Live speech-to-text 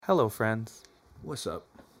Hello, friends. What's up?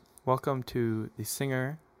 Welcome to the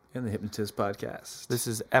Singer And the Hypnotist Podcast. This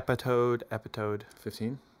is episode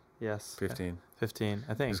 15? yes, 15. 15,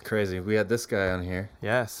 I think. It's crazy. We had this guy on here.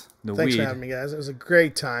 Yes. Nawid. Thanks for having me, guys. It was a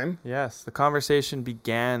great time. Yes. The conversation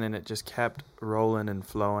began and it just kept rolling and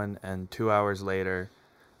flowing. And 2 hours later,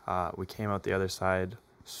 we came out the other side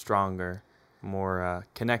stronger, more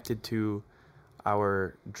connected to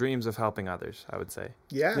our dreams of helping others, I would say.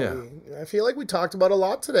 Yeah. I feel like we talked about a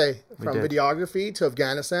lot today, We from did. videography to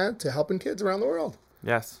Afghanistan to helping kids around the world.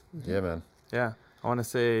 Yes. Yeah, man. Yeah. I want to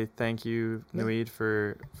say thank you, Nawid,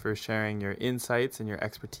 for sharing your insights and your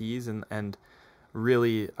expertise, and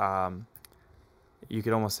really, you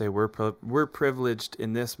could almost say we're privileged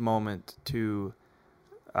in this moment to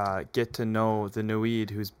get to know the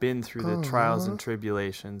Nawid who's been through the trials and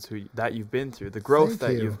tribulations that you've been through, the growth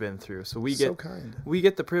Thank you. you've been through. So So kind. we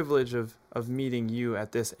get the privilege of meeting you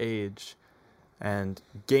at this age and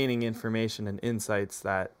gaining information and insights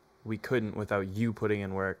that we couldn't without you putting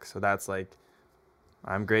in work. So that's like,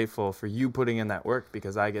 I'm grateful for you putting in that work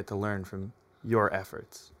because I get to learn from your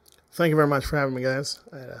efforts. Thank you very much for having me, guys.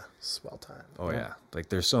 I had a swell time. Oh, yeah. Like,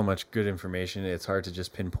 there's so much good information. It's hard to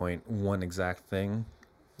just pinpoint one exact thing.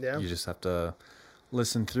 Yeah. You just have to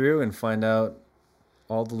listen through and find out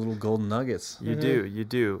all the little golden nuggets. You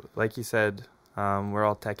do. Like you said, we're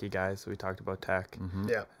all techie guys, so we talked about tech. Mm-hmm.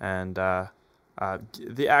 Yeah. And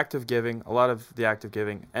the act of giving, a lot of the act of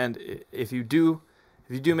giving. And if you do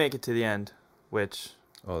make it to the end, which...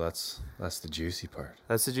 Oh, that's the juicy part.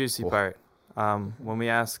 That's the juicy part. When we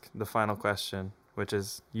ask the final question, which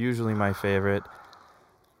is usually my favorite,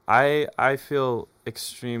 I feel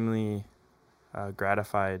extremely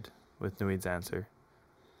gratified with Nawid's answer.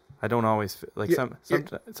 I don't always feel, like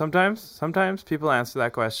sometimes people answer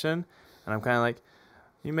that question, and I'm kind of like,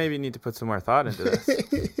 you maybe need to put some more thought into this.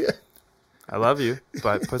 I love you,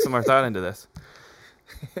 but put some more thought into this.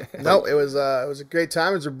 No, it was a great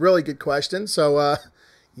time. It was a really good question. So,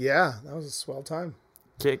 yeah, that was a swell time.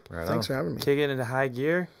 Thanks for having me. Kick it into high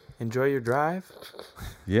gear. Enjoy your drive.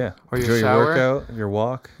 Yeah. Or your Enjoy shower. your workout, your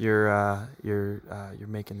walk. You're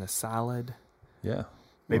making the salad. Yeah.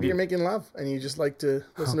 Maybe you're making love and you just like to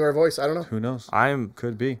listen to our voice. I don't know. Who knows?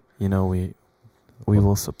 Could be. We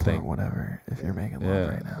will support whatever if you're making love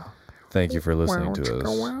right now. Thank you for listening to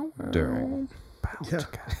us during. Yeah.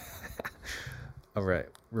 All right.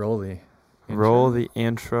 Roll the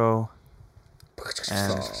intro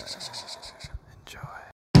and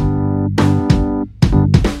enjoy.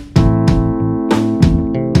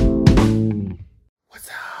 What's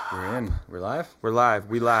up? We're in. We're live? We're live.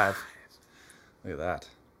 We live. Look at that.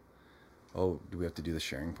 Oh, do we have to do the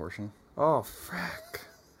sharing portion? Oh, frack.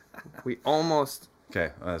 We almost...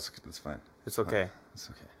 Okay. That's fine. It's okay. It's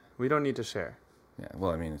okay. We don't need to share. Yeah.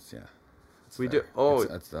 Well, I mean, it's, yeah. It's We there. do... Oh,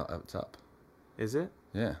 It's up. is it?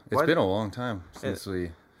 Yeah. It's What? been a long time since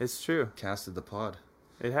we It's true. casted the pod.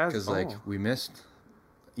 It has... Because, we missed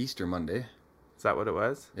Easter Monday. Is that what it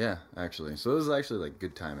was? Yeah, actually. So it was actually,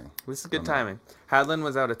 good timing. This is good On timing. Hadlin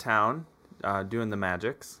was out of town doing the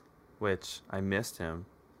magics, which I missed him.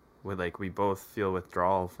 We both feel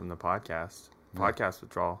withdrawal from the podcast. Podcast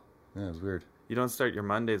withdrawal. Yeah, it was weird. You don't start your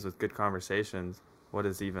Mondays with good conversations. What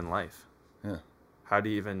is even life? Yeah. How do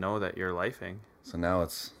you even know that you're lifing? So now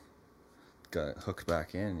it's got hooked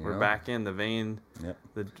back in, We're back in the vein. Yep.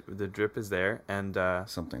 The drip is there, and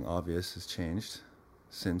Something obvious has changed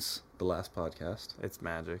since the last podcast. it's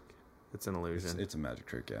magic. It's an illusion. It's a magic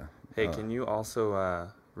trick, yeah. Hey, can you also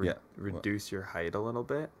yeah. reduce your height a little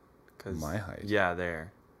bit? 'Cause My height? Yeah,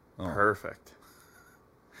 there. Oh. Perfect.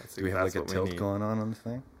 Do we have a what we tilt need. going on the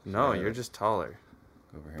thing? No, Should I you're just taller.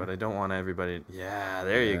 over here. But I don't want everybody. Yeah,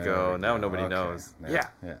 there you go. Now nobody knows. There. Yeah,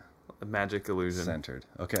 Yeah. a magic illusion. Centered.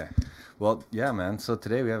 Okay. Well, yeah, man. So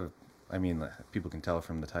today we have, people can tell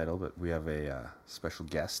from the title, but we have a special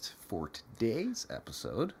guest for today's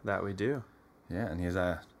episode. That we do. Yeah, and he's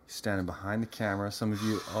standing behind the camera. Some of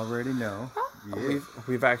you already know. Yeah.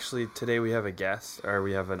 We've actually today we have a guest, or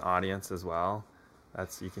we have an audience as well.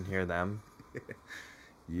 You can hear them.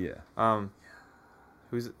 Yeah.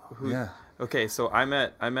 Who? Yeah. Okay, so I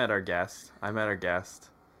met our guest.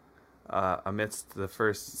 Amidst the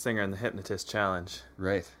first Singer and the Hypnotist challenge.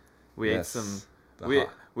 Right. We Yes. ate some. The We hot-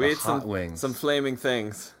 we the ate hot wings. some flaming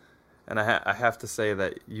things, and I have to say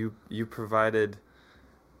that you provided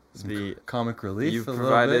comic relief. you a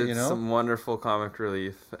provided little bit, some wonderful comic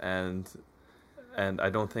relief, and I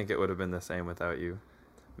don't think it would have been the same without you,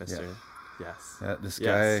 Mister. Yeah. Yes. Yeah, this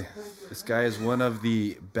Yes. guy is one of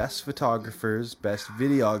the best photographers, best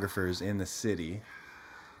videographers in the city.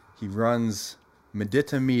 He runs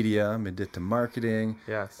Mudita Media, Mudita Marketing.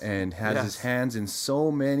 Yes. And has his hands in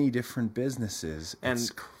so many different businesses. And it's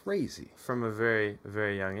crazy. From a very,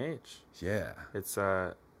 very young age. Yeah. It's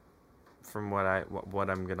from what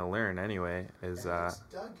I'm gonna learn anyway is It's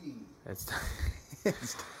Dougie. it's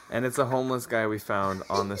and it's a homeless guy we found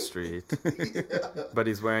on the street, but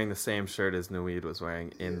he's wearing the same shirt as Nawid was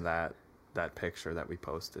wearing in that picture that we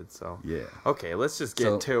posted. So yeah. Okay, let's just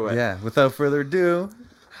get to it. Yeah. Without further ado,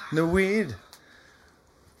 Nawid.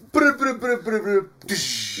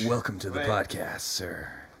 Welcome to the podcast,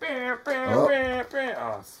 sir.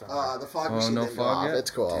 Oh, sorry. The fog machine no didn't fog go off. yet?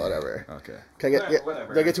 It's cool, whatever. Okay. Can I get,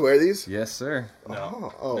 Whatever. do I get to wear these? Yes, sir.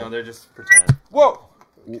 No. Oh. No, they're just pretend. Whoa!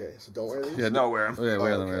 Okay, so don't wear these? Yeah, No, wear 'em. Okay,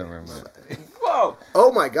 wear them, okay. wear them. Whoa!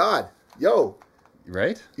 Oh my god. Yo.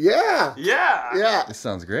 Right? Yeah. Yeah! Yeah. This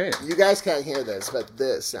sounds great. You guys can't hear this, but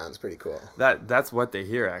this sounds pretty cool. That's what they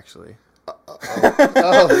hear, actually.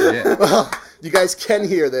 Oh. Yeah. Well, you guys can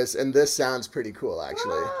hear this, and this sounds pretty cool,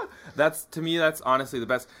 actually. To me, that's honestly the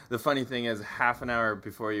best. The funny thing is, half an hour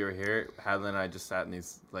before you were here, Hadley and I just sat in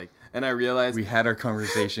these, and I realized... We had our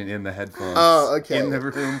conversation in the headphones. Oh, okay. In the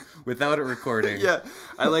room without it recording. Yeah.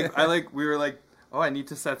 We were like, oh, I need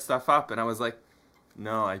to set stuff up. And I was like,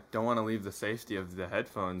 no, I don't want to leave the safety of the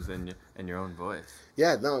headphones and your own voice.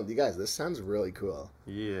 Yeah, no, you guys, this sounds really cool.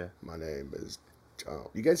 Yeah. My name is John.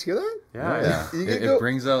 You guys hear that? Yeah. Yeah. You can It go-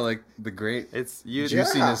 brings out like the great It's you.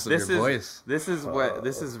 juiciness This of your is voice. this is what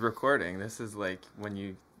this is recording. This is like when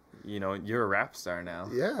you're a rap star now.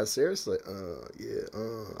 Yeah, seriously. Yeah.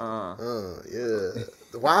 Uh.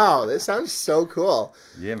 Wow, this sounds so cool.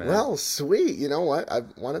 Yeah, man. Well, sweet. You know what?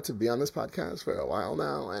 I've wanted to be on this podcast for a while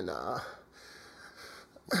now, and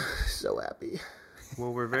so happy.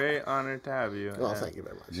 Well, we're very honored to have you. Well, thank you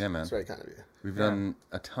very much. Yeah, man. It's very kind of you. We've done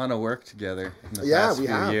a ton of work together in the Yeah, past we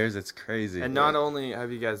few have. years. It's crazy. And not only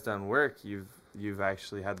have you guys done work, you've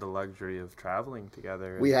actually had the luxury of traveling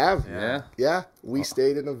together. We have. Yeah. Yeah, we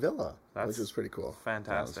stayed in a villa, That's which was pretty cool. That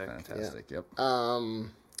was Fantastic. fantastic. Yep.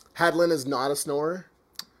 Hadlin is not a snorer.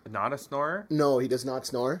 Not a snorer? No, he does not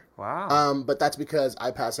snore. Wow. But that's because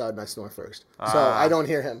I pass out and I snore first, so I don't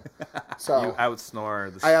hear him. So You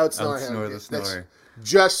outsnore the I outsnore him. Outsnore the That's snorer.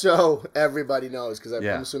 just so everybody knows, because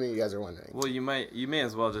Yeah. I'm assuming you guys are wondering. Well, you may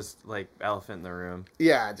as well just like elephant in the room.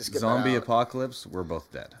 Yeah, just get Zombie that out. apocalypse, we're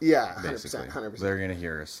both dead. Yeah, Basically. 100%. They're going to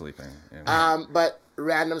hear us sleeping. Yeah. But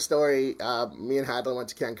random story, me and Hadlin went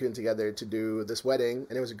to Cancun together to do this wedding,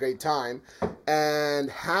 and it was a great time. And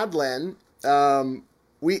Hadlin,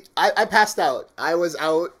 I passed out. I was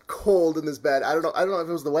out cold in this bed. I don't know if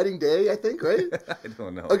it was the wedding day, I think, right? I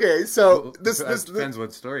don't know. Okay, so Well, this depends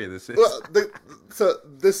what story this is. well,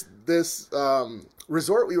 this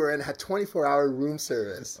resort we were in had 24-hour room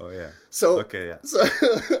service. Oh, yeah. So Okay, yeah. So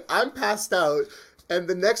I'm passed out, and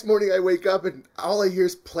the next morning I wake up and all I hear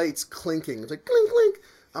is plates clinking. It's like clink clink.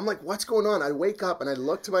 I'm like, what's going on? I wake up and I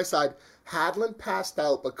look to my side. Hadlin passed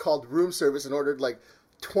out, but called room service and ordered like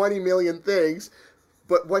 20 million things.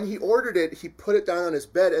 But when he ordered it, he put it down on his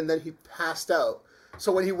bed and then he passed out.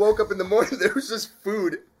 So when he woke up in the morning, there was just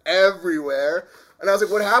food everywhere. And I was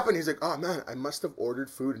like, what happened? He's like, oh man, I must have ordered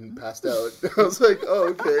food and passed out. I was like,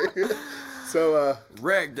 oh, okay. So,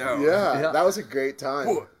 Ragged out. yeah, that was a great time.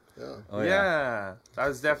 Yeah. Oh, Yeah, I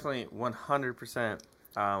was definitely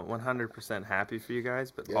 100% happy for you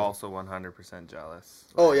guys, but Yeah. also 100% jealous.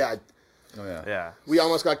 Oh, yeah. Oh, yeah. Yeah, We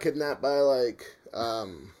almost got kidnapped by, like,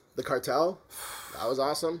 the cartel. That was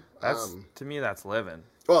awesome. to me that's living.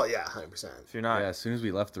 Well, yeah, 100%. If you're not, Yeah, as soon as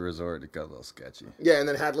we left the resort, it got a little sketchy. Yeah, and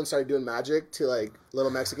then Hadlin started doing magic to, like,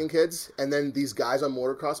 little Mexican kids. And then these guys on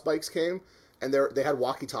motocross bikes came, and they had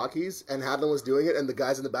walkie-talkies, and Hadlin was doing it, and the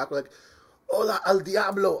guys in the back were like, hola, al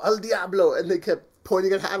diablo, al diablo. And they kept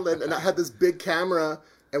pointing at Hadlin, and I had this big camera,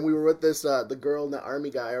 and we were with this, the girl and the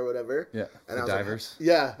army guy or whatever. Yeah, And the I was divers. Like,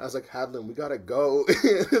 yeah, I was like, Hadlin, we gotta go.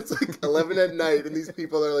 It's like 11 at night, and these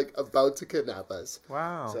people are, like, about to kidnap us.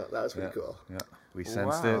 wow. So that was pretty Yeah. cool. Yeah, we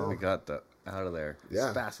sensed Wow. it. We got out of there Yeah.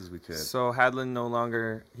 as fast as we could. So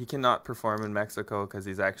Hadlin he cannot perform in Mexico because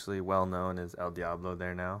he's actually well known as El Diablo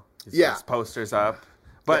there now. Yeah. His posters up,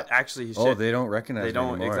 but actually he should. Oh, they don't recognize They me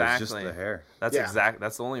don't anymore. It's just exactly. the hair. That's Yeah.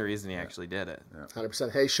 That's the only reason he actually did it.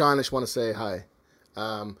 100%. Hey, Sean, I just want to say hi.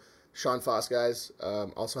 Sean Foss, guys,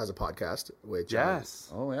 also has a podcast, which... Yes.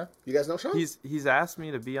 Oh, yeah. you guys know Sean? He's asked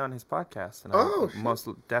me to be on his podcast, and Oh, I'm most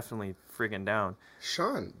definitely freaking down.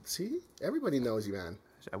 Sean, see? Everybody knows you, man.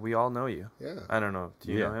 We all know you. Yeah. I don't know.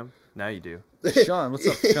 Do you Yeah. know him? Now you do. Sean, what's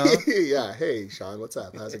up, Sean? Yeah, hey, Sean, what's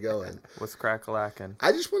up? How's it going? What's crack-a-lackin'?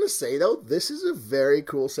 I just want to say, though, this is a very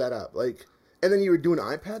cool setup. Like, and then you were doing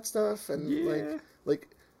iPad stuff, and Yeah. like,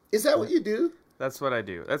 is that what you do? That's what I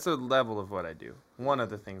do. That's a level of what I do. one of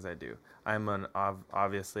the things I do.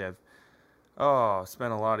 Obviously I've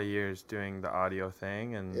spent a lot of years doing the audio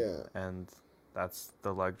thing, and that's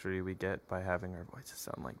the luxury we get by having our voices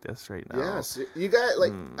sound like this right now. Yes, you guys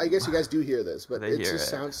I guess you guys do hear this, but it just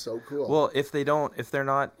sounds so cool. Well, if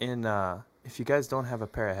you guys don't have a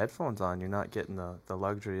pair of headphones on, you're not getting the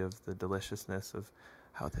luxury of the deliciousness of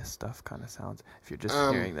how this stuff kind of sounds. If you're just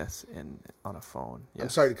hearing this on a phone. Yes. I'm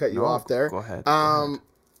sorry to cut you off there. Go ahead.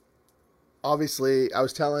 Obviously, I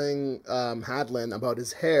was telling Hadlin about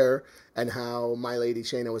his hair and how my lady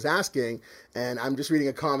Shayna was asking, and I'm just reading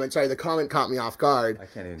a comment. Sorry, the comment caught me off guard. I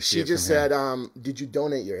can't even see She it just from said, here. did you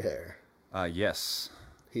donate your hair? Yes.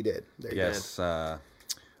 He did. There you Yes. I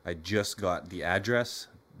just got the address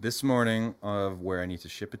this morning of where I need to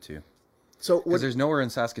ship it to. So Because there's nowhere in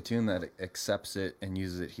Saskatoon that accepts it and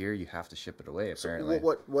uses it here. You have to ship it away, apparently.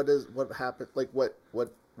 what happened? Like, what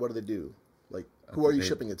do they do? Like, who are you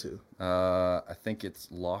shipping it to? I think it's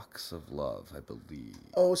Locks of Love, I believe.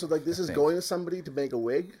 Oh, so like this is going to somebody to make a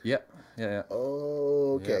wig? Yeah.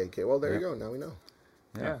 Oh, okay. Yeah. Okay, well, there you go. Now we know.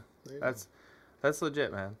 Yeah. That's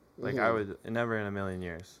legit, man. Like, I would never in a million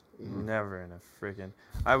years, never in a freaking.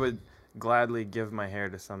 I would gladly give my hair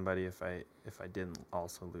to somebody if I didn't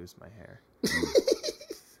also lose my hair.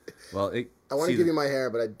 Well, I want to give you my hair,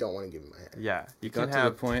 but I don't want to give you my hair. Yeah, you got can to the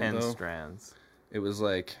have point, 10 though. strands. It was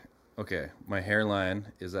like, okay, my hairline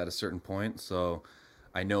is at a certain point, so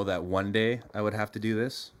I know that one day I would have to do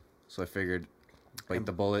this. So I figured, bite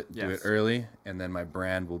the bullet, do it Yes. early, and then my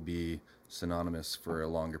brand will be synonymous for a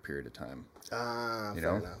longer period of time. Fair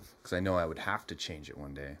enough. Because I know I would have to change it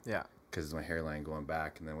one day. Yeah. Because my hairline going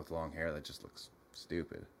back, and then with long hair, that just looks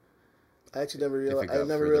stupid. I actually never realized. got I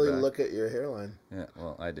never further really back. look at your hairline. Yeah,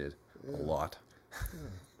 well, I did a lot.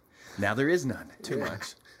 Now there is none. Too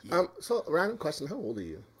much. So random question: how old are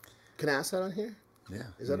you? Can I ask that on here? Yeah.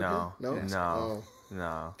 Is that No. okay? No. No. Oh.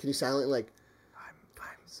 No. Can you silently like? I'm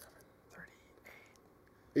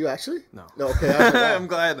 738. Are you actually? No. No. Okay. I was like, wow. I'm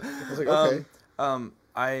glad. I was like,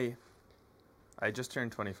 okay. I just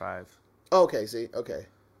turned 25. Oh, okay. See. Okay.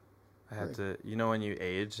 I had to, when you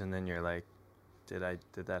age and then you're like, did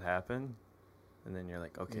that happen? And then you're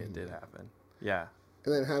like, okay, it did happen. Yeah.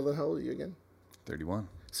 And then Hadlin, how old are you again? 31.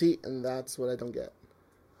 See, and that's what I don't get.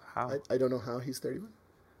 How? I don't know how he's 31.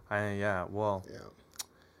 Well,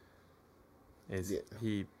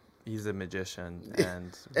 Yeah. he's a magician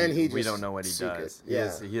and And we don't know what he secret. does.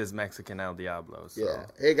 Yeah. He is Mexican El Diablo. So. Yeah.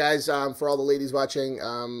 Hey guys, for all the ladies watching,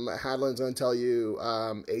 Hadlin's going to tell you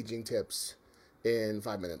aging tips in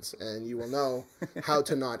 5 minutes, and you will know how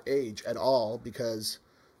to not age at all because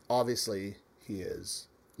obviously he is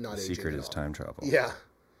not The aging. secret at is all. time travel. Yeah.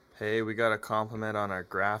 Hey, we got a compliment on our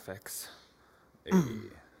graphics. Hey.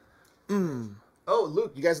 Oh,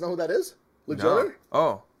 Luke, you guys know who that is? Luke No. Joner?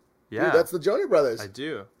 Oh, yeah. Dude, that's the Joner brothers. I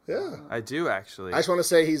do. Yeah. I do actually. I just want to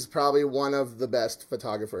say he's probably one of the best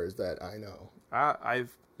photographers that I know. I've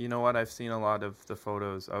you know what? I've seen a lot of the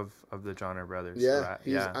photos of the Joner brothers. Yeah,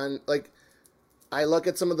 So I look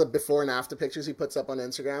at some of the before and after pictures he puts up on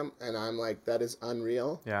Instagram, and I'm like, that is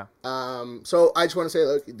unreal. Yeah. So I just want to say,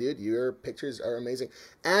 look, dude, your pictures are amazing.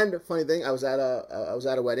 And funny thing, I was at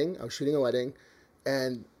a wedding. I was shooting a wedding,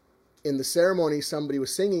 and in the ceremony, somebody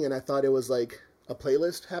was singing, and I thought it was like a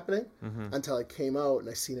playlist happening until I came out and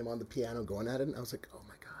I seen him on the piano going at it, and I was like, oh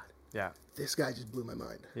my god, Yeah. this guy just blew my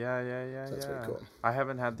mind. Yeah. So that's very cool. I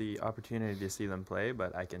haven't had the opportunity to see them play,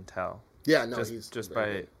 but I can tell. Yeah, no, Just he's just very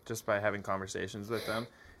by good. just by having conversations with them.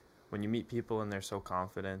 When you meet people and they're so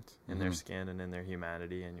confident in their skin and in their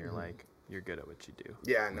humanity, and you're like, you're good at what you do.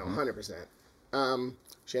 Yeah, no, 100%.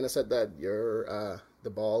 Shanna said that your the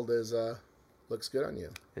bald is looks good on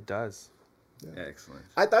you. It does. Yeah, excellent.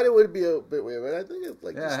 I thought it would be a bit weird, but I think it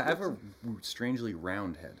like. Yeah, I have a strangely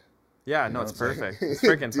round head. Yeah, no, it's perfect. It's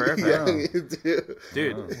freaking perfect. Yeah, you do.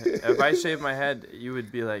 Dude, if I shaved my head, you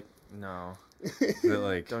would be like, no, Is it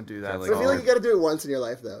like, don't do is that. that But I feel like all- you got to do it once in your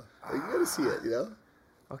life, though. Like, you got to see it, you know.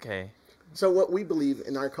 Okay. So what we believe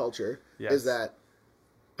in our culture is Yes. that.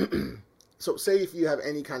 So say if you have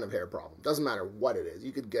any kind of hair problem, doesn't matter what it is,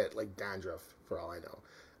 you could get like dandruff for all I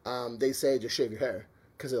know. They say just shave your hair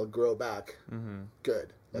because it'll grow back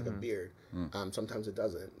good, like a beard. Sometimes it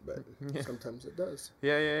doesn't, but sometimes it does.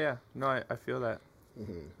 Yeah. No, I feel that.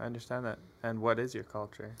 I understand that. And what is your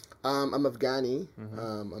culture? I'm Afghani.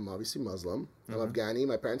 I'm obviously Muslim. I'm Afghani.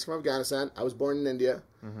 My parents are from Afghanistan. I was born in India.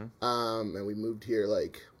 And we moved here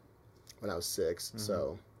like when I was 6.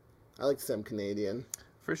 So I like to say I'm Canadian,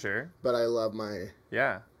 For sure. but I love my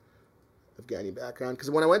Yeah. Afghani background. Because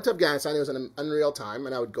when I went to Afghanistan, it was an unreal time,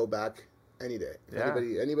 and I would go back any day. If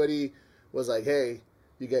Yeah. anybody was like, hey,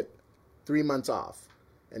 you get 3 months off.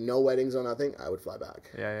 and no weddings or nothing, I would fly back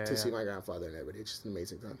to see yeah. my grandfather and everybody. It's just an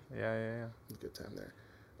amazing time. Yeah. It's a good time there.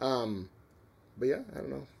 But yeah, I don't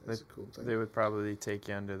know. It's a cool thing. They would probably take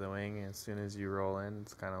you under the wing as soon as you roll in.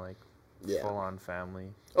 It's kind of like full on family.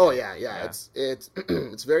 Oh yeah. It's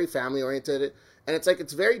it's very family oriented, and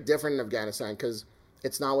it's very different in Afghanistan because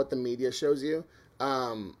it's not what the media shows you.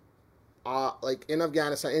 Like in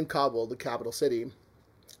Afghanistan, in Kabul, the capital city.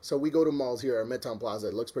 So we go to malls here, Midtown Plaza.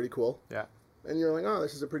 It looks pretty cool. Yeah. And you're like, oh,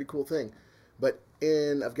 this is a pretty cool thing. But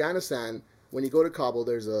in Afghanistan, when you go to Kabul,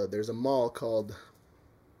 there's a mall called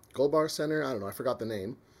Golbar Center. I don't know. I forgot the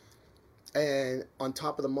name. And on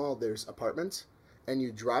top of the mall, there's apartments. And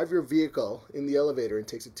you drive your vehicle in the elevator and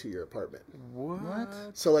takes it to your apartment. What?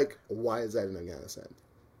 So, like, why is that in Afghanistan?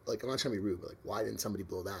 Like, I'm not trying to be rude, but, like, why didn't somebody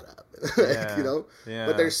blow that up? Yeah. You know? Yeah.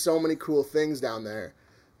 But there's so many cool things down there.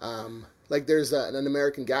 Like, there's an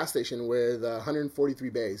American gas station with 143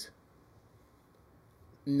 bays.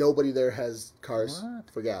 Nobody there has cars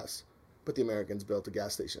for gas, but the Americans built a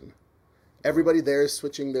gas station. Everybody there is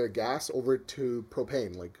switching their gas over to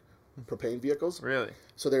propane, like propane vehicles. Really?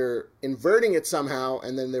 So they're inverting it somehow,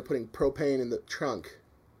 and then they're putting propane in the trunk.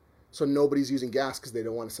 So nobody's using gas because they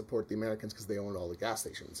don't want to support the Americans because they own all the gas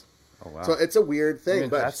stations. Oh wow! So it's a weird thing,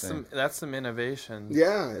 but That's some innovation.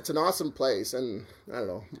 yeah, it's an awesome place, and I don't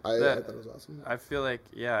know, I thought it was awesome. I feel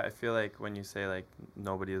like when you say like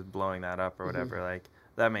nobody is blowing that up or whatever, like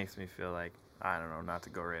that makes me feel like, I don't know, not to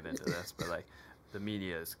go right into this, but like the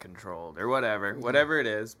media is controlled or whatever it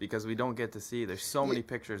is, because we don't get to see. There's so many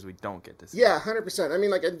pictures we don't get to see. Yeah, 100%. I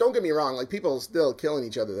mean, like, don't get me wrong. Like, people still killing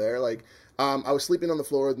each other there. Like, I was sleeping on the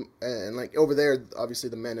floor, and like over there, obviously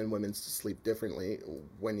the men and women sleep differently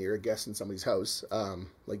when you're a guest in somebody's house.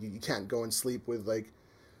 Like, you can't go and sleep with like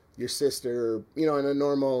your sister, you know, in a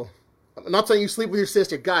normal. I'm not saying you sleep with your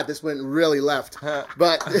sister. God, this went really left.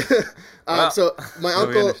 But so my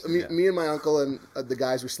uncle, me and my uncle and the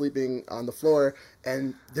guys were sleeping on the floor,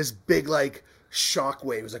 and this big like shock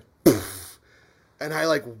wave was like, poof, and I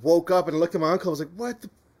like woke up and looked at my uncle. I was like, "What?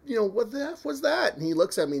 What the F was that?" And he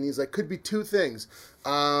looks at me and he's like, "Could be two things: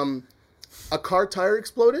 a car tire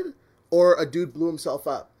exploded, or a dude blew himself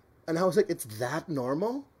up." And I was like, "It's that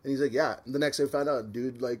normal?" And he's like, "Yeah." And the next day, I found out a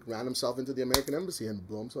dude like ran himself into the American embassy and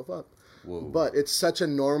blew himself up. Whoa. But it's such a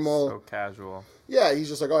normal... So casual. Yeah, he's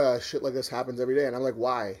just like, oh yeah, shit like this happens every day. And I'm like,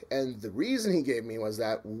 why? And the reason he gave me was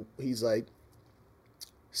that he's like,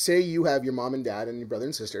 say you have your mom and dad and your brother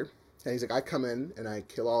and sister. And he's like, I come in and I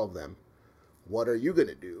kill all of them. What are you going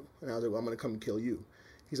to do? And I was like, well, I'm going to come and kill you.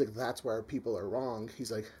 He's like, that's where people are wrong.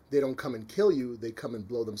 He's like, they don't come and kill you. They come and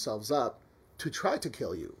blow themselves up to try to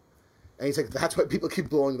kill you. And he's like, that's why people keep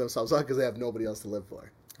blowing themselves up, because they have nobody else to live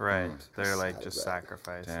for. Right. They're like just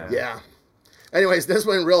sacrificed. Yeah. Anyways, this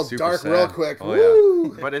went real Super dark sad. real quick. Oh,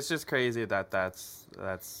 Woo! But it's just crazy that's that's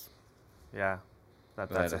that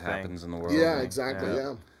a happens thing. in the world. Yeah, right? exactly.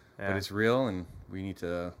 Yeah. But it's real, and we need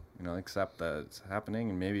to, accept that it's happening,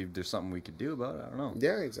 and maybe there's something we could do about it. I don't know.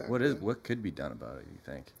 Yeah, exactly. What could be done about it, you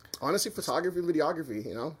think? Honestly, photography,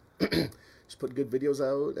 videography, just put good videos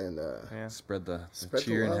out and Spread the spread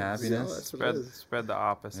cheer the and love, happiness. that's what it is. Spread the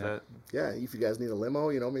opposite. Yeah, if you guys need a limo,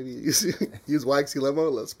 maybe use YXC limo.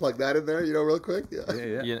 Let's plug that in there, real quick. Yeah.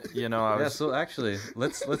 Yeah. I was, Yeah, so actually,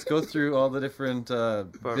 let's go through all the different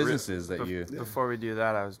businesses that you... Before we do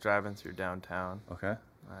that, I was driving through downtown. Okay.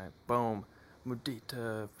 All right, boom.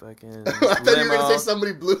 Mudita, fucking I thought you were limo. going to say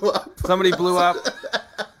somebody blew up. Somebody blew up.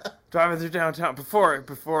 Driving through downtown.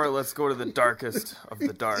 Before, let's go to the darkest of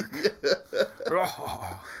the dark.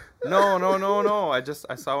 Oh, no.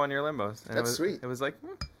 I saw one of your limos. And That's sweet. It was like,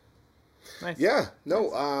 nice. Yeah,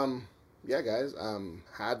 no, yeah, guys,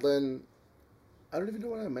 Hadlin, I don't even know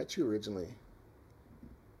when I met you originally.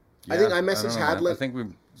 I think I messaged Hadlin. I think we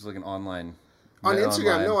was looking online. On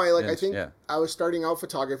Instagram, online. I think I was starting out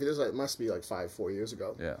photography. This must be like 4 years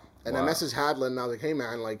ago. Yeah. And I messaged Hadlin, and I was like, hey,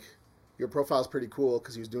 man, like, your profile's pretty cool,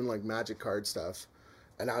 because he was doing, like, magic card stuff.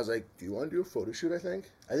 And I was like, do you want to do a photo shoot, I think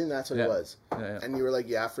that's what it was. Yeah. And you were like,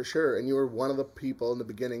 yeah, for sure. And you were one of the people in the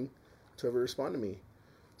beginning to ever respond to me.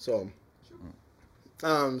 So,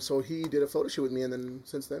 so he did a photo shoot with me, and then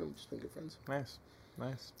since then, we've just been good friends. Nice.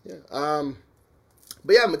 Yeah.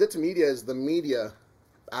 But yeah, Mudita Media is the media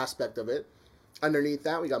aspect of it. Underneath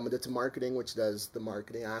that, we got Mudita Marketing, which does the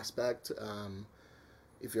marketing aspect.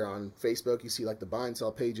 If you're on Facebook, you see like the buy and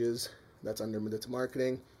sell pages. That's under Mudita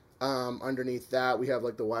Marketing. Underneath that, we have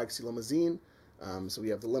like the YXC Limousine. So we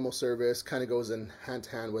have the limo service. Kind of goes in hand to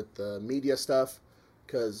hand with the media stuff,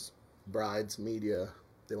 because brides, media,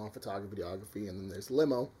 they want photography, videography, and then there's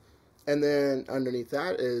limo. And then underneath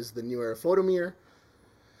that is the New Era Photo Mirror.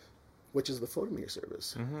 which is the photometer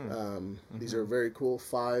service. Mm-hmm. These are very cool,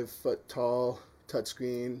 5 foot tall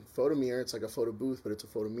touchscreen photometer. It's like a photo booth, but it's a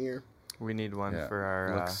photometer. We need one Yeah, for it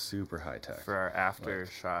our looks super high tech. for our after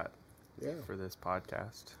shot Yeah. for this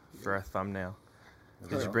podcast for our thumbnail.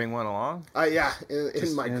 Did Yeah. you bring one along? Yeah, in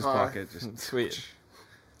Just my in his car. pocket. Just Sweet.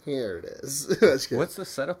 Here it is. That's good. what's the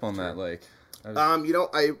setup on that like?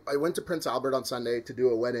 I went to Prince Albert on Sunday to do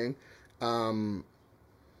a wedding, and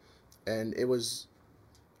it was,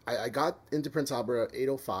 I got into Prince Albert at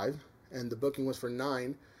 8:05, and the booking was for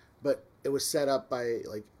 9, but it was set up by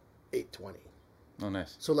like 8:20. Oh,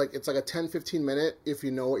 nice. So like it's like a 10-15 minute if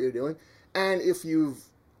you know what you're doing, and if you've,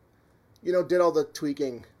 did all the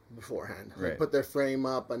tweaking beforehand, like Right. put their frame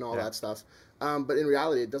up and all Yeah. that stuff. But in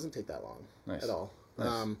reality, it doesn't take that long Nice. at all.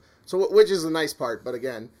 Nice. Which is the nice part, but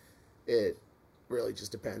again, it really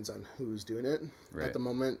just depends on who's doing it Right. at the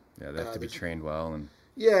moment. Yeah, they have to be trained well and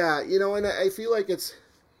Yeah, and I feel like it's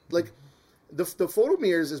like the photo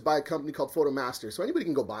mirrors is by a company called Photomaster, so anybody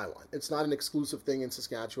can go buy one. It's not an exclusive thing in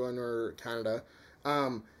Saskatchewan or Canada.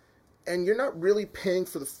 And you're not really paying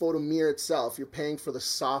for the photo mirror itself. You're paying for the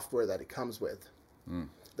software that it comes with.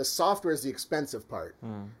 The software is the expensive part.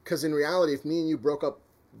 Because in reality, if me and you broke up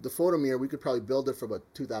the photo mirror, we could probably build it for about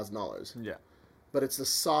 $2,000. Yeah. But it's the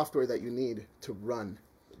software that you need to run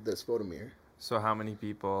this photo mirror. So how many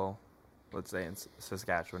people, let's say in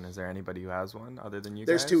Saskatchewan, is there anybody who has one other than you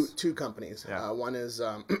There's guys? two companies. Yeah. One is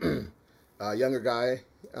a younger guy.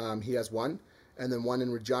 He has one. And then one in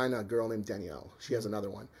Regina, a girl named Danielle. She has another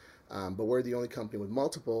one. But we're the only company with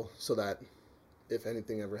multiple, so that if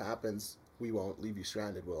anything ever happens, we won't leave you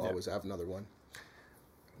stranded. We'll always have another one,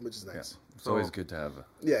 which is nice. yeah. It's always good to have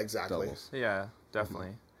Yeah, exactly. doubles. Yeah,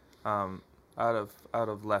 definitely. Out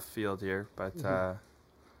of left field here, but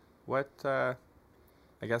what I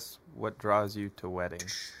guess what draws you to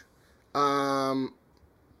weddings? I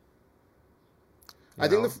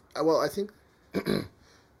think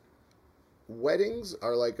weddings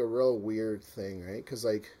are like a real weird thing, right? Because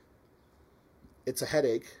like it's a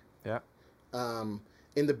headache. Yeah.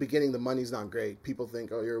 In the beginning, the money's not great. People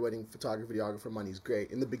think, oh, you're a wedding photographer, videographer, money's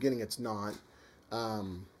great. In the beginning, it's not.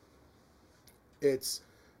 It's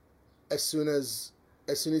as soon as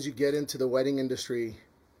you get into the wedding industry,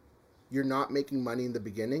 you're not making money in the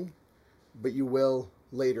beginning, but you will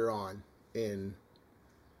later on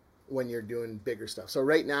when you're doing bigger stuff. So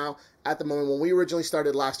right now, at the moment, when we originally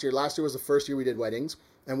started last year was the first year we did weddings,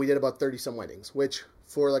 and we did about 30 some weddings, which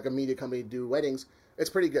for like a media company to do weddings, it's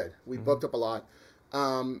pretty good. We booked up a lot.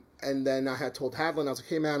 And then I had told Havlin, I was like,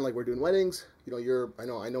 hey man, like we're doing weddings. I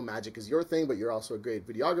know magic is your thing, but you're also a great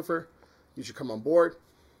videographer. You should come on board.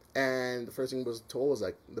 And the first thing was told was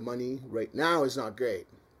like, the money right now is not great,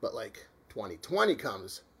 but like 2020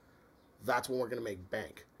 comes, that's when we're going to make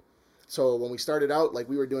bank. So when we started out, like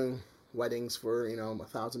we were doing weddings for,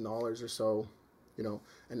 $1,000 or so, and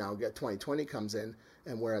now 2020 comes in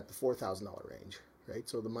and we're at the $4,000 range, right?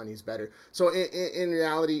 So the money's better. So in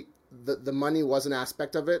reality, the money was an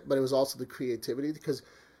aspect of it, but it was also the creativity, because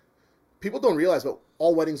people don't realize, but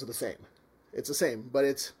all weddings are the same. It's the same, but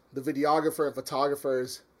it's the videographer and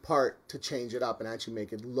photographer's part to change it up and actually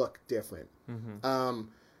make it look different.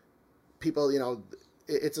 People,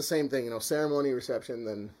 it's the same thing, ceremony, reception,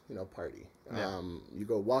 then, party. Yeah. You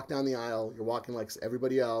go walk down the aisle, you're walking like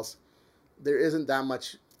everybody else. There isn't that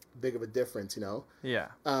much big of a difference, Yeah.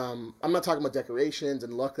 I'm not talking about decorations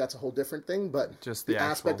and look, that's a whole different thing, but Just the the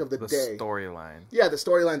aspect of the day. storyline. Yeah, the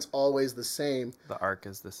storyline's always the same. The arc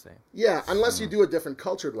is the same. Yeah, unless you do a different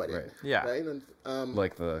cultured wedding. Right. Yeah. Right? And,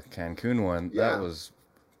 Like the Cancun one, Yeah. that was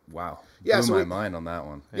wow. Yeah, Blew so my we- mind on that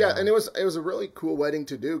one. yeah, and it was a really cool wedding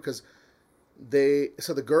to do, because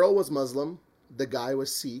so the girl was Muslim, the guy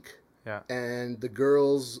was Sikh, Yeah. and the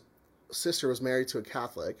girl's sister was married to a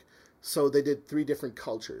Catholic. So they did 3 different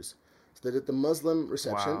cultures. So they did the Muslim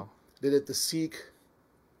reception, Wow. they did the Sikh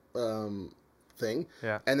thing,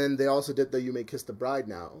 Yeah. and then they also did the You May Kiss the Bride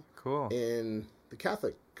now Cool. in the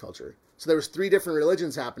Catholic culture. So there was 3 different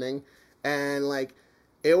religions happening, and like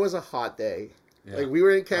it was a hot day. Yeah. Like we were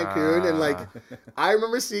in Cancun, and like I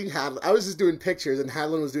remember seeing Hadlin. I was just doing pictures, and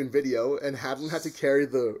Hadlin was doing video, and Hadlin had to carry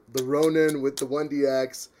the Ronin with the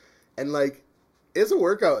 1DX, and like it's a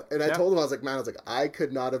workout. And I Yeah. told him, I was like, man, I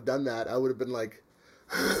could not have done that. I would have been like.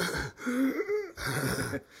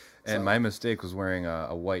 And my mistake was wearing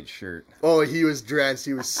a white shirt. Oh, he was drenched.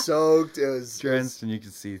 He was soaked. It was Drenched, and you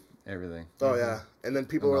could see everything. Oh yeah, and then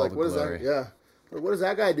people And were all like, the "What is glory. that?" Yeah, what is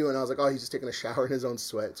that guy doing? I was like, "Oh, he's just taking a shower in his own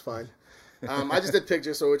sweat. It's fine." I just did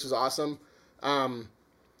pictures, so which is awesome.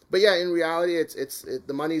 But yeah, in reality, it's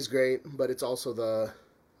the money's great, but it's also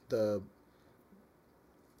the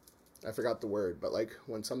I forgot the word, but like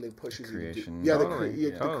when something pushes Creation. you to do, Totally.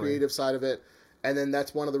 the Totally. creative side of it. And then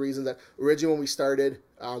that's one of the reasons that originally when we started,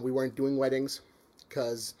 we weren't doing weddings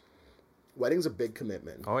because wedding's a big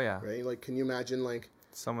commitment. Oh yeah. Right? Like, can you imagine like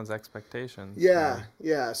Someone's expectations.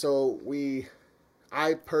 Yeah. So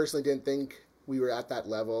I personally didn't think we were at that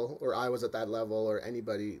level, or I was at that level, or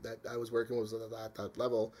anybody that I was working with was at that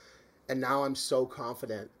level. And now I'm so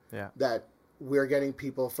confident that we're getting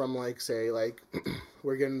people from like, say, like,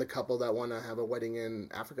 we're getting the couple that want to have a wedding in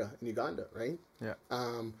Africa, in Uganda, right? Yeah.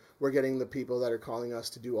 We're getting the people that are calling us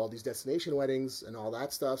to do all these destination weddings and all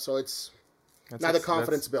that stuff. So it's now the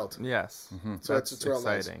confidence built. Yes. Mm-hmm. So that's it's real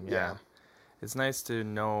exciting. nice. Yeah. It's nice to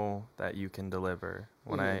know that you can deliver.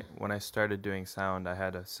 When I started doing sound, I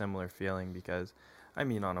had a similar feeling because, I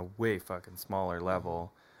mean, on a way fucking smaller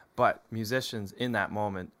level. But musicians in that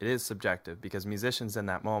moment, it is subjective because musicians in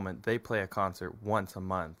that moment, they play a concert once a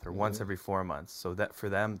month or once every 4 months. So that for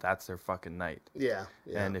them, that's their fucking night. Yeah.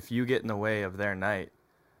 And if you get in the way of their night,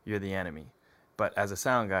 you're the enemy. But as a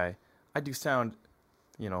sound guy, I do sound,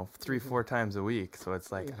 3-4 times a week. So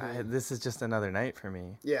it's like, this is just another night for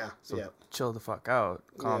me. Yeah. So chill the fuck out,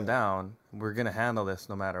 calm down. We're going to handle this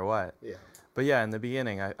no matter what. Yeah. But yeah, in the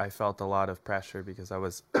beginning, I felt a lot of pressure because I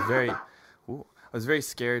was very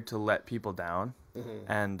scared to let people down.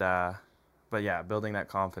 And, but yeah, building that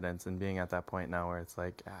confidence and being at that point now where it's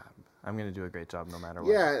like, I'm going to do a great job no matter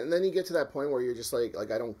what. Yeah, and then you get to that point where you're just like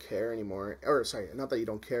I don't care anymore. Or, sorry, not that you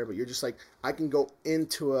don't care, but you're just like, I can go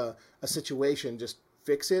into a situation, just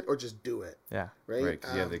fix it or just do it. Yeah. Right? Right,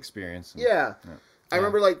 because you have the experience. Yeah. I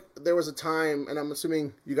remember, like, there was a time, and I'm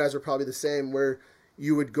assuming you guys are probably the same, where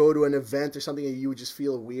you would go to an event or something and you would just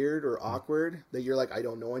feel weird or awkward, that you're like, I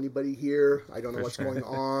don't know anybody here. I don't know what's going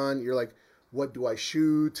on. You're like, what do I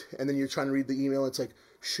shoot? And then you're trying to read the email. And it's like,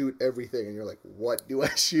 shoot everything. And you're like, what do I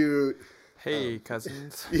shoot? Hey,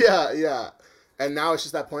 cousins. Yeah. And now it's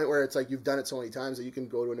just that point where it's like you've done it so many times that you can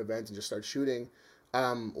go to an event and just start shooting.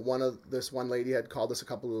 This one lady had called us a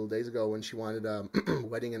couple of little days ago when she wanted a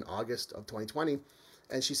wedding in August of 2020.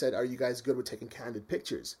 And she said, are you guys good with taking candid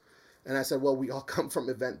pictures? And I said, well, we all come from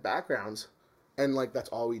event backgrounds. And, like, that's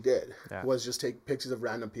all we did was just take pictures of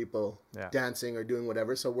random people dancing or doing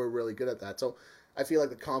whatever. So we're really good at that. So I feel like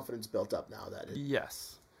the confidence built up now that it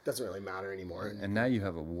doesn't really matter anymore. And now you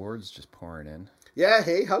have awards just pouring in. Yeah,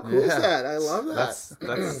 hey, how cool is that? I love that.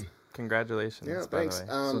 That's congratulations, by thanks. the way.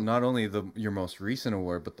 So not only your most recent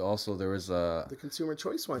award, but also there was the Consumer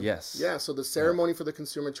Choice one. Yes. Yeah, so the ceremony for the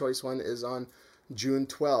Consumer Choice one is on June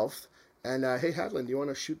 12th. And, hey, Hadlin, do you want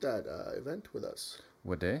to shoot that event with us?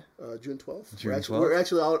 What day? June 12th. June 12th? We're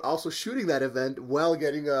actually also shooting that event while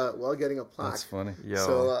getting a plaque. That's funny.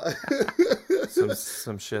 Yo, So,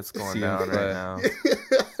 some shit's going down right now.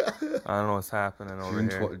 I don't know what's happening over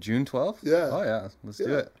here. June 12th? Yeah. Oh, yeah. Let's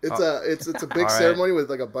do it. It's a big All right. ceremony with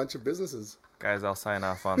like a bunch of businesses. Guys, I'll sign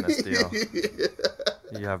off on this deal.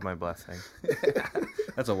 You have my blessing.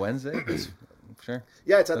 That's a Wednesday? Sure.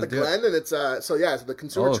 Yeah, it's at Let's the do it. Glen, and it's it's the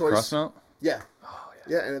Consumer Choice. Crossmount? Yeah.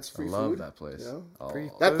 Yeah, and it's free I love food. that place. You know? Oh. Free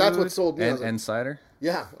That's what sold me. I was like, And cider?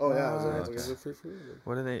 yeah. Oh yeah. I was Wow. like, is it free food?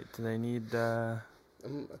 What do they need? A They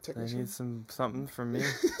technician? need something from me.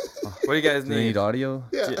 What do you guys Do they need need? audio?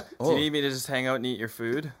 Yeah. Do you need me to just hang out and eat your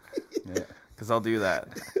food? Yeah. Because I'll do that.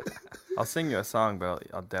 I'll sing you a song, but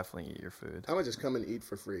I'll definitely eat your food. I'm gonna just come and eat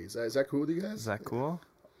for free. Is that cool with you guys? Is that cool?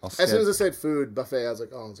 As soon as I said food buffet, I was like,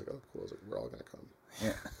 oh, cool. I was like, we're all gonna come.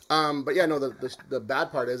 Yeah. But yeah, no. The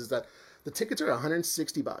bad part is that the tickets are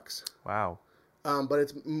 $160. Wow. But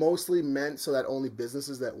it's mostly meant so that only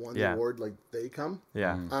businesses that won the award, like, they come.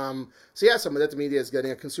 Yeah. So yeah, so Mudita Media is getting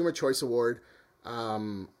a Consumer Choice Award,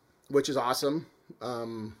 which is awesome.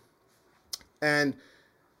 And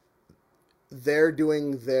they're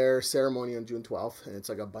doing their ceremony on June 12th, and it's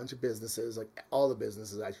like a bunch of businesses, like all the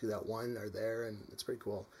businesses actually that won are there, and it's pretty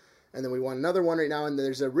cool. And then we won another one right now, and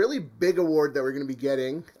there's a really big award that we're going to be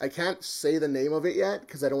getting. I can't say the name of it yet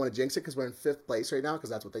because I don't want to jinx it because we're in 5th place right now because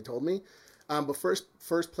that's what they told me. But first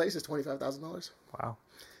place is $25,000. Wow.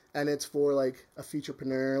 And it's for, like, a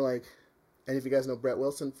featurepreneur, like, and if you guys know Brett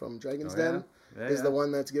Wilson from Dragon's Den, is the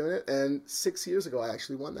one that's giving it. And 6 years ago, I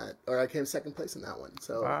actually won that, or I came 2nd place in that one.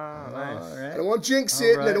 So Wow, nice. All right. I don't want to jinx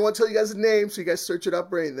it, and I don't want to tell you guys the name, so you guys search it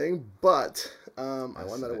up or anything. But I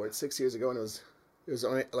won that award 6 years ago, and it was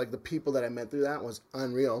only, like, the people that I met through that was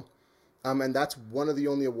unreal. And that's one of the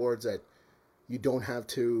only awards that you don't have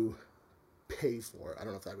to pay for. I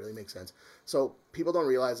don't know if that really makes sense. So people don't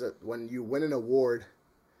realize that when you win an award,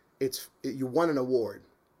 you won an award,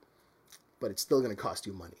 but it's still going to cost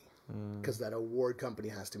you money because that award company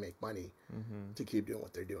has to make money to keep doing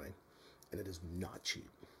what they're doing, and it is not cheap.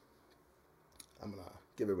 I'm gonna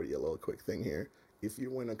give everybody a little quick thing here. If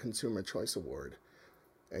you win a Consumer Choice Award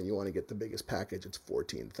and you want to get the biggest package, it's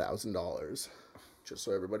 $14,000. Just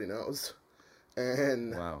so everybody knows.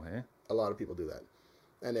 And Wow, hey? a lot of people do that.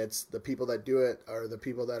 And it's the people that do it are the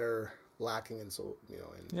people that are lacking in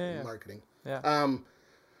in marketing. Yeah.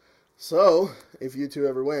 So if you two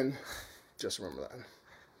ever win, just remember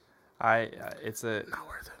that. It's a Not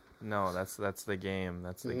worth it. no. That's the game.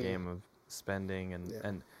 That's the game of spending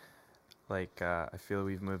and like I feel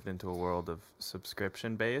we've moved into a world of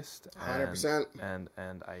subscription based. 100%.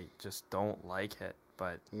 And I just don't like it.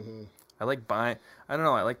 But I like buying. I don't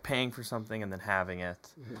know. I like paying for something and then having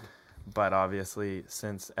it. But obviously,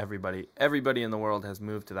 since everybody in the world has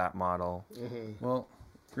moved to that model, Well,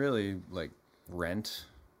 really, like rent,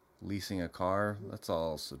 leasing a car, that's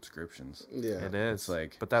all subscriptions. Yeah. it is. It's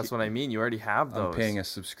like- but that's what I mean. You already have those. I'm paying a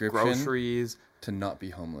subscription groceries. to not be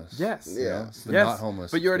homeless. Yes. Yeah. You know? It's the Yes, not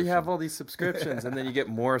homeless. but you already have subscription. all these subscriptions, and then you get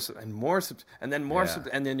more and more, and then more, Yeah.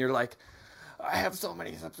 and then you're like, I have so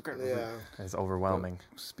many subscriptions. Yeah. It's overwhelming.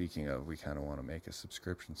 Speaking of, we kind of want to make a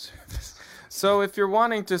subscription service. So if you're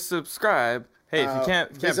wanting to subscribe, hey, if you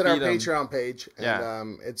can't visit our beat 'em, Patreon page, and Yeah.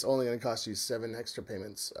 it's only going to cost you 7 extra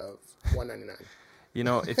payments of $1.99. you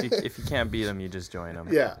know, if you can't beat them, you just join them.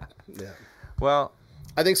 Yeah. Well,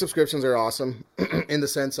 I think subscriptions are awesome in the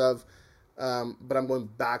sense of, but I'm going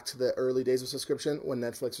back to the early days of subscription when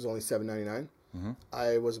Netflix was only $7.99.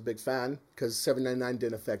 I was a big fan because $7.99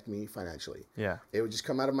 didn't affect me financially. yeah, It would just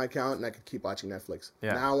come out of my account and I could keep watching Netflix.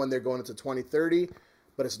 Yeah. Now when they're going into 2030,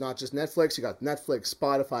 but it's not just Netflix. You got Netflix,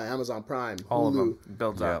 Spotify, Amazon Prime, all of Hulu, them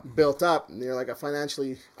builds up. built up. And you're like,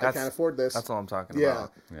 financially, I That's- can't afford this. That's all I'm talking Yeah.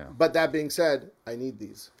 about. Yeah. But that being said, I need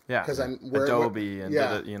these. Yeah, Because Adobe and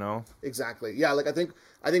yeah. you know, Exactly. Yeah, like I think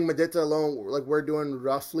Mudita alone, like we're doing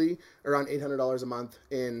roughly around $800 a month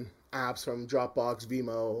in apps from Dropbox,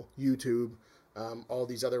 Vimeo, YouTube, all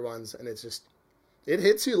these other ones, and it's just it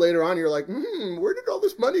hits you later on. You're like, where did all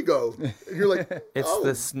this money go? And you're like, it's oh.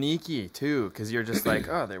 the sneaky too, because you're just like,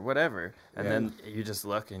 oh, they're whatever, and then you just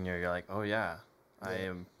look and you're like, oh yeah,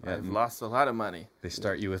 I've lost a lot of money. They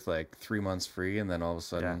start you with like 3 months free, and then all of a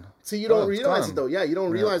sudden, See, you don't it's realize gone. it though. Yeah, you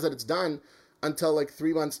don't realize that it's done until like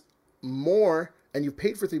 3 months more, and you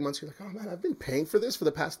paid for 3 months. You're like, oh man, I've been paying for this for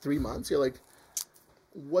the past 3 months. You're like,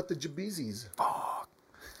 what the jabeezes? Fuck.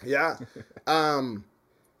 Yeah.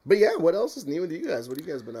 But yeah, what else is new with you guys? What have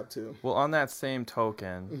you guys been up to? Well, on that same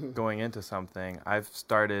token, going into something, I've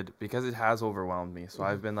started, because it has overwhelmed me, so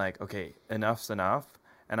I've been like, okay, enough's enough,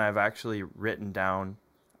 and I've actually written down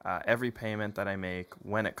every payment that I make,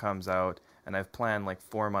 when it comes out, and I've planned like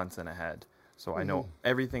 4 months in ahead. So I know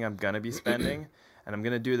everything I'm going to be spending, and I'm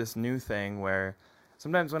going to do this new thing where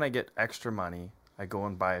sometimes when I get extra money, I go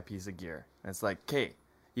and buy a piece of gear. And it's like, okay,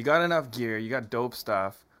 you got enough gear, you got dope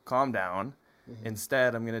stuff, calm down.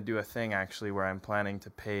 Instead, I'm going to do a thing actually where I'm planning to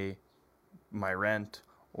pay my rent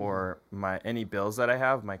or any bills that I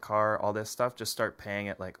have, my car, all this stuff, just start paying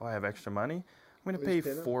it like, oh, I have extra money. I'm going to pay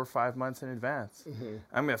 4 or 5 months in advance.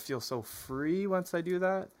 I'm going to feel so free once I do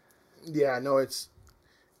that. Yeah, no, it's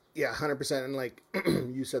 100%. And like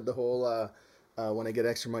you said, the whole when I get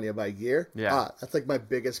extra money, I buy gear. Yeah. That's like my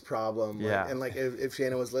biggest problem. Like, Yeah. and like if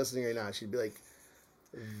Shayna was listening right now, she'd be like,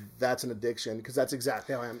 that's an addiction, because that's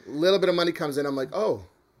exactly how I am. A little bit of money comes in, I'm like, oh,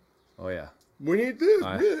 oh yeah, we need this.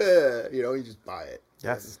 Yeah. You just buy it.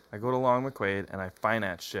 Yes. I go to Long McQuaid and I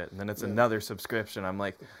finance shit, and then it's another subscription. I'm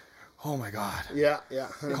like, oh my God. Yeah.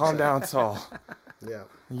 Calm down, Saul. Yeah.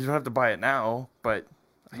 You don't have to buy it now, but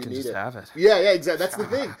I can need just it. have it. Yeah, exactly. That's the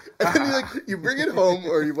thing. And then you bring it home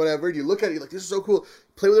or whatever, and you look at it, you're like, this is so cool.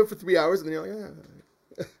 Play with it for 3 hours, and then you're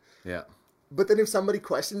like, yeah. But then if somebody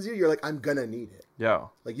questions you, you're like, I'm gonna need it.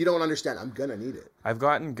 Yo. Like, you don't understand. I'm gonna need it. I've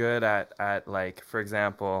gotten good at like, for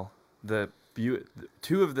example,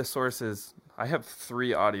 two of the sources. I have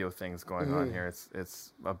 3 audio things going on here.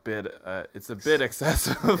 It's a bit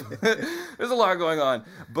excessive. There's a lot going on,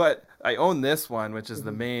 but I own this one, which is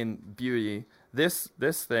the main beauty. This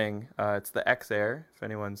thing, it's the X Air, if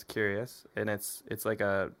anyone's curious, and it's like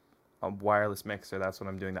a wireless mixer. That's what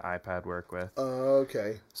I'm doing the iPad work with.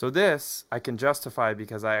 Okay. So this I can justify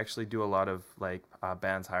because I actually do a lot of like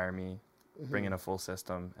bands hire me, bring in a full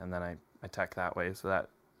system, and then I tech that way. So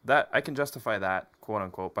that I can justify that, quote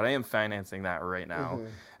unquote. But I am financing that right now.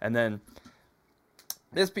 And then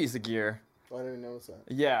this piece of gear. I didn't even notice that.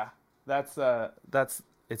 Yeah,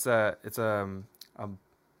 it's a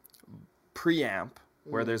preamp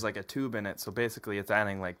where there's like a tube in it. So basically, it's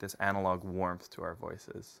adding like this analog warmth to our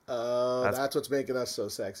voices. Oh, that's what's making us so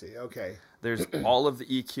sexy. Okay. There's all of the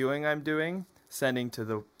EQing I'm doing. sending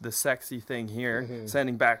to the sexy thing here, Mm-hmm.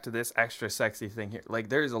 sending back to this extra sexy thing here. Like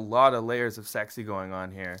there's a lot of layers of sexy going on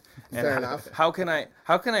here. And Fair enough. How can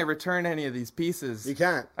I return any of these pieces? You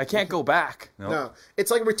can't. I can't go back. No.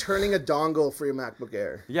 It's like returning a dongle for your MacBook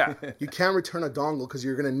Air. Yeah. You can't return a dongle because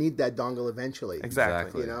you're going to need that dongle eventually.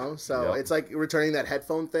 Exactly. You know? So it's like returning that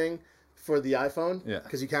headphone thing for the iPhone. Yeah.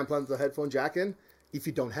 Because you can't plug the headphone jack in. If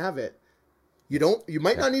you don't have it, you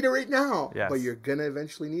might not need it right now, Yes. but you're going to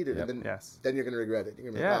eventually need it. Yep. And then, Yes. then you're going to regret it. You're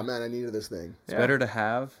going to be Yeah. like, oh man, I needed this thing. It's better to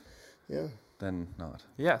have Yeah. than not.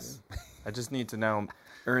 Yes. I just need to now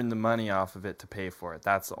earn the money off of it to pay for it.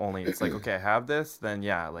 That's the only, it's like, okay, I have this, then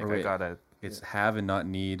yeah, like Or I wait, gotta, It's have and not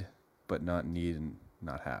need, but not need and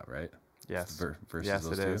not have, right? yes. Versus Yes,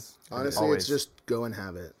 those it two. is. Honestly, Always it's just go and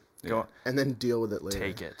have it. go, And then deal with it later.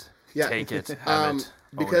 take it. Yeah. Take it. Have it. own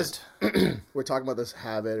Because it. we're talking about this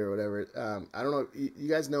habit or whatever. I don't know. You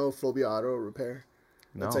guys know Phobia Auto Repair?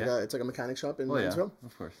 No. It's like a mechanic shop in Oh yeah, Mansfield.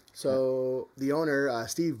 of course. So the owner,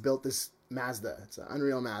 Steve, built this Mazda. It's an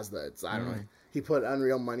Unreal Mazda. I don't know. He put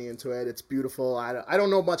Unreal money into it. It's beautiful. I don't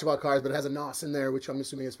know much about cars, but it has a NOS in there, which I'm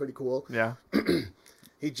assuming is pretty cool. Yeah.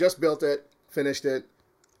 He just built it, finished it,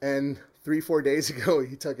 and 3-4 days ago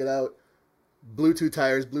he took it out, blew 2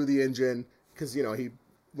 tires, blew the engine because he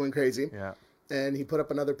went crazy. Yeah. And he put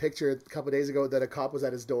up another picture a couple of days ago that a cop was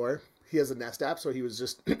at his door. He has a Nest app, so he was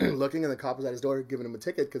just looking, and the cop was at his door giving him a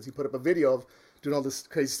ticket because he put up a video of doing all this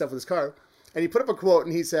crazy stuff with his car. And he put up a quote,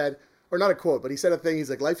 and he said, or not a quote, but he said a thing. He's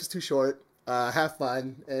like, life is too short. Have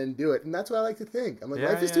fun and do it. And that's what I like to think. I'm like, Yeah,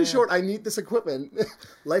 life is yeah, too yeah. short. I need this equipment.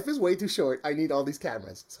 Life is way too short. I need all these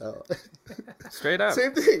cameras. So Straight up.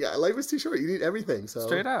 same thing. Life is too short. You need everything. So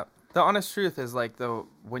Straight up. The honest truth is like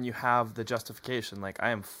when you have the justification, like I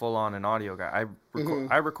am full on an audio guy.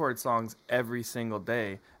 I record songs every single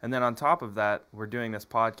day, and then on top of that, we're doing this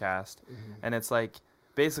podcast, and it's like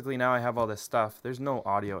basically now I have all this stuff. There's no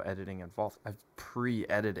audio editing involved. I've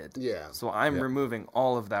pre-edited. Yeah. So I'm removing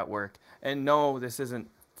all of that work. And no, this isn't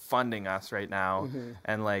funding us right now,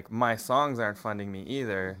 and like my songs aren't funding me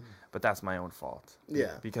either. But that's my own fault.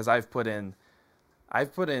 Yeah. Because I've put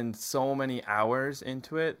in so many hours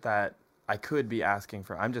into it that I could be asking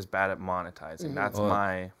for. I'm just bad at monetizing. That's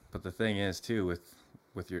my But the thing is too with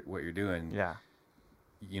what you're doing. yeah.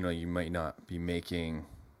 You might not be making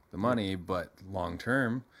the money, but long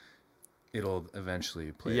term, it'll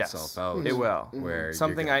eventually play Yes, itself out. it will. Where you're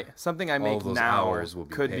Something gonna- I all make those now hours will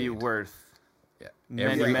be could be paid. worth Yeah.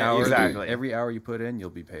 many, Every many- hour, exactly. every hour you put in, you'll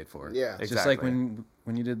be paid for. Yeah. It's just like Exactly.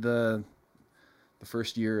 when you did the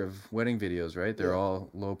first year of wedding videos, right? They're all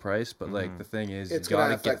low price, but like the thing is, It's you gonna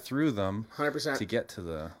gotta get affect- through them 100%. to get to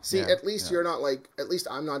the. See, Yeah. at least you're not like. At least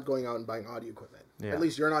I'm not going out and buying audio equipment. Yeah. At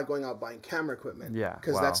least you're not going out buying camera equipment. Yeah,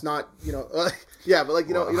 Because wow. that's not yeah, but like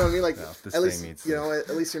you know what I mean. Like No, this at thing least needs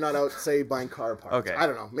at least you're not out say buying car parts. Okay. I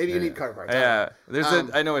don't know. Maybe you need car parts. I don't Yeah. know.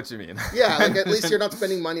 I know what you mean. Yeah, like at least you're not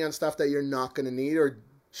spending money on stuff that you're not going to need or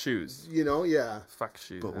Shoes. yeah. Fuck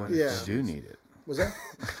shoes. But man. when Yeah. you do need it, Was that?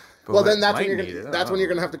 But Well, when- then that's when might you're need it, I that's don't when you're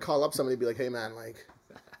know. gonna have to call up somebody and be like, "Hey man, like,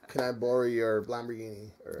 can I borrow your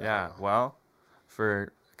Lamborghini?" Or, I yeah. don't know. Well,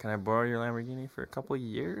 can I borrow your Lamborghini for a couple of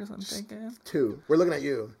years? I'm thinking. 2. We're looking at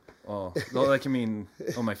you. oh, like you mean,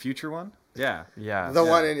 my future one? Yeah. Yeah. The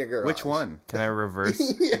one in your garage. Which one? Can I reverse?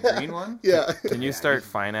 The green one? Yeah. Can you start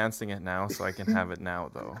financing it now so I can have it now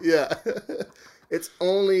though? Yeah. It's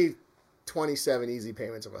only 27 easy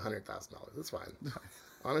payments of $100,000. It's fine.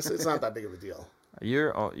 Honestly, it's not that big of a deal.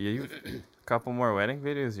 You a couple more wedding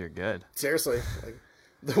videos, you're good. Seriously, like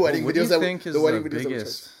the wedding What do videos you think is the wedding the videos that we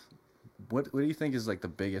biggest? What do you think is like the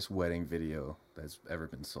biggest wedding video that's ever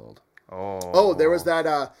been sold? Oh, there was that.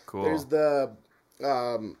 Cool. There's the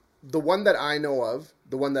one that I know of,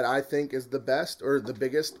 the one that I think is the best or the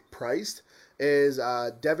biggest priced is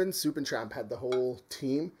Devin Soup and Tramp had the whole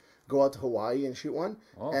team go out to Hawaii and shoot one,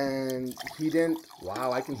 and he didn't.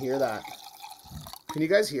 Wow, I can hear that. Can you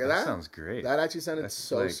guys hear that? That sounds great. That actually sounded That's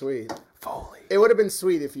so like- sweet. Foley. It would have been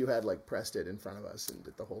sweet if you had like pressed it in front of us and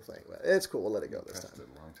did the whole thing, but it's cool. We'll let it go this That's time.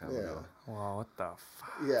 a long time Yeah. ago. Wow, what the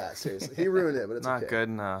fuck? Yeah, seriously, he ruined it, but it's Not okay. good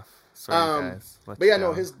enough. Sorry, guys. Let But you yeah, no,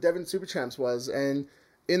 down. his Devin Superchamps was, and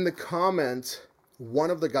in the comment,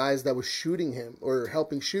 one of the guys that was shooting him or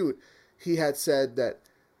helping shoot, he had said that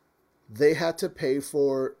they had to pay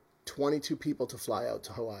for 22 people to fly out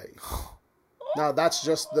to Hawaii. Now that's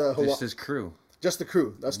just the Just his crew. just the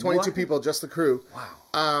crew. That's 22 What? people, just the crew.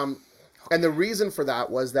 Wow. And the reason for that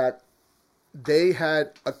was that they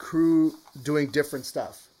had a crew doing different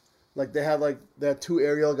stuff. Like they had 2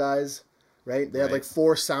 aerial guys, right? They had like Right.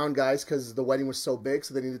 4 sound guys because the wedding was so big,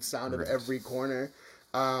 so they needed sound Right. at every corner.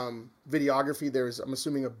 Videography, I'm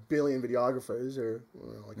assuming 1 billion videographers or I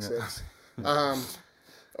don't know, like 6.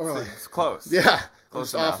 Or like, It's close. yeah, Close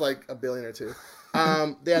it's off enough. like $1 billion or $2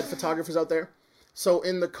 billion. They had photographers out there. So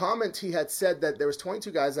in the comment, he had said that there was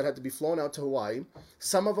 22 guys that had to be flown out to Hawaii.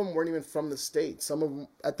 Some of them weren't even from the States. Some of them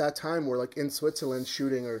at that time were like in Switzerland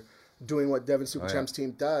shooting or doing what Devin Super Champs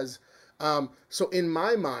team does. So in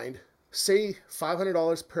my mind, say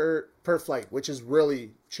 $500 per flight, which is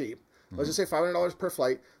really cheap. Let's just say $500 per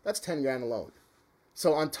flight. That's $10,000 alone.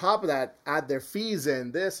 So on top of that, add their fees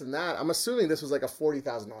in, this and that. I'm assuming this was like a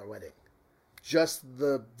 $40,000 wedding. Just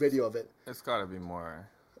the video of it. It's got to be more.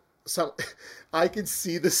 So I can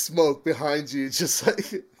see the smoke behind you, just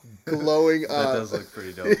like glowing That up. does look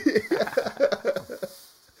pretty dope.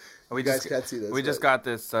 We You guys can't see this. We just but- got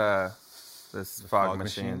this this fog fog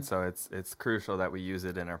machine, machine? so it's crucial that we use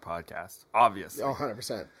it in our podcast. Obviously.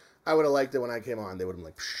 100%. I would have liked it when I came on. They would have been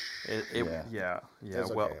like, Psh. Yeah. That's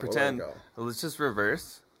Well, okay. We'll pretend. let it Well, let's just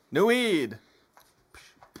reverse. Nawid.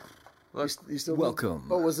 Look, You still Welcome.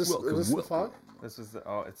 Oh, was this Welcome, the welcome. fog? this is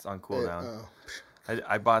it's on cooldown. Oh.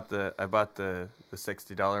 I bought the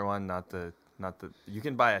 $60 one, not the. You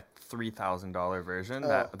can buy a $3,000 version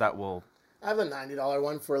that will. I have a $90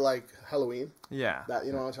 one for like Halloween. Yeah. That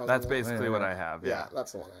you know what I'm talking That's about? basically what I have. Yeah,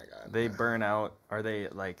 that's the one I got. They burn out. Are they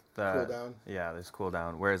like the Cool down? Yeah, there's cool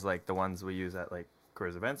down. Whereas like the ones we use at like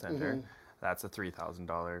Coors Event Center, Mm-hmm. that's a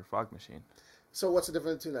 $3,000 fog machine. So what's the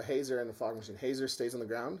difference between a hazer and a fog machine? Hazer stays on the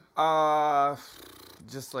ground.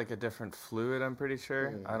 Just like a different fluid. I'm pretty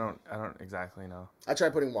sure. Mm. I don't exactly know. I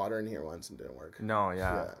tried putting water in here once and it didn't work. No,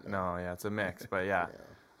 yeah, Yeah, yeah, it's a mix, but yeah.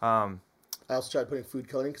 I also tried putting food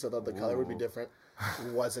coloring because I thought the color would be different.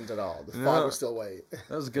 It wasn't at all. The fog was still white.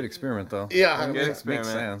 That was a good experiment, though. Yeah, Good 100%. experiment.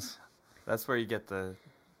 Makes sense. That's where you get the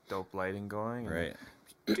dope lighting going. and- Right.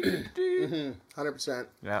 100%.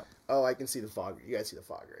 Yeah. Oh, I can see the fog. You guys see the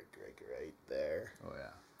fog right there. Oh, yeah.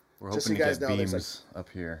 We're Just hoping so to you guys get know, there's, beams up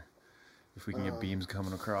here. If we can get beams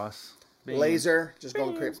coming across. Laser, just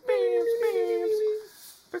going crazy.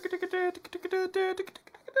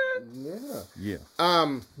 Yeah. Yeah.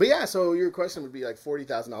 But yeah, so your question would be like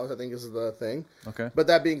 $40,000. I think is the thing. Okay. But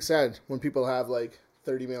that being said, when people have like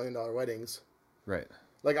 $30 million weddings, Right.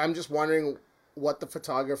 like I'm just wondering what the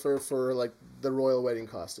photographer for like the royal wedding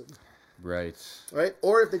costed, Right. right?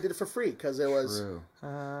 Or if they did it for free because it was True.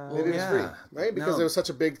 maybe it was free, right? Because it was such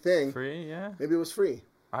a big thing. Free, yeah. Maybe it was free.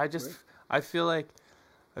 I feel like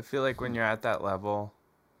when you're at that level,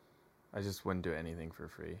 I just wouldn't do anything for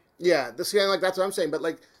free. Yeah, this kind of like that's what I'm saying. But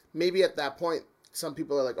like maybe at that point, some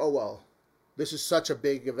people are like, oh well, this is such a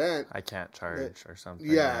big event. I can't charge or something.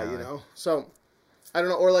 Yeah, you like- know. So I don't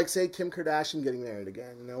know. Or like say Kim Kardashian getting married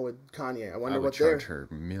again, you know, with Kanye. I wonder I would what they're. charge her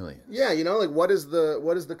millions. Yeah, you know, like what is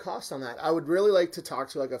the cost on that? I would really like to talk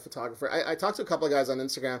to like a photographer. I talked to a couple of guys on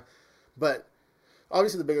Instagram, but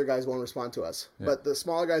obviously the bigger guys won't respond to us. Yeah. But the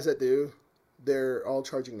smaller guys that do, they're all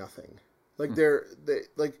charging nothing. Like they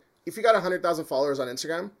like if you got 100,000 followers on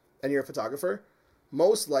Instagram and you're a photographer,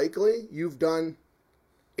 most likely you've done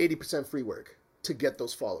 80% free work to get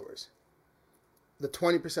those followers. The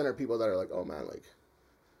 20% are people that are like, oh man, like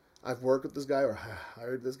I've worked with this guy or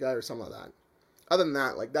hired this guy or something like that. Other than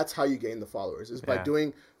that, like that's how you gain the followers is by Yeah.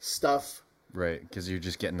 doing stuff. Right. Because you're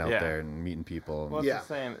just getting out Yeah. there and meeting people. Well, it's Yeah. the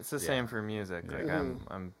same. It's the same for music. Like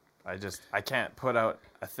Mm-hmm. I can't put out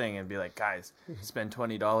a thing and be like, guys, spend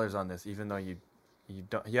 $20 on this, even though you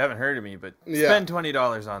haven't heard of me, but Yeah. spend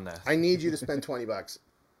 $20 on this I need you to spend $20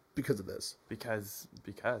 because of this. because.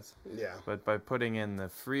 Yeah. But by putting in the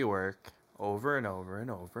free work over and over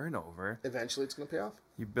and over and over, Eventually it's going to pay off.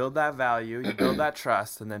 you build that value, you build that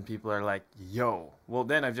trust, and then people are like, yo, well,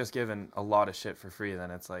 then I've just given a lot of shit for free.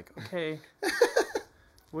 Then it's like, okay,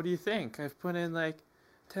 what do you think? I've put in like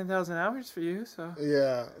 10,000 hours for you, so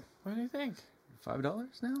Yeah. what do you think?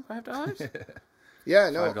 $5 now? $5? Yeah,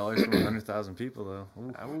 no. $5 from 100,000 people, though.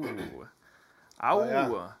 Ooh. Ow. Oh,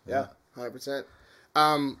 Ow. yeah. 100%.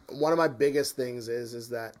 One of my biggest things is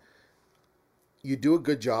that you do a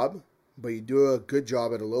good job, but you do a good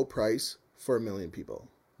job at a low price for 1 million people.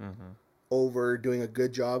 Over doing a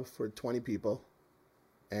good job for 20 people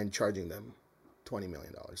and charging them $20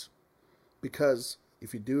 million. Because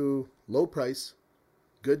if you do low price,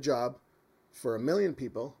 good job for 1 million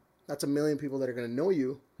people, that's 1 million people that are going to know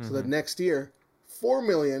you. So that next year, 4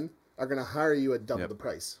 million are going to hire you at double Yep. the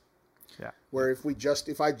price. Yeah. Where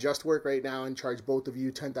if I just work right now and charge both of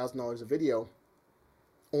you $10,000 a video,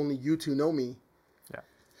 only you two know me. Yeah.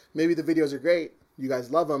 Maybe the videos are great, you guys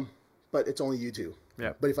love them, but it's only you two.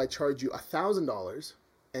 Yeah. But if I charge you $1,000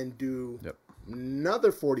 and do Yep.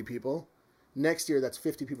 another 40 people, next year that's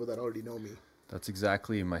 50 people that already know me. That's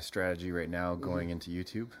exactly my strategy right now going Mm-hmm. into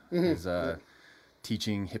YouTube is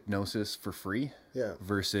teaching hypnosis for free Yeah.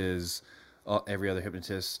 versus every other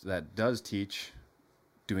hypnotist that does teach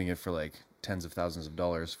doing it for like tens of thousands of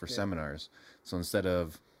dollars for seminars. So instead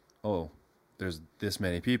of, oh, there's this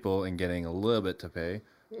many people and getting a little bit to pay,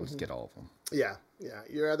 let's get all of them. Yeah.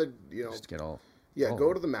 You're either, Just get all. Yeah,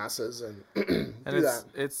 go to the masses and do that.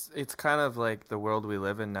 It's kind of like the world we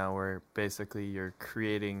live in now, where basically you're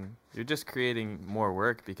just creating more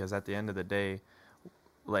work, because at the end of the day,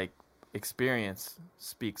 like, experience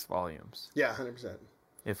speaks volumes. Yeah, 100%.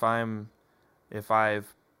 If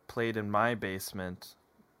I've played in my basement,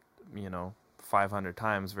 500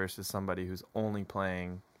 times versus somebody who's only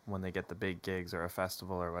playing when they get the big gigs or a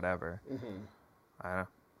festival or whatever, I don't know.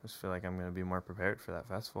 I just feel like I'm going to be more prepared for that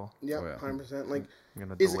festival. Yeah, 100%. Like,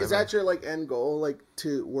 is that your like end goal? Like,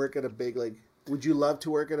 to work at a big, like, would you love to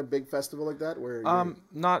work at a big festival like that? Where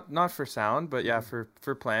not for sound, but yeah,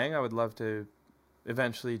 for playing, I would love to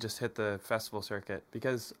eventually just hit the festival circuit,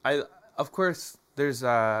 because of course there's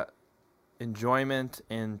enjoyment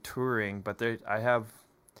in touring, but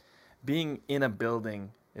being in a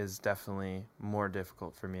building is definitely more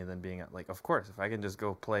difficult for me than being at, like, of course, if I can just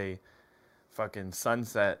go play fucking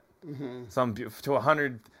Sunset, to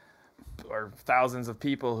 100 or thousands of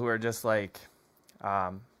people who are just like,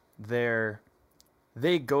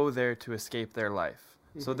 they go there to escape their life.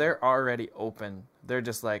 So they're already open. They're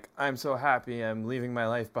just like, I'm so happy, I'm leaving my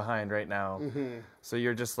life behind right now. So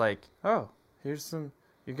you're just like, oh, you're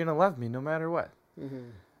going to love me no matter what.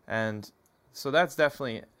 And so that's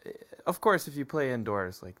definitely, of course, if you play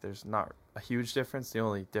indoors, like, there's not a huge difference. The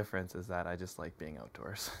only difference is that I just like being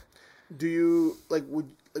outdoors. Do you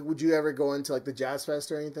would you ever go into like the Jazz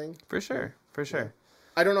Fest or anything? For sure. Yeah.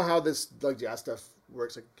 I don't know how this like jazz stuff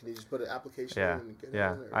works. Like, can you just put an application in and get it in,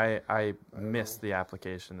 or? I missed the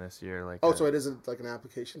application this year. Like, so it isn't like an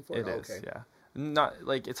application for it? It is, yeah. Not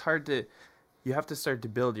like, it's hard to, you have to start to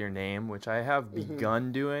build your name, which I have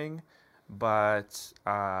begun doing, but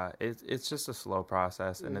it's just a slow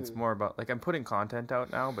process, and it's more about, like, I'm putting content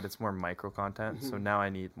out now, but it's more micro content. So now I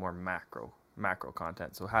need more macro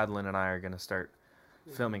content. So Hadlin and I are going to start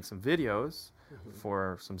filming some videos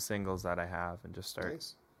for some singles that I have, and just start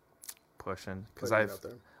pushing, because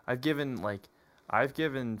I've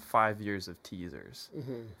given 5 years of teasers.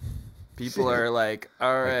 People are like,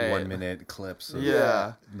 all right, 1 minute clips of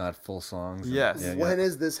not full songs. Yes. When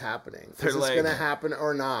is this happening? They're is this like, gonna happen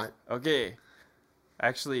or not? Okay,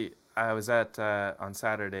 actually, I was at on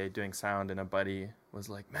Saturday doing sound, and a buddy was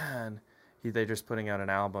like, man, they're just putting out an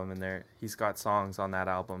album, and he's got songs on that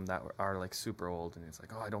album that are like super old, and he's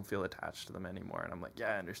like, oh, I don't feel attached to them anymore. And I'm like,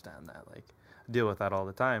 yeah, I understand that. Like, I deal with that all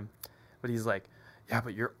the time. But he's like, yeah,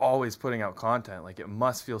 but you're always putting out content. Like, it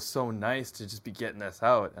must feel so nice to just be getting this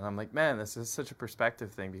out. And I'm like, man, this is such a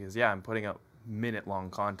perspective thing, because I'm putting out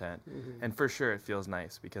minute-long content, and for sure it feels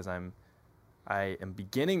nice, because I am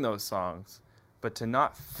beginning those songs, but to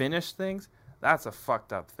not finish things, that's a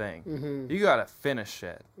fucked up thing. You gotta finish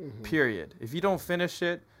it, period. If you don't finish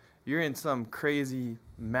it, you're in some crazy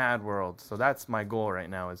mad world. So that's my goal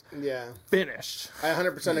right now, is finish. I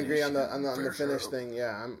 100% agree on the finish thing.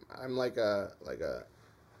 Yeah, I'm like a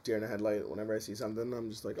deer in the headlight. Whenever I see something,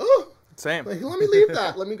 I'm just like, oh, same. Like, let me leave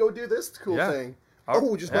that. Let me go do this cool thing.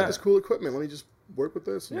 We just bought this cool equipment. Let me just work with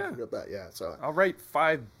this and forget that. Yeah, so I'll write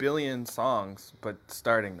 5 billion songs, but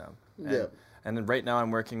starting them. And then right now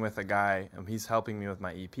I'm working with a guy, and he's helping me with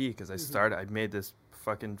my EP, because I made this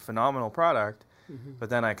fucking phenomenal product, but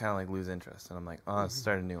then I kind of like lose interest, and I'm like, oh, let's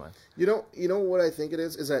start a new one. You know what I think it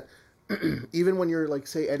is that even when you're like,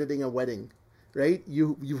 say, editing a wedding, right?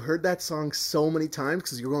 You've heard that song so many times,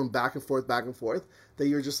 because you're going back and forth, that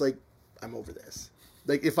you're just like, I'm over this.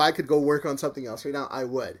 Like, if I could go work on something else right now, I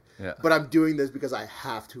would. Yeah. But I'm doing this because I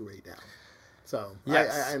have to right now. So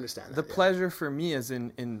yes. I understand that. The pleasure for me is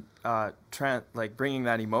in like bringing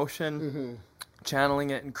that emotion, channeling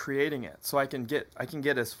it, and creating it. So I can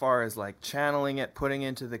get as far as like channeling it, putting it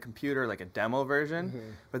into the computer like a demo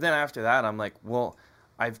version. But then after that, I'm like, well,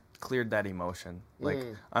 I've cleared that emotion. Like,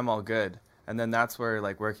 I'm all good. And then that's where,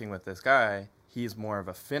 like, working with this guy, he's more of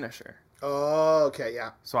a finisher. Oh, okay,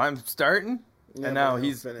 yeah. So I'm starting. And now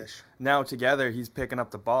now together he's picking up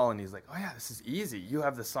the ball, and he's like, oh yeah, this is easy. You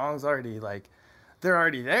have the songs already, like, they're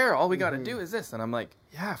already there. All we got to do is this. And I'm like,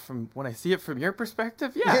 yeah, from when I see it from your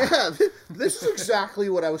perspective, yeah. Yeah, this is exactly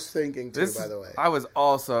what I was thinking too, by the way. I was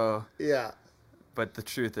also. Yeah. But the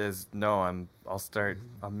truth is, no, I'll start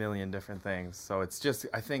a million different things. So it's just,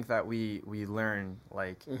 I think that we learn,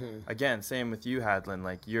 like, again, same with you, Hadlin,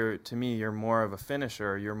 like, to me, you're more of a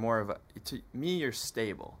finisher. To me, you're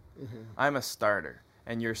stable. I'm a starter,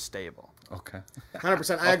 and you're stable. Okay.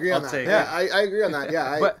 100%. I agree on I'll that. take Yeah, I agree on that.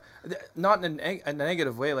 Yeah, But not in a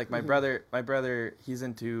negative way. Like my brother, he's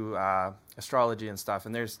into astrology and stuff,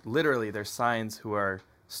 and there's signs who are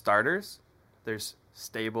starters, there's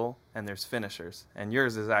stable, and there's finishers. And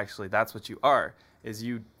yours is actually, that's what you are. Is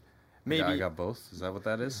you maybe I got both. Is that what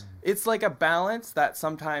that is? It's like a balance that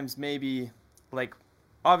sometimes maybe like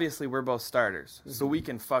obviously we're both starters, so we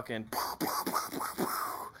can fucking.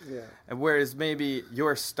 yeah. And whereas maybe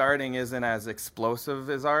your starting isn't as explosive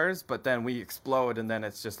as ours, but then we explode and then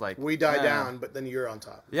it's just like We die down, but then you're on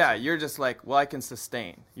top. Yeah, you're just like, well, I can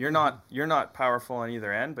sustain. You're not powerful on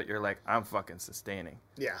either end, but you're like, I'm fucking sustaining.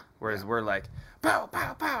 Yeah. Whereas we're like, pow,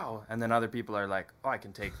 pow, pow, and then other people are like, oh, I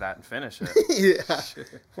can take that and finish it. yeah.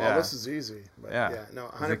 Well, Yeah. this is easy. But Yeah. No,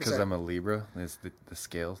 100%. Is it because I'm a Libra? It's the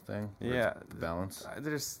scale thing? Where Yeah. it's the balance.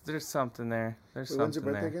 There's something there. There's Wait, something when's your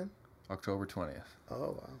birthday there. again? October 20th. Oh,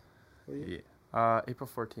 wow. What are you? Yeah. April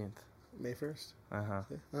 14th. May 1st?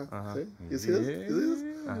 Uh-huh. See? You see this? You see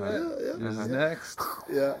this? This is next.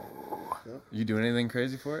 Yeah. You doing anything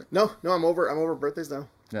crazy for it? No, I'm over birthdays now.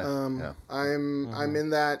 Yeah. I'm in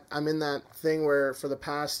that thing where for the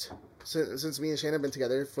past since me and Shane have been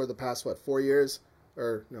together for the past 4 years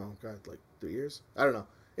or no, God, like 3 years. I don't know.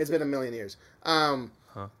 It's been a million years.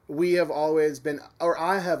 We have always been, or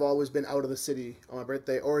I have always been out of the city on my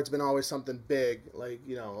birthday, or it's been always something big, like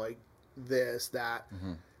like this, that.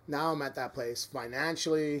 Now I'm at that place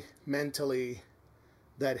financially, mentally,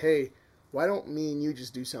 that hey, why don't me and you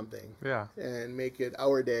just do something? Yeah. And make it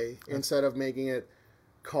our day instead of making it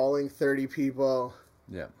calling 30 people,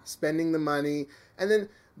 Yeah. spending the money. And then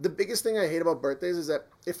the biggest thing I hate about birthdays is that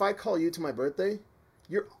if I call you to my birthday,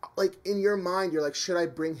 you're like, in your mind, you're like, should I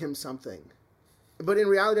bring him something? But in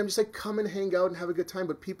reality, I'm just like, come and hang out and have a good time.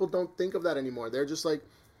 But people don't think of that anymore. They're just like,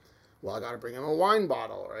 well, I got to bring him a wine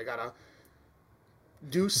bottle, or I got to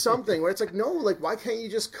do something where it's like, no, like, why can't you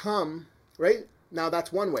just come, right? Now,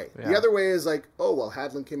 that's one way. Yeah. The other way is like, oh, well,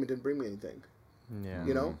 Hadlin came and didn't bring me anything. Yeah.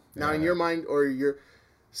 You know? Now, Yeah. in your mind, or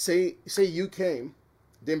say you came,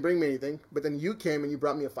 didn't bring me anything, but then you came and you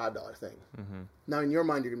brought me a $5 thing. Now, in your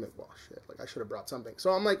mind, you're going to be like, well, shit, like, I should have brought something.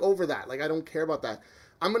 So I'm like, over that. Like, I don't care about that.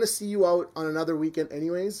 I'm going to see you out on another weekend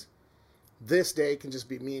anyways. This day can just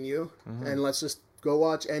be me and you, and let's just go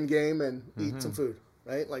watch Endgame and eat some food,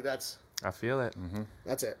 right? Like, I feel it.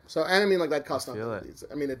 that's it. So, and I mean, like, that costs I feel nothing.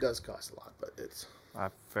 I mean, it does cost a lot, but it's... I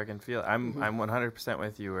freaking feel it. I'm 100%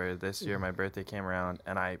 with you. Where this year my birthday came around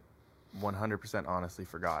and I 100% honestly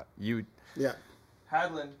forgot. Yeah.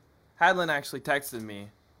 Hadlin actually texted me,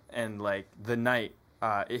 and like the night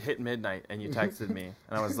it hit midnight, and you texted me,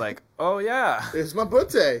 and I was like, oh yeah, It's my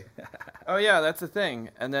birthday. oh yeah, that's a thing.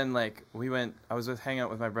 And then like I was hanging out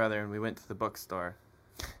with my brother, and we went to the bookstore,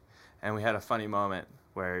 and we had a funny moment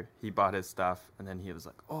where he bought his stuff, and then he was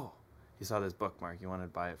like, oh, he saw this bookmark, he wanted to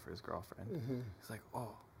buy it for his girlfriend. He's like,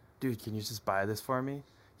 oh, dude, can you just buy this for me?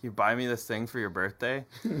 Can you buy me this thing for your birthday?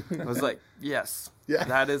 I was like, yes.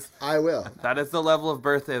 Yeah. I will. That is the level of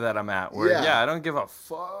birthday that I'm at, where I don't give a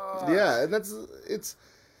fuck. Yeah, and it's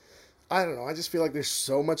I don't know, I just feel like there's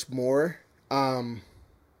so much more. And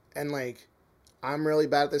like, I'm really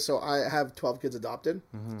bad at this. So I have 12 kids adopted.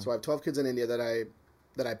 So I have 12 kids in India that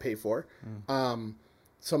I pay for.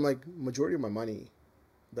 So I'm like, majority of my money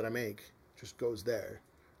that I make just goes there.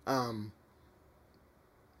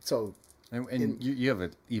 So And you have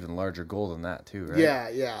an even larger goal than that too, right?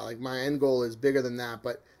 yeah, like my end goal is bigger than that,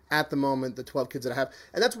 but at the moment, the 12 kids that I have,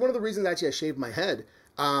 and that's one of the reasons actually I shaved my head.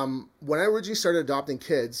 When I originally started adopting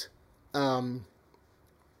kids,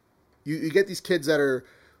 you get these kids that are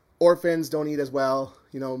orphans, don't eat as well,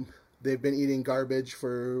 they've been eating garbage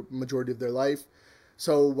for majority of their life.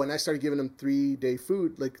 So when I started giving them 3-day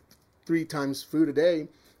food, like 3 times food a day,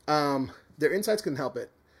 their insides couldn't help it.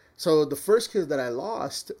 So the first kid that I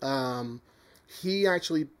lost, he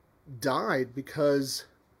actually died because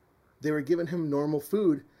they were giving him normal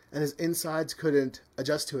food and his insides couldn't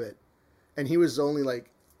adjust to it. And he was only like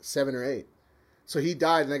 7 or 8. So he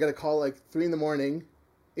died, and I got a call like 3 a.m.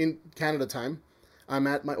 in Canada time. I'm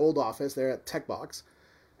at my old office there at Tech Box,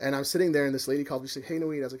 and I'm sitting there, and this lady called me. She's like, hey,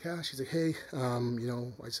 Nawid. I was like, yeah. She's like, hey,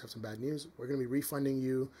 I just have some bad news. We're going to be refunding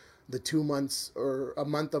you the 2 months or a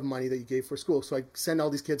month of money that you gave for school. So I send all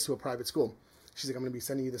these kids to a private school. She's like, I'm going to be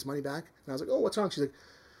sending you this money back. And I was like, oh, what's wrong? She's like,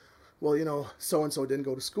 well, so-and-so didn't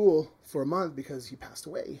go to school for a month because he passed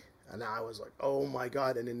away. And I was like, oh my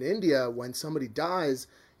God. And in India, when somebody dies,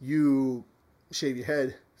 you shave your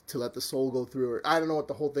head to let the soul go through. Or I don't know what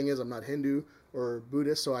the whole thing is. I'm not Hindu or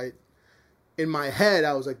Buddhist. So in my head,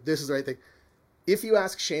 I was like, this is the right thing. If you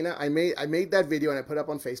ask Shayna, I made that video and I put it up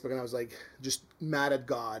on Facebook, and I was like, just mad at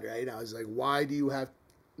God, right? I was like, why do you have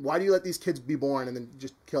why do you let these kids be born and then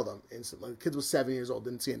just kill them instantly? The kid was 7 years old,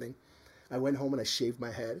 didn't see anything. I went home and I shaved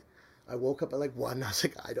my head. I woke up at like 1. I was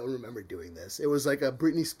like, I don't remember doing this. It was like a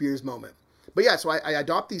Britney Spears moment. But yeah, so I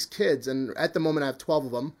adopt these kids, and at the moment I have 12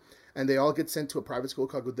 of them, and they all get sent to a private school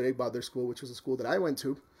called Gudreg Badr School, which was a school that I went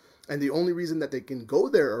to. And the only reason that they can go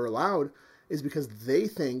there or allowed is because they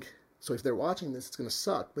think, so if they're watching this, it's going to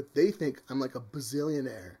suck, but they think I'm like a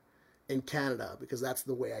bazillionaire in Canada because that's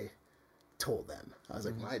the way I told them. I was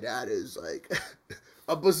like, my dad is like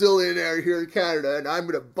a bazillionaire here in Canada, and I'm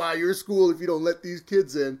going to buy your school if you don't let these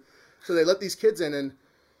kids in. So they let these kids in, and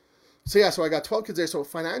so yeah, so I got 12 kids there. So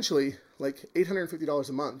financially, like $850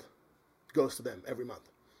 a month goes to them every month.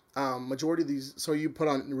 Majority of these, so you put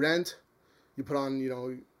on rent, you put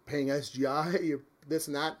on, paying SGI, this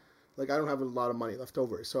and that. Like, I don't have a lot of money left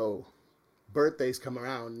over. So birthdays come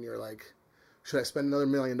around and you're like, should I spend another $1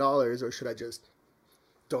 million or should I just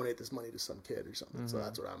donate this money to some kid or something? So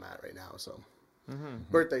that's what I'm at right now. So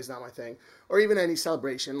birthday's not my thing, or even any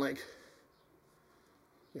celebration, like,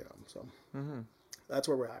 so that's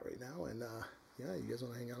where we're at right now. And yeah, you guys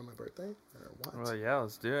want to hang out on my birthday or what? Well, yeah,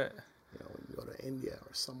 let's do it. We can go to India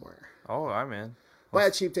or somewhere. Oh, I'm in. Buy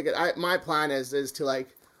a cheap ticket. My plan is to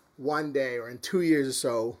like one day or in 2 years or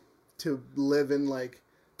so to live in like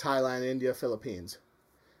Thailand, India, Philippines,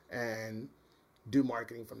 and do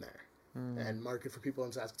marketing from there. And market for people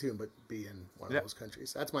in Saskatoon, but be in one of those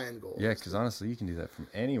countries. That's my end goal. Yeah, because honestly, you can do that from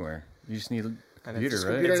anywhere. You just need a computer,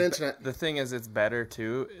 right? Computer and internet. The thing is, it's better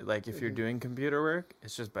too. Like if you're doing computer work,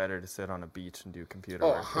 it's just better to sit on a beach and do computer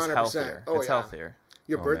work. 100%. It's healthier. It's healthier.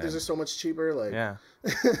 Your birthdays are so much cheaper. Like, yeah.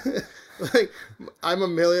 like I'm a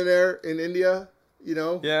millionaire in India.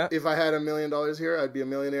 Yeah. If I had $1 million here, I'd be a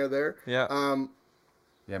millionaire there. Yeah.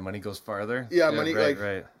 Yeah, money goes farther. Yeah, money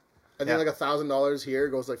right. I think like $1,000 here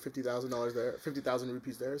goes like $50,000 there, 50,000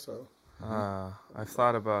 rupees there. So. I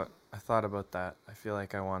thought about that. I feel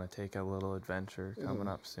like I want to take a little adventure coming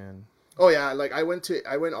up soon. Oh yeah, like I went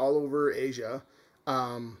all over Asia,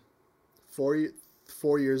 4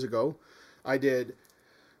 years ago. I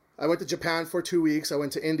went to Japan for 2 weeks. I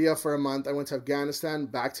went to India for a month. I went to Afghanistan,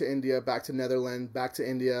 back to India, back to Netherlands, back to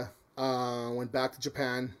India. Went back to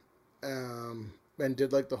Japan, and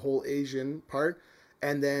did like the whole Asian part.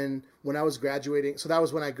 And then when I was graduating, so that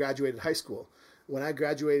was when I graduated high school. When I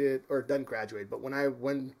graduated, or didn't graduate, but when I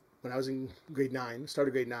was in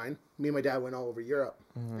started grade 9, me and my dad went all over Europe.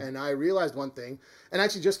 And I realized one thing, and I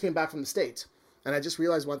actually just came back from the States, and I just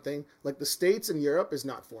realized one thing, like the States and Europe is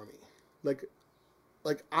not for me.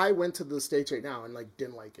 Like I went to the States right now and like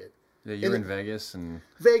didn't like it. Yeah, you were in Vegas,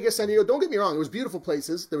 San Diego. Don't get me wrong, it was beautiful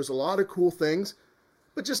places. There was a lot of cool things,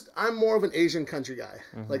 but just I'm more of an Asian country guy.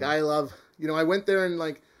 Like I love, I went there and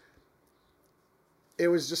like it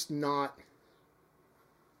was just not.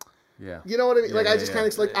 Yeah. You know what I mean? Like I just kind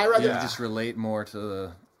of like I rather you just relate more to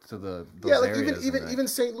the those like areas even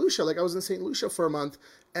St. Lucia. Like I was in St. Lucia for a month,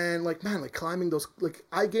 and like man, like climbing those, like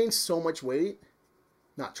I gained so much weight,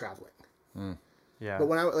 not traveling. Yeah. But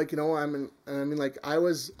when I I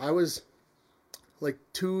was like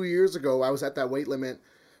 2 years ago, I was at that weight limit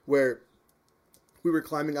where we were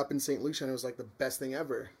climbing up in St. Lucia, and it was like the best thing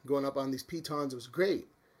ever. Going up on these pitons, it was great.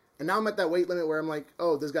 And now I'm at that weight limit where I'm like,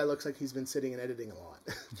 oh, this guy looks like he's been sitting and editing a lot.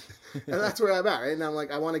 And that's where I'm at, right? And I'm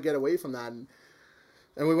like, I want to get away from that. And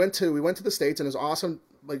we went to the States, and it was awesome,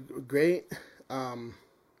 like great.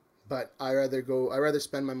 But I rather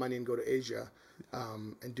spend my money and go to Asia,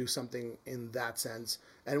 and do something in that sense.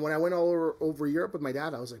 And when I went all over Europe with my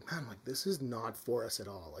dad, I was like, man, like this is not for us at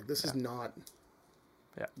all. Like this is not,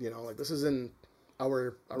 like this is in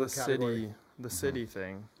our category. The city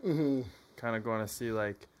thing. Kind of going to see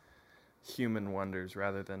like human wonders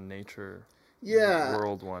rather than nature.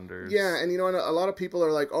 World wonders. Yeah, and and a lot of people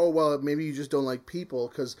are like, oh, well, maybe you just don't like people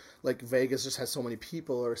because like Vegas just has so many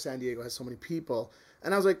people or San Diego has so many people.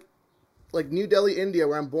 And I was like New Delhi, India,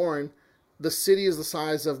 where I'm born, the city is the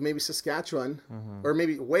size of maybe Saskatchewan, or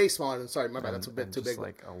maybe way smaller than, sorry, my bad, that's a bit too big.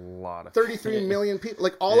 Like a lot of 33 million people.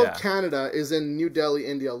 Like all of Canada is in New Delhi,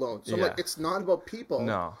 India alone. So I'm like, it's not about people.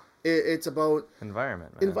 No. It's about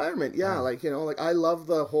environment, man. Environment, yeah. Like, like I love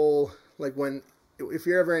the whole, like if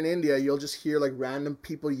you're ever in India, you'll just hear like random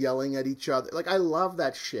people yelling at each other. Like I love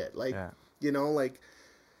that shit. Like, like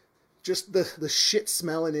just the shit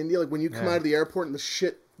smell in India. Like when you come out of the airport and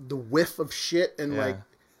the whiff of shit and like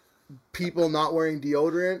people not wearing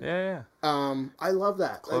deodorant. I love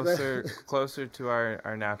that. Closer to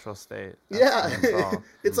our natural state.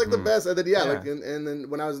 It's like the best. And then like and then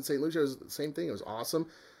when I was in St. Lucia, it was the same thing. It was awesome.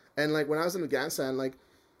 And like when I was in Afghanistan, like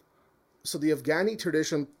so the Afghani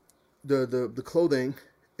tradition, the clothing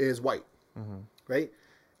is white, right?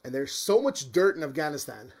 And there's so much dirt in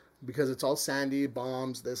Afghanistan because it's all sandy,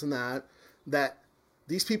 bombs, this and that, that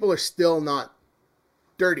these people are still not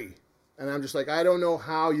dirty. And I'm just like, I don't know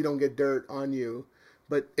how you don't get dirt on you,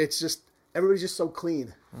 but it's just, everybody's just so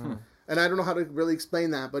clean. And I don't know how to really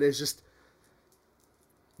explain that, but it's just,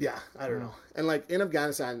 yeah, I don't know. And like in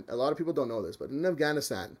Afghanistan, a lot of people don't know this, but in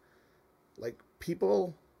Afghanistan, like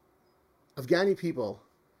Afghani people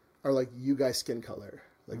are like you guys' skin color.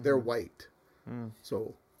 Like they're white.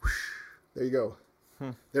 So whoosh, there you go.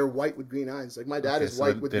 They're white with green eyes. Like my dad is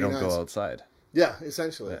white with green eyes. They don't go outside. Yeah,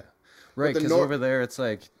 essentially. Yeah. Right, because over there it's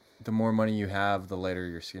like the more money you have, the lighter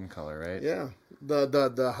your skin color, right? Yeah.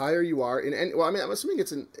 The higher you are well, I mean, I'm assuming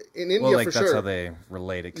it's in India well, like, for that's sure. how they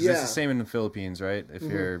relate it. Because it's the same in the Philippines, right? If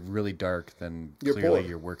you're really dark, then You're clearly poor.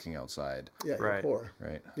 you're working outside. Yeah, you're Right. poor.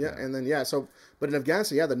 Right. Yeah, and then so, but in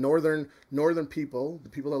Afghanistan, the northern people, the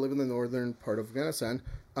people that live in the northern part of Afghanistan,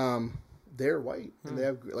 they're white, and they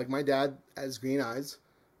have like my dad has green eyes,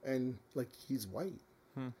 and like he's white,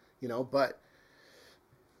 you know. But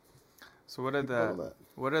So what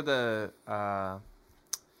are the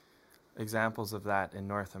examples of that in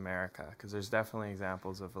North America? Because there's definitely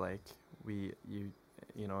examples of like you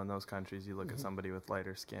know, in those countries, you look at somebody with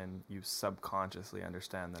lighter skin, you subconsciously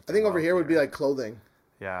understand that. I think over here would be like clothing.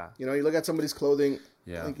 Yeah. You know, you look at somebody's clothing,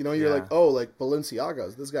 Yeah. like, you know, you're like, oh, like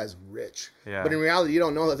Balenciagas, this guy's rich. Yeah. But in reality, you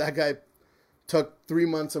don't know that guy took 3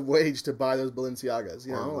 months of wage to buy those Balenciagas,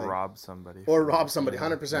 you or know, like, rob somebody. or rob somebody,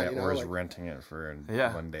 100%. Yeah, You know, or is like, renting it for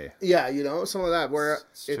one day. yeah, you know, some of that where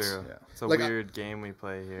It's it's true. yeah. It's a like, weird game we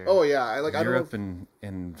play here. oh yeah, I don't know. Europe and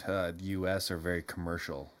the U.S. are very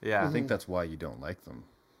commercial. Yeah. I think that's why you don't like them.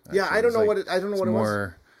 Yeah, I don't know what it. I don't know what it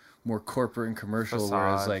was. More corporate and commercial, Facade.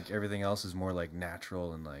 whereas like everything else is more like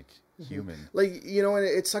natural and like human. Like, you know, and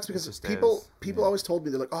it sucks because just people is. always told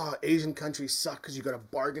me, they're like, oh, Asian countries suck because you got to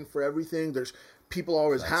bargain for everything. There's people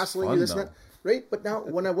always hassling fun, you, this and though. that, right? But now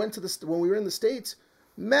when I went to when we were in the States,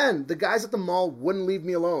 man, the guys at the mall wouldn't leave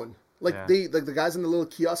me alone. Like Yeah. the guys in the little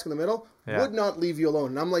kiosk in the middle would not leave you alone.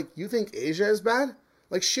 And I'm like, you think Asia is bad?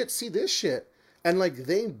 Like, shit, see this shit, and like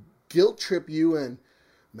they guilt trip you and.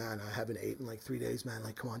 Man, I haven't eaten in like 3 days, man.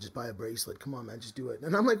 Like, come on, just buy a bracelet. Come on, man, just do it.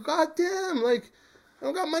 And I'm like, God damn, like, I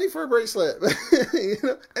don't got money for a bracelet. You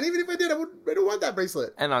know? And even if I did, I don't want that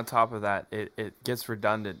bracelet. And on top of that, it gets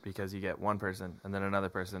redundant because you get one person and then another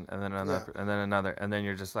person and then another and then another. And then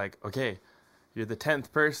you're just like, okay, you're the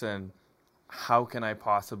 10th person. How can I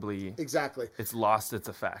possibly... Exactly. It's lost its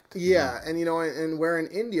effect. Yeah, and you know, and where in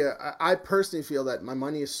India, I personally feel that my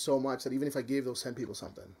money is so much that even if I gave those 10 people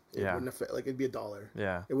something, it wouldn't affect, like, it'd be $1.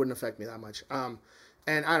 Yeah. It wouldn't affect me that much. And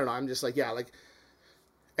I don't know, I'm just like, yeah, like,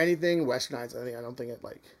 anything westernized, I don't think it,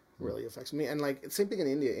 like, really affects me. And, like, same thing in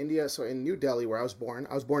India, so in New Delhi, where I was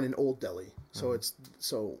born in Old Delhi. So it's,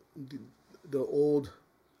 the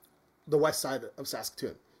west side of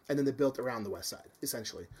Saskatoon. And then they built around the west side,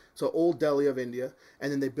 essentially. So Old Delhi of India,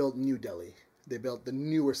 and then they built New Delhi. They built the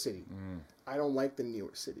newer city. I don't like the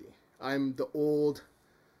newer city. I'm the old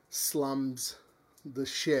slums, the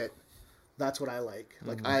shit. That's what I like.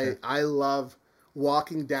 Like, I love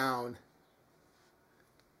walking down.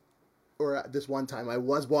 Or this one time, I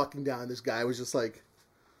was walking down, this guy was just like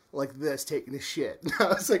this, taking a shit. And I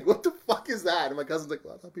was like, what the fuck is that? And my cousin's like,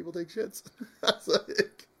 well, that's how people take shits. I was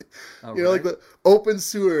like... You know, like the open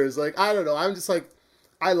sewers. Like, I don't know. I'm just like,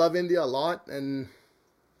 I love India a lot, and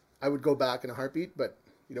I would go back in a heartbeat. But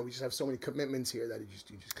you know, we just have so many commitments here that you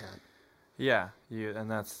just can't. Yeah,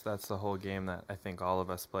 and that's the whole game that I think all of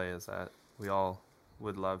us play, is that we all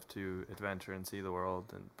would love to adventure and see the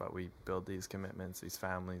world, but we build these commitments, these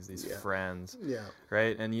families, these friends,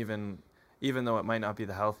 right? And even though it might not be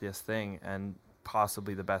the healthiest thing, and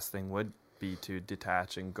possibly the best thing would be to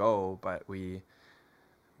detach and go, but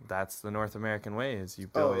that's the North American way, is you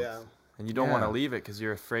build, and you don't want to leave it because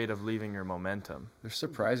you're afraid of leaving your momentum. There's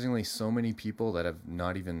surprisingly so many people that have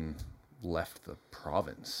not even left the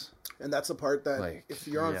province. And that's the part that, like, if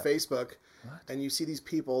you're on Facebook and you see these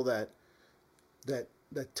people that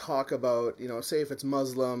talk about, you know, say if it's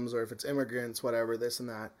Muslims or if it's immigrants, whatever, this and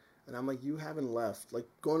that, and I'm like, you haven't left. Like,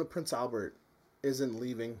 going to Prince Albert isn't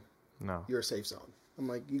leaving your safe zone. I'm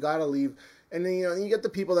like, you gotta leave. And then, you know, you get the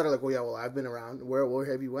people that are like, well, I've been around. Where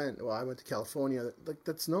have you went? Well, I went to California. Like,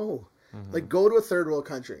 that's no. Like, go to a third world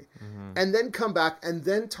country and then come back and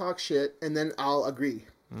then talk shit, and then I'll agree.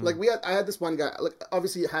 Like, I had this one guy, like,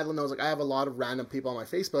 obviously Hadlin knows, like, I have a lot of random people on my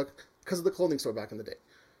Facebook because of the clothing store back in the day.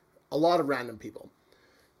 A lot of random people.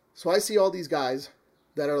 So I see all these guys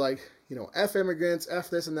that are like, you know, F immigrants, F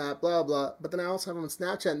this and that, blah, blah. But then I also have them on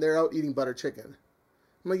Snapchat and they're out eating butter chicken.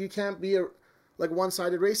 I'm like, you can't be a, like,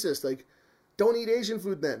 one-sided racist. Like, don't eat Asian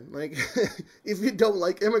food then. Like, if you don't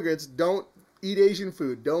like immigrants, don't eat Asian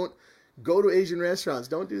food. Don't go to Asian restaurants.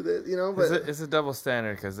 Don't do this, you know. But it's a double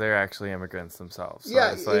standard because they're actually immigrants themselves. So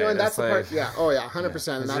yeah, it's you know, and that's the like, part. Yeah, oh yeah, 100%. It's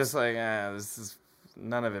And that's just like, this is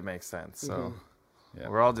none of it makes sense. So Yeah.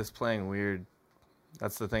 we're all just playing weird.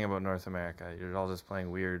 That's the thing about North America. You're all just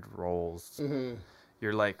playing weird roles.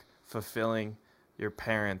 You're like fulfilling your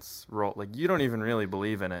parents' role. Like, you don't even really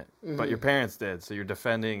believe in it, but your parents did. So you're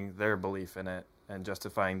defending their belief in it and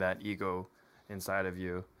justifying that ego inside of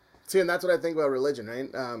you. See, and that's what I think about religion, right?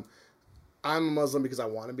 I'm a Muslim because I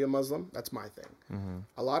want to be a Muslim. That's my thing.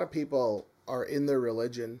 A lot of people are in their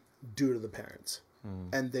religion due to the parents.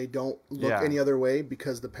 And they don't look any other way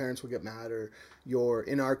because the parents will get mad. Or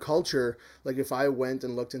in our culture, like if I went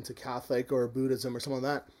and looked into Catholic or Buddhism or something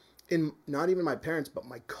like that, in not even my parents, but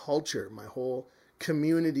my culture, my whole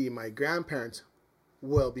community, my grandparents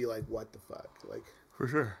will be like, what the fuck? Like, For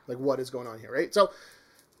sure. like what is going on here, right? So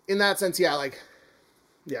in that sense, you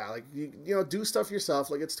know, do stuff yourself.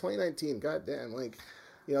 Like, it's 2019, goddamn. Like,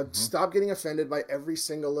 you know, stop getting offended by every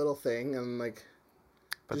single little thing, and like.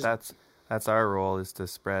 But that's our role, is to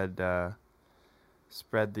spread the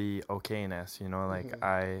okayness. You know, like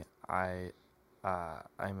I'm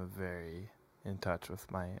a very in touch with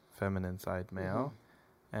my feminine side male,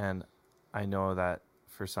 and I know that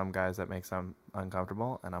for some guys that makes them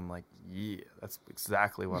uncomfortable, and I'm like, yeah, that's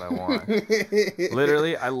exactly what I want.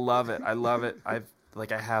 Literally, I love it. I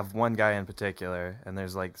have one guy in particular, and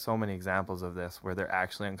there's like so many examples of this where they're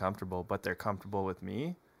actually uncomfortable, but they're comfortable with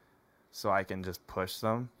me, so I can just push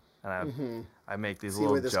them, and I make these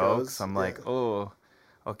little jokes. Goes. I'm like, oh,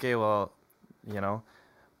 okay, well, you know,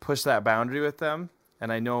 push that boundary with them,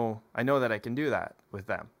 and I know that I can do that with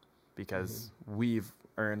them because we've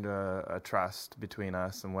earned a trust between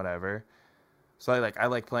us and whatever. So I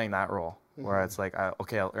like playing that role where it's like,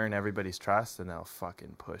 I'll earn everybody's trust, and I'll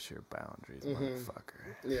fucking push your boundaries,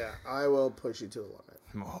 motherfucker. Yeah, I will push you to the limit.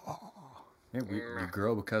 Yeah, we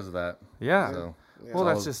grow because of that. Yeah. So Well,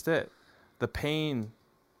 that's just it. The pain,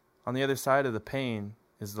 on the other side of the pain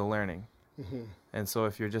is the learning. And so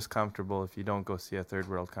if you're just comfortable, if you don't go see a third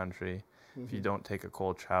world country, if you don't take a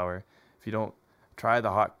cold shower, if you don't try the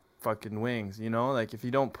hot fucking wings, you know, like if you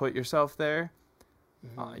don't put yourself there,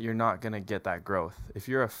 you're not going to get that growth. If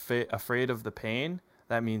you're afraid of the pain,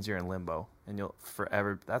 that means you're in limbo, and you'll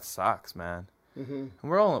forever, that sucks, man. And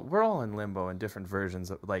we're all in limbo in different versions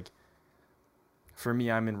of, like, for me,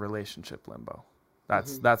 I'm in relationship limbo.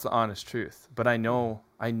 That's the honest truth. But I know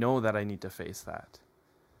that I need to face that.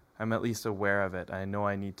 I'm at least aware of it. I know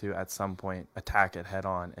I need to, at some point, attack it head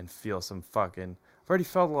on and feel some fucking... I've already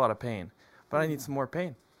felt a lot of pain, but I need some more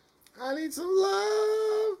pain. I need some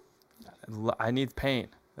love. I need pain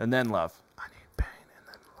and then love. I need pain and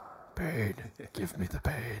then love. Pain. Give me the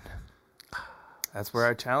pain. That's where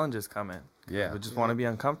our challenges come in. Yeah. We just want to be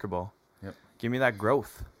uncomfortable. Yep. Give me that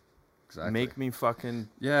growth. Exactly. Make me fucking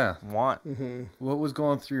Yeah. want. What was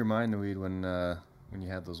going through your mind, Nawid, when you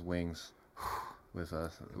had those wings with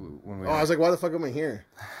us? I was like, why the fuck am I here?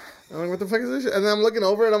 I'm like, what the fuck is this shit? And then I'm looking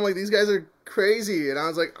over and I'm like, these guys are crazy. And I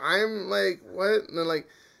was like, I'm like, what? And then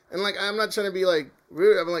I'm not trying to be like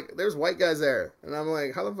rude. I'm like, there's white guys there. And I'm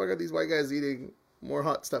like, how the fuck are these white guys eating more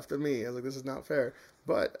hot stuff than me? I was like, this is not fair.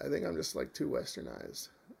 But I think I'm just like too westernized.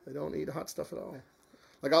 I don't eat hot stuff at all.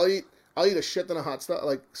 Like I'll eat a shit ton of hot stuff,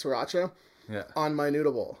 like sriracha, on my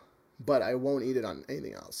noodle bowl, but I won't eat it on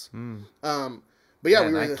anything else. But yeah,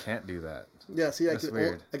 I can't do that. Yeah, see, I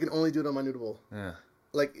can only do it on my noodle bowl. Yeah.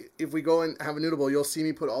 Like if we go and have a noodle bowl, you'll see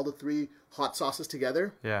me put all the 3 hot sauces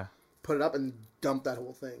together. Yeah. Put it up and dump that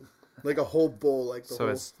whole thing, like a whole bowl, like the whole. So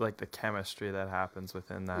it's like the chemistry that happens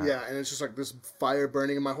within that. Yeah, and it's just like this fire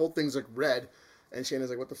burning, and my whole thing's like red. And Shayna's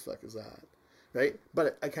like, "What the fuck is that?" Right?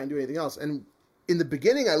 But I can't do anything else. And in the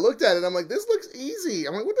beginning, I looked at it. I'm like, "This looks easy."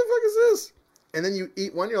 I'm like, "What the fuck is this?" And then you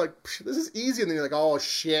eat one, you're like, "This is easy," and then you're like, "Oh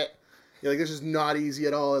shit!" You're like, "This is not easy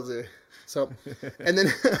at all, is it?" So, and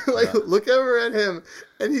then look over at him,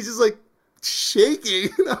 and he's just like shaking.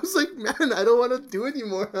 And I was like, "Man, I don't want to do it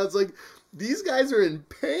anymore." I was like, "These guys are in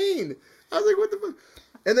pain." I was like, "What the fuck?"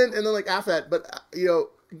 And then like after that, but you know,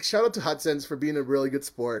 shout out to Hudson's for being a really good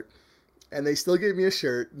sport. And they still gave me a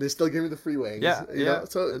shirt. They still gave me the free wings. Yeah, you know?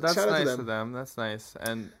 So that's shout out nice to them. That's nice.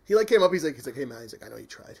 And he like came up. He's like, "Hey man," he's like, "I know you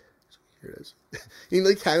tried. Here it is." He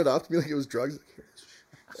like handed it off to me like it was drugs. Like, here it is.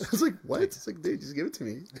 I was like, "What?" It's like, "Dude, just give it to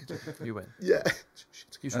me." You win. Yeah.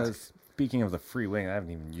 Speaking of the free wing, I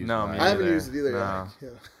haven't even used No, mine. me I haven't either. used it either. No. Yeah.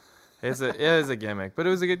 It is a gimmick, but it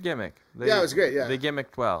was a good gimmick. Yeah, it was great, yeah. They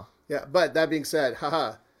gimmicked well. Yeah, but that being said,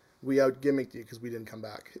 haha, We out gimmicked you because we didn't come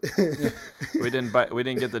back. We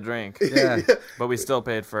didn't get the drink. Yeah. But we still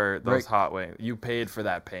paid for those Right. hot wings. You paid for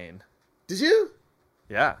that pain. Did you?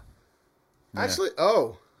 Yeah. Actually,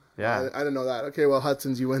 oh. Yeah. I didn't know that. Okay, well,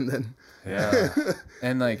 Hudson's, you win then. Yeah.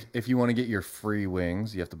 And like, if you want to get your free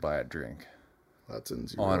wings, you have to buy a drink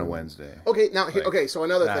Hudson's. You on a win. Wednesday. Okay, now, Like, okay, so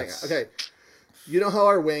another thing. that's- Okay. You know how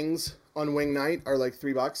our wings on wing night are like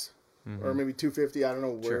 $3 or maybe $2.50? I don't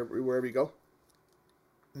know, wherever you go.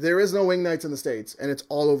 There is no wing nights in the States, and it's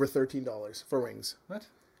all over $13 for wings. What?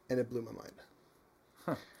 And it blew my mind.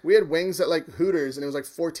 We had wings at like Hooters, and it was like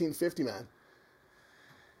 $14.50, man.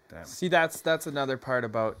 Damn. See, that's another part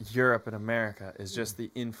about Europe and America is just the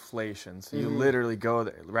inflation. So you literally go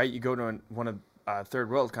there, right? You go to one of third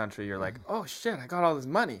world country, you're like, oh shit, I got all this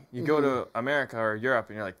money. You go to America or Europe,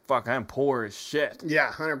 and you're like, fuck, I'm poor as shit.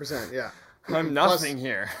 Yeah, 100%. Yeah. I'm nothing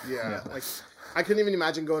here. Yeah. Like, I couldn't even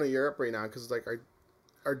imagine going to Europe right now because like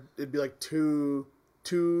it'd be like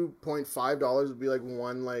 $2.5 would be like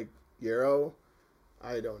one like euro.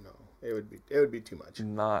 I don't know. It would be too much.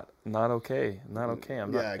 Not okay. Not okay. I'm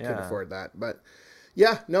not. I couldn't afford that. But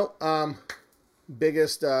yeah, no.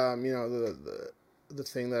 Biggest the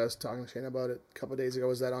thing that I was talking to Shane about it a couple of days ago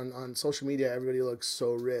was that on social media everybody looks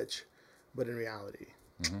so rich, but in reality,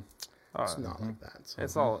 it's not like that. So.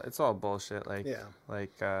 It's all bullshit. Like Yeah.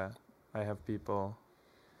 Like I have people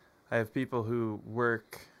who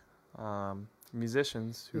work,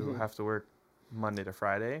 musicians who have to work Monday to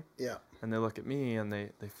Friday, Yeah. and they look at me and they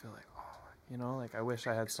feel like, oh, you know, like I wish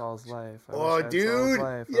I had Saul's life. I Oh, wish I had Saul's dude.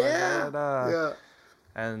 life. Yeah. Yeah.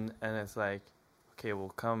 And it's like, okay,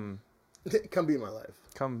 well, come. Come be in my life.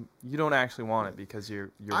 You don't actually want it because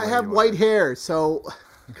you're I where have you white are. hair, so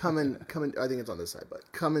come and. I think it's on this side, but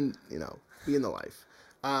come and be in the life.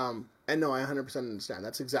 And no, I 100% understand.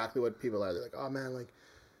 That's exactly what people are. They're like, oh man, like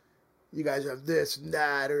you guys have this and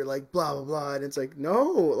that, or like blah blah blah, and it's like,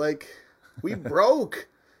 no, like we broke.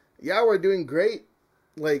 Yeah, we're doing great,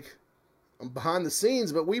 like behind the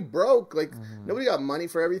scenes, but we broke. Like nobody got money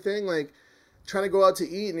for everything. Like trying to go out to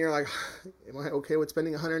eat, and you're like, am I okay with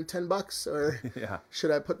spending $110, or Yeah.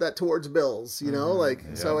 should I put that towards bills? You know,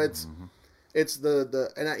 like so it's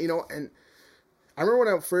the and and I remember when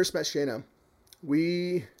I first met Shayna,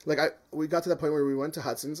 we got to that point where we went to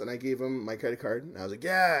Hudson's and I gave him my credit card and I was like,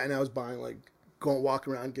 yeah, and I was buying like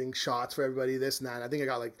walking around getting shots for everybody, this and that. And I think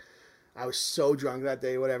I was so drunk that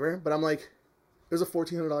day, whatever. But I'm like, it was a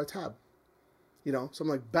 $1,400 tab, So I'm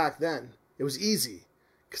like, back then it was easy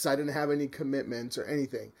because I didn't have any commitments or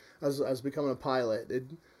anything. I was becoming a pilot.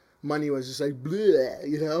 Money was just like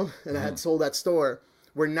bleh, and I had sold that store.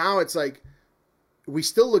 Where now it's like, we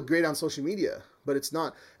still look great on social media, but it's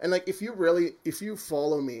not. And like, if you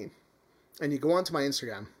follow me and you go onto my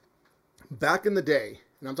Instagram, back in the day,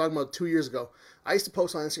 and I'm talking about 2 years ago, I used to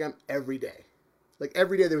post on Instagram every day. Like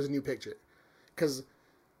every day there was a new picture because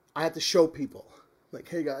I had to show people like,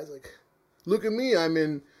 hey guys, like, look at me. I'm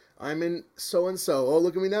in so-and-so. Oh,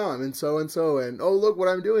 look at me now. I'm in so-and-so. And oh, look what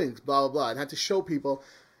I'm doing. Blah, blah, blah. And I had to show people.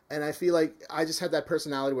 And I feel like I just had that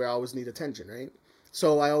personality where I always need attention, right?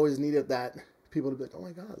 So I always needed that people to be like, oh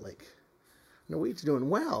my God, like, Nawid's doing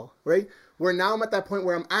well, right? Where now I'm at that point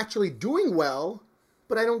where I'm actually doing well,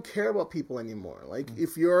 but I don't care about people anymore. Like,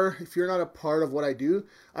 if you're not a part of what I do,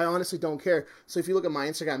 I honestly don't care. So if you look at my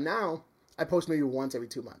Instagram now, I post maybe once every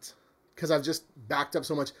 2 months because I've just backed up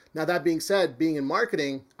so much. Now, that being said, being in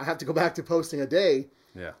marketing, I have to go back to posting a day,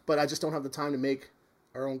 but I just don't have the time to make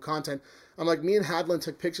our own content. I'm like, me and Hadlin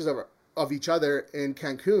took pictures of each other in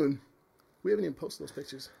Cancun. We haven't even posted those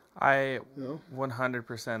pictures. I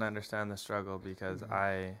 100% understand the struggle because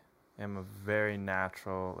I am a very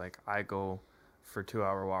natural, like I go for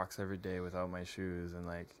 2-hour walks every day without my shoes. And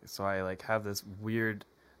like, so I like have this weird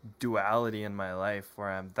duality in my life where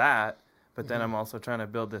I'm that, but then I'm also trying to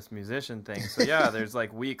build this musician thing. So yeah, there's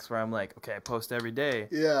like weeks where I'm like, okay, I post every day.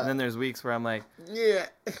 Yeah. And then there's weeks where I'm like, Yeah.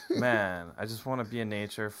 man, I just want to be in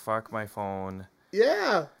nature. Fuck my phone.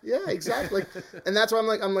 Yeah, exactly. And that's why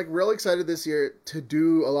I'm like real excited this year to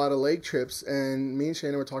do a lot of lake trips. And me and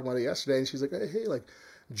Shayna were talking about it yesterday, and she's like, hey, like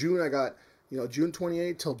June I got, June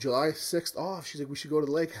 28th till July 6th off. She's like, we should go to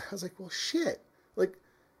the lake. I was like, well, shit. Like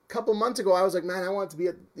a couple months ago, I was like, man, I want to be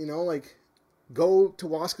at, like go to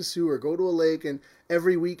Waskesiu or go to a lake and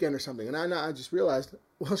every weekend or something. And I just realized,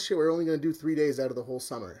 well, shit, we're only going to do 3 days out of the whole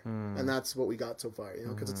summer. And that's what we got so far,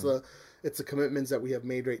 because it's the commitments that we have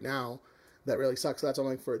made right now that really sucks. So that's what I'm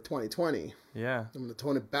like for 2020. Yeah. I'm going to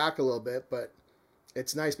tone it back a little bit, but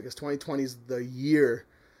it's nice because 2020 is the year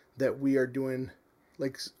that we are doing,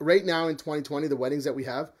 like right now in 2020, the weddings that we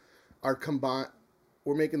have are combined.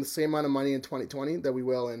 We're making the same amount of money in 2020 that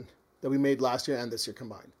we made last year and this year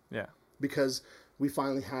combined. Yeah. because we've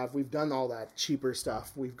done all that cheaper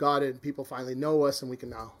stuff. We've got it. People finally know us, and we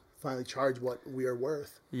can now finally charge what we are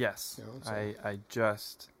worth. Yes. You know, so. I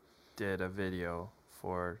just did a video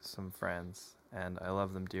for some friends, and I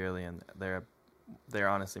love them dearly, and they're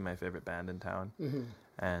honestly my favorite band in town. Mm-hmm.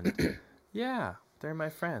 And yeah, they're my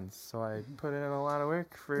friends, so I put in a lot of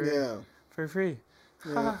work for free.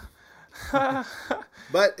 Yeah.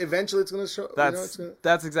 But eventually it's going to show.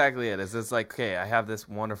 That's exactly it. It's like, okay, I have this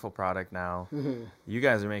wonderful product now. Mm-hmm. You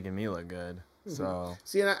guys are making me look good. Mm-hmm. So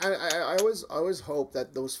see, and I always hope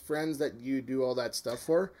that those friends that you do all that stuff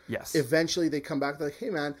for, yes, eventually they come back. They're like, hey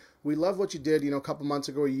man, we love what you did. A couple months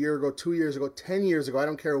ago, a year ago, 2 years ago, 10 years ago. I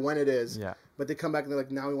don't care when it is. Yeah. But they come back and they're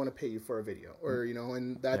like, now we want to pay you for a video, or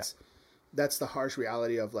and that's the harsh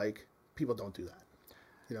reality of like people don't do that.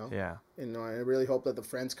 Yeah. And I really hope that the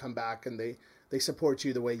friends come back and they support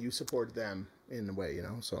you the way you support them in a way,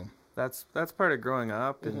 so that's part of growing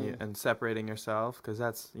up and separating yourself, because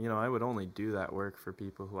that's I would only do that work for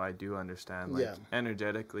people who I do understand, like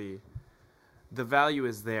energetically the value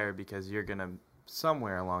is there, because you're gonna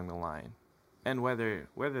somewhere along the line, and whether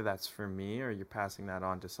that's for me or you're passing that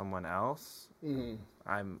on to someone else,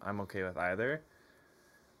 I'm okay with either,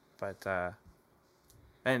 but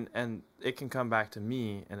and it can come back to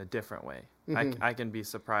me in a different way. I can be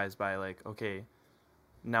surprised by like, okay,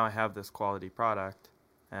 now I have this quality product,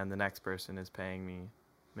 and the next person is paying me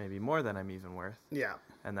maybe more than I'm even worth. Yeah.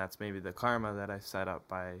 And that's maybe the karma that I set up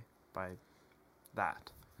by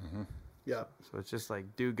that. Mm-hmm. Yeah. So it's just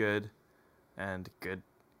like do good, and good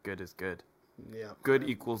is good. Yeah. Good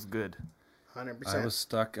equals good. 100%. I was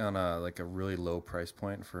stuck on a really low price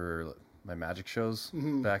point for my magic shows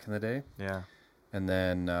back in the day. Yeah. And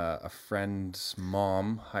then a friend's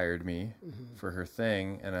mom hired me for her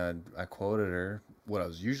thing, and I quoted her what I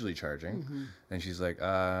was usually charging, and she's like,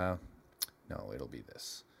 no, it'll be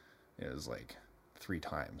this. It was like 3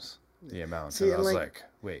 times the amount. See, and I was like, like,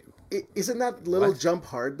 wait. Isn't that little jump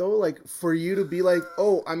hard, though? Like, for you to be like,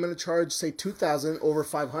 oh, I'm going to charge, say, $2,000 over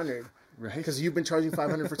 $500. Right. Because you've been charging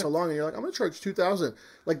 $500 for so long, and you're like, I'm going to charge $2,000.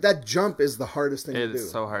 Like, that jump is the hardest thing to do.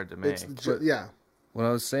 It's so hard to make. Yeah. What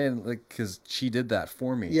I was saying, like, because she did that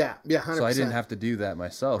for me. Yeah, 100%. So I didn't have to do that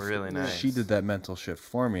myself. Really nice. She did that mental shift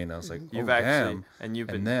for me, and I was like, You've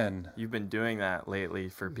you've been doing that lately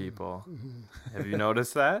for people. Have you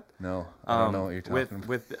noticed that? No, I don't know what you're talking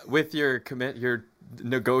about. With your your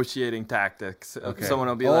negotiating tactics. Okay. Someone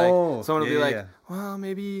will be like, well,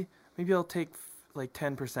 maybe I'll take like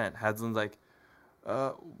 10%. Hadlin's like,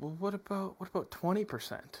 well, what about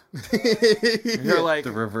 20%? You're like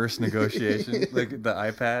the reverse negotiation, like the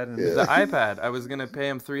iPad. And the iPad. I was gonna pay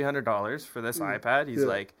him $300 for this iPad. He's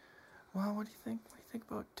like, well, what do you think? What do you think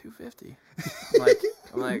about $250?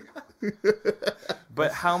 I'm like,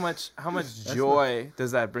 but how much joy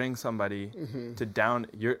does that bring somebody to down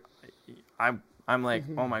your? I'm like,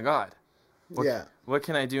 oh my God, what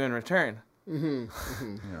can I do in return? Yeah.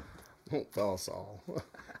 Well, Saul,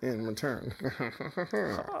 in return.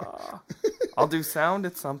 I'll do sound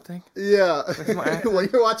at something. Yeah. When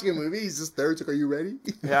you're watching a movie, he's just there. It's like, are you ready?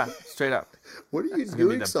 Yeah, straight up. What are you It's doing,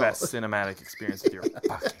 gonna be the Saul? best cinematic experience of your fucking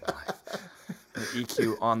life. The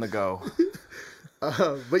EQ on the go.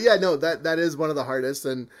 But yeah, no, that is one of the hardest,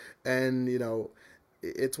 and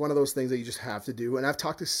it's one of those things that you just have to do. And I've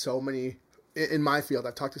talked to so many in my field.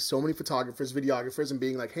 I've talked to so many photographers, videographers, and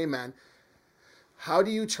being like, hey man, how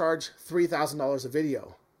do you charge $3,000 a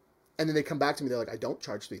video? And then they come back to me. They're like, I don't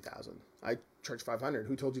charge $3,000. I charge $500.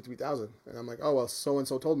 Who told you $3,000? And I'm like, oh, well,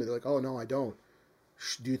 so-and-so told me. They're like, oh, no, I don't.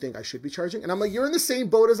 Do you think I should be charging? And I'm like, you're in the same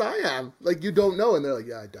boat as I am. Like, you don't know. And they're like,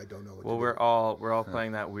 yeah, I don't know. Well, we're all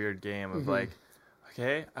playing that weird game of like,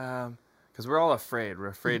 okay, because we're all afraid. We're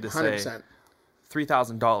afraid to 100%. say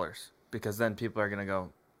 $3,000, because then people are going to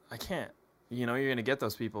go, I can't. You're going to get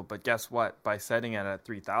those people, but guess what? By setting it at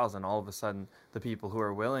 3,000, all of a sudden, the people who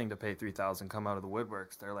are willing to pay 3,000 come out of the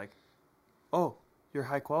woodworks. They're like, "Oh, you're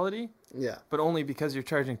high quality, yeah, but only because you're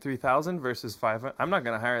charging 3,000 versus 500. I'm not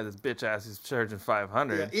going to hire this bitch ass who's charging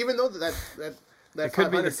 500. Yeah, even though that it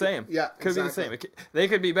could be the same. Yeah, could be the same. They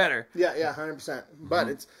could be better. Yeah, 100%. But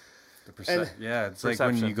it's the it's like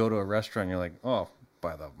when you go to a restaurant, you're like, oh,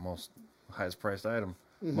 buy the most highest priced item.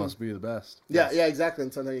 Must be the best. Yeah, exactly.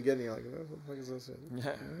 And sometimes you get it and you're like, what the fuck is this?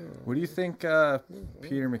 Yeah. What do you think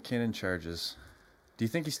Peter McKinnon charges? Do you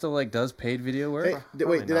think he still like does paid video work? Hey,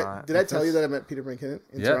 wait, did I tell you that I met Peter McKinnon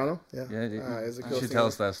in Toronto? Yeah. It was a cool You should thing. tell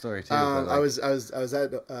us that story too. I was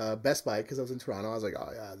at Best Buy because I was in Toronto. I was like, oh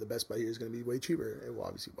yeah, the Best Buy here is going to be way cheaper. It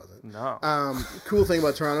obviously wasn't. No. Cool thing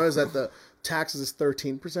about Toronto is that the taxes is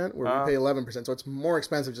 13%, where we pay 11%, so it's more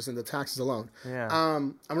expensive just in the taxes alone. Yeah.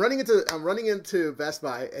 I'm running into Best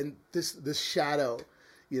Buy, and this shadow,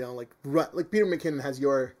 like Peter McKinnon has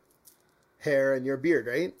your hair and your beard,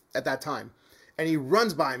 right? At that time, and he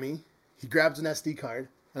runs by me. He grabs an SD card,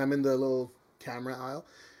 and I'm in the little camera aisle,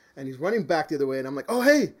 and he's running back the other way, and I'm like, oh,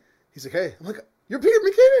 hey. He's like, hey. I'm like, you're Peter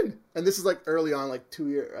McKinnon. And this is like early on, like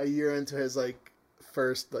a year into his like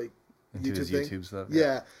first like into YouTube his thing. YouTube stuff.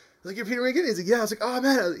 Yeah. Like, you're Peter McKinnon. He's like, yeah. I was like, oh,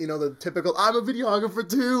 man. The typical, I'm a videographer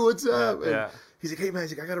too. What's up? Yeah. And he's like, hey, man.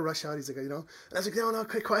 He's like, I got to rush out. He's like, And I was like, no,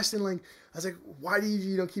 quick question. Like, I was like, why do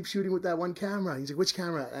you keep shooting with that one camera? He's like, which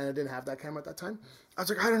camera? And I didn't have that camera at that time. I was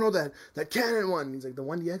like, I don't know that Canon one. He's like, the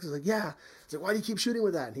 1DX? I was like, yeah. He's like, why do you keep shooting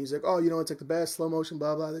with that? And he's like, oh, it's like the best, slow motion,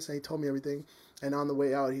 blah, blah, this. And he told me everything. And on the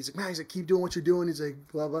way out, he's like, man, keep doing what you're doing. He's like,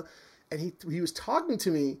 blah, blah. And he was talking to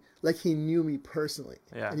me like he knew me personally.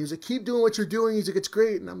 Yeah. And he was like, keep doing what you're doing. He's like, it's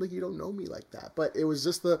great. And I'm like, you don't know me like that. But it was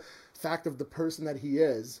just the fact of the person that he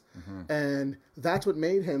is. Mm-hmm. And that's what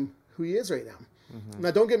made him who he is right now. Mm-hmm.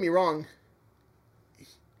 Now, don't get me wrong.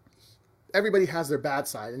 Everybody has their bad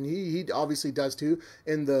side. And he obviously does too.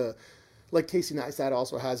 Like Casey Neistat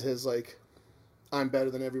also has his like, I'm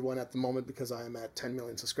better than everyone at the moment because I am at 10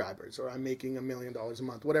 million subscribers. Or I'm making $1 million a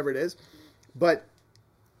month. Whatever it is. But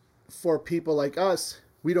for people like us,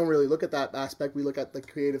 we don't really look at that aspect. We look at the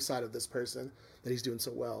creative side of this person that he's doing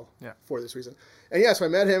so well for this reason. And so I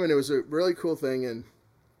met him, and it was a really cool thing. And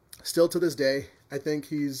still to this day, I think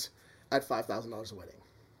he's at $5,000 a wedding.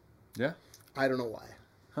 Yeah. I don't know why.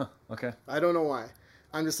 Huh. Okay. I don't know why.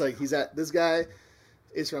 I'm just like, this guy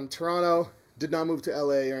is from Toronto, did not move to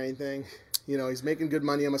LA or anything. He's making good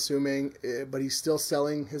money, I'm assuming, but he's still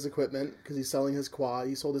selling his equipment because he's selling his quad.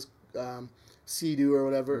 He sold his Sea-Doo or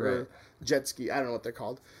whatever, right. or jet ski. I don't know what they're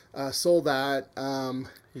called. Sold that.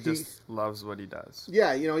 He just loves what he does.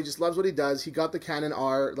 Yeah, he just loves what he does. He got the Canon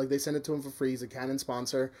R. Like, they sent it to him for free. He's a Canon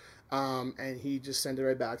sponsor. And he just sent it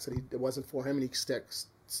right back. Said it wasn't for him, and he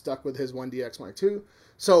stuck with his 1DX Mark II.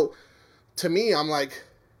 So, to me, I'm like,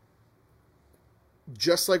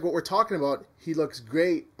 just like what we're talking about, he looks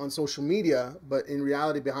great on social media, but in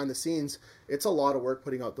reality, behind the scenes, it's a lot of work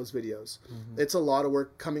putting out those videos. Mm-hmm. It's a lot of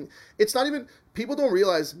work coming. It's not even, people don't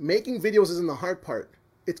realize making videos isn't the hard part.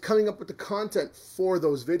 It's coming up with the content for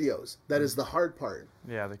those videos. That is the hard part.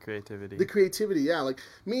 Yeah, the creativity. The creativity, yeah. Like,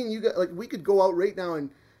 me and you, we could go out right now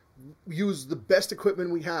and use the best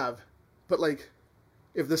equipment we have, but like,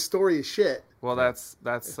 if the story is shit. Well, that's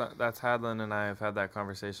Hadlin and I have had that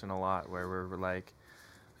conversation a lot where we're like,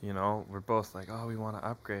 we're both like, oh, we want to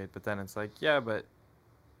upgrade, but then it's like, yeah, but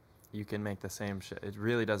you can make the same shit. It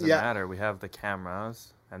really doesn't matter. We have the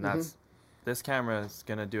cameras, and that's this camera is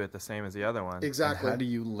gonna do it the same as the other one. Exactly. And how do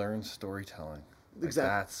you learn storytelling? Exactly.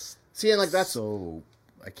 That's so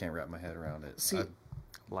I can't wrap my head around it. See,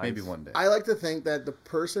 maybe one day. I like to think that the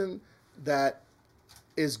person that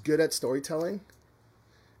is good at storytelling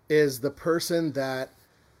is the person that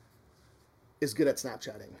is good at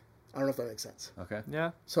Snapchatting. I don't know if that makes sense. Okay.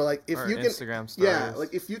 Yeah. So like if or you can Instagram stories.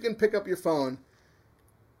 like if you can pick up your phone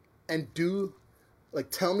and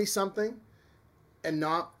tell me something and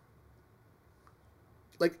not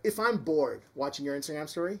like if I'm bored watching your Instagram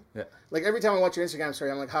story, like every time I watch your Instagram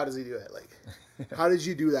story, I'm like, how does he do it? Like, how did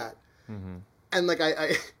you do that? Mm-hmm. And like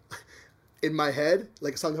I in my head,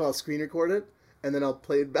 like sometimes I'll screen record it. And then I'll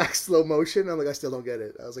play it back slow motion. I'm like, I still don't get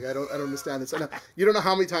it. I was like, I don't understand this. You don't know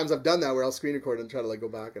how many times I've done that where I'll screen record and try to like go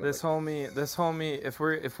back. And this homie.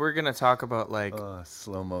 If we're gonna talk about like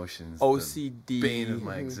slow motion, OCD, the bane of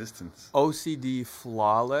my existence. OCD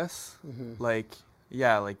flawless. Mm-hmm. Like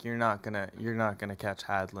you're not gonna catch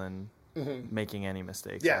Hadlin making any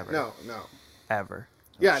mistakes. Yeah, ever. no, ever.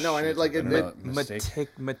 Yeah, no, and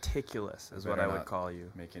meticulous is what I would call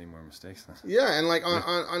you. Make any more mistakes then? Yeah, and like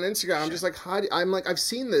on Instagram, I'm just like, I'm like, I've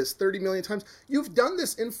seen this 30 million times. You've done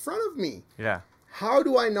this in front of me. Yeah. How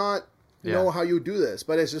do I not know how you do this?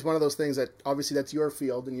 But it's just one of those things that obviously that's your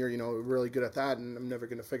field, and you're really good at that, and I'm never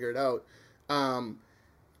gonna figure it out. And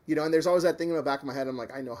there's always that thing in the back of my head. I'm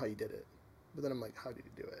like, I know how you did it, but then I'm like, how did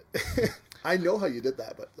you do it? I know how you did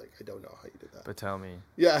that, but like I don't know how you did that. But tell me.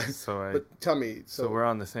 Yeah. But tell me. So we're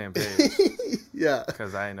on the same page. Yeah.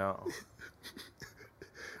 Because I know.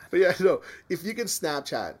 But yeah, no. If you can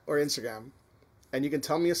Snapchat or Instagram, and you can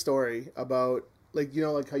tell me a story about like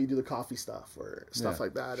like how you do the coffee stuff or stuff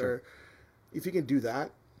like that, or if you can do that,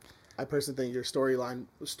 I personally think your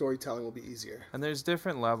storytelling will be easier. And there's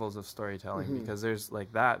different levels of storytelling because there's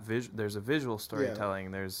like that there's a visual storytelling,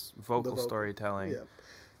 there's vocal storytelling. Yeah.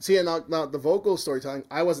 See, and now the vocal storytelling,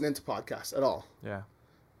 I wasn't into podcasts at all. Yeah.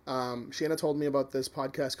 Shanna told me about this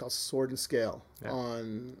podcast called Sword and Scale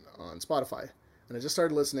on Spotify, and I just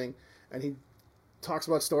started listening, and he talks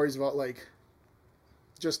about stories about like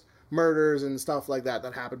just murders and stuff like that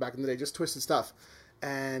happened back in the day, just twisted stuff.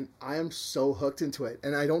 And I am so hooked into it.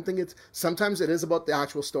 And I don't think sometimes it is about the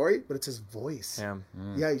actual story, but it's his voice.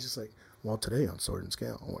 Yeah, he's just like, well, today on Sword and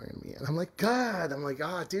Scale, we're going to be... And I'm like,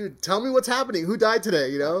 dude, tell me what's happening. Who died today,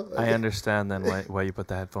 you know? I understand then why you put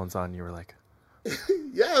the headphones on and you were like...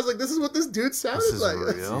 Yeah, I was like, this is what this dude sounded this is like.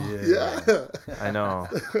 Real? Yeah. I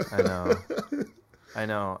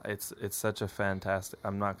know. It's such a fantastic...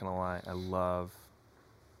 I'm not going to lie. I love...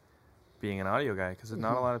 being an audio guy because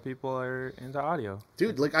not a lot of people are into audio.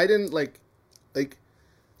 Dude, like I didn't like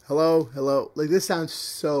hello, like this sounds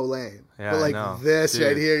so lame. Yeah, but like this dude,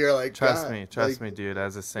 right here, you're like, trust me, dude.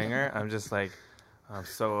 As a singer, I'm just like, I'm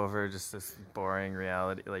so over just this boring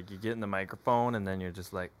reality. Like you get in the microphone and then you're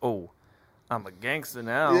just like, oh, I'm a gangster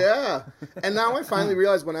now. Yeah, and now I finally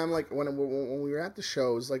realized when I'm like when we were at the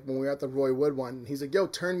shows, like when we were at the Roy Wood one, he's like, yo,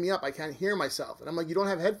 turn me up, I can't hear myself, and I'm like, you don't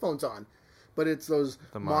have headphones on. But it's those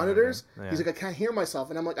monitors. Yeah. He's like, I can't hear myself.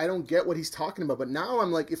 And I'm like, I don't get what he's talking about. But now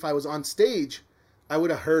I'm like, if I was on stage, I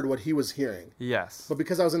would have heard what he was hearing. Yes. But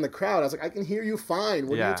because I was in the crowd, I was like, I can hear you fine.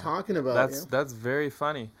 What are you talking about? That's very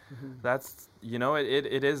funny. That's,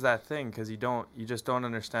 it is that thing because you just don't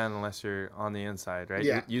understand unless you're on the inside, right?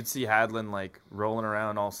 Yeah. You'd see Hadlin like rolling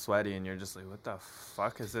around all sweaty and you're just like, what the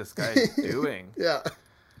fuck is this guy doing? Yeah.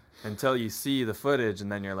 Until you see the footage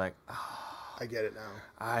and then you're like, oh. I get it now.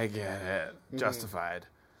 I get it. Justified.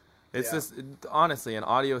 It's just, honestly, and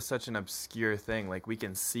audio is such an obscure thing. Like, we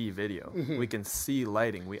can see video. We can see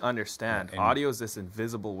lighting. We understand. Audio is this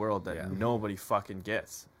invisible world that nobody fucking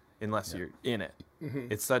gets unless you're in it.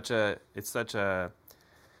 It's such a,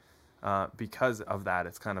 because of that,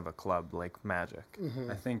 it's kind of a club, like magic.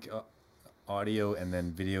 I think audio and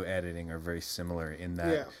then video editing are very similar in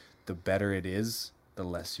that the better it is, the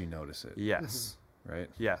less you notice it. Yes.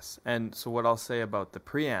 Right? Yes. And so what I'll say about the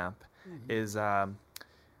preamp is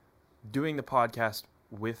doing the podcast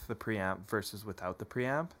with the preamp versus without the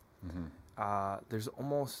preamp, there's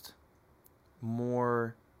almost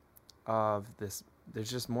more of this,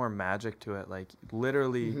 there's just more magic to it. Like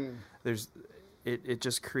literally it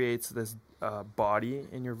just creates this body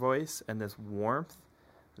in your voice and this warmth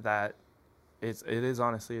that it is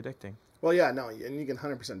honestly addicting. Well, yeah, no, and you can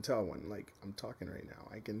 100% tell when, like, I'm talking right now.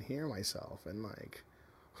 I can hear myself, and like,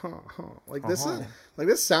 like this is like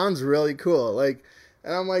this sounds really cool. Like,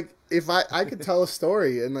 and I'm like, if I could tell a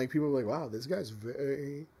story, and like people are like, wow, this guy's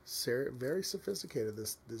very sophisticated.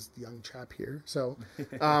 This young chap here. So,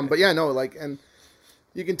 but yeah, no, like, and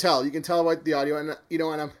you can tell about the audio, and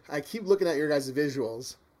and I keep looking at your guys'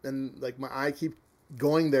 visuals, and like my eye keep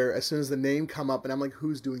going there as soon as the name come up, and I'm like,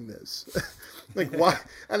 who's doing this? Like, why?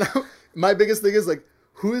 And my biggest thing is like,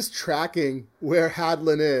 who is tracking where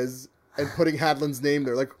Hadlin is and putting Hadlin's name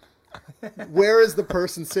there? Like, where is the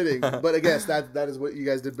person sitting? But I guess that is what you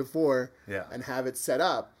guys did before, and have it set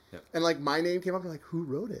up. Yep. And like my name came up, and like, who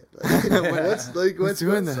wrote it? Like, what's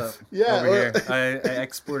doing this? Yeah, over here. I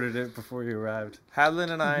exported it before you arrived.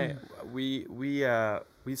 Hadlin and I,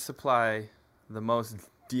 we supply the most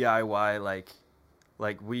DIY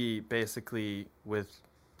like we basically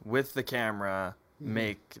with the camera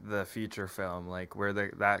make the feature film, like we're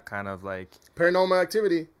that kind of like Paranormal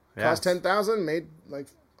Activity cost $10,000, made like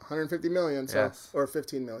 150 million, so or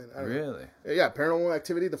 15 million. I don't know. Yeah, Paranormal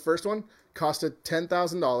Activity, the first one costed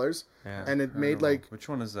 $10,000, and it made like, which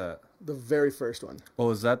one is that? The very first one. Oh,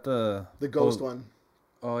 is that the ghost one?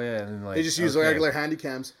 Oh yeah, and like they just use regular handy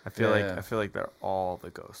cams. I feel like they're all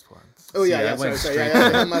the ghost ones. Oh yeah, sorry.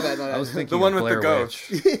 Yeah, my bad. I was thinking the one with Blair the ghost.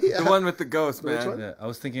 The one with the ghost, man. Yeah, I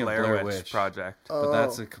was thinking of Blair Witch Project. But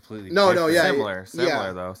that's a completely similar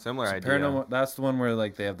though, similar so idea. Paranormal, that's the one where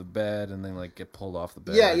like they have the bed and then like get pulled off the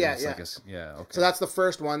bed. Yeah. Okay. So that's the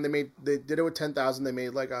first one. They did it with $10,000. They made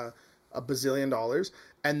like a bazillion dollars.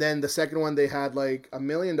 And then the second one, they had like $1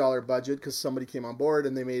 million budget because somebody came on board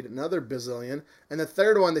and they made another bazillion. And the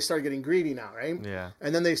third one, they started getting greedy now, right? Yeah.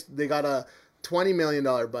 And then they got a $20 million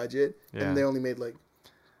budget and they only made like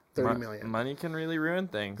 $30 million. Money can really ruin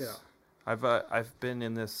things. Yeah. I've been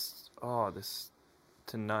in this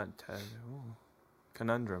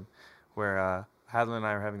conundrum where Hadlin and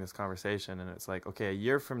I are having this conversation, and it's like, okay, a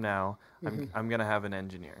year from now, I'm gonna have an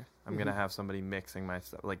engineer. I'm gonna have somebody mixing my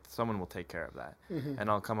stuff. Like someone will take care of that, and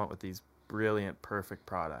I'll come up with these brilliant, perfect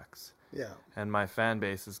products. Yeah. And my fan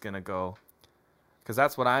base is going to go, because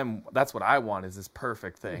that's what I want, is this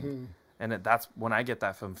perfect thing. Mm-hmm. And that's when I get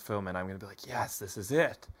that from filming, I'm going to be like, yes, this is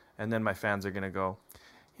it. And then my fans are going to go,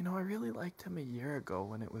 you know, I really liked him a year ago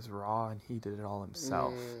when it was raw and he did it all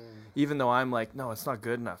himself. Even though I'm like, no, it's not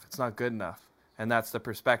good enough. It's not good enough. And that's the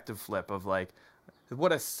perspective flip of like,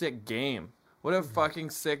 what a sick game. What a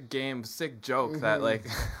fucking sick game, sick joke that like,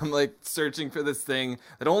 I'm like searching for this thing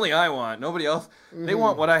that only I want. Nobody else. They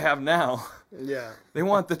want what I have now. Yeah. They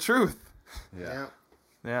want the truth. Yeah.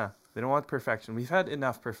 Yeah. They don't want perfection. We've had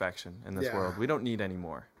enough perfection in this world. We don't need any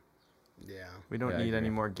more. Yeah. We don't need any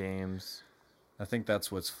more games. I think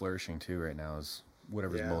that's what's flourishing too right now is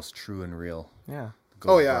whatever's most true and real. Yeah.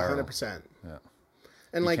 Oh yeah, viral. 100%. Yeah.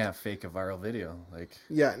 And You like, can't fake a viral video. Like,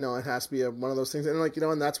 yeah, no, it has to be one of those things. And like, you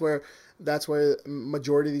know, and that's where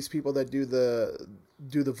majority of these people that do the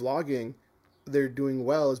vlogging, they're doing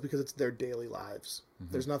well, is because it's their daily lives.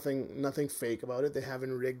 There's nothing fake about it. They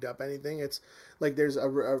haven't rigged up anything. It's like, there's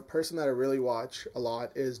a person that I really watch a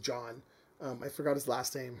lot is John. I forgot his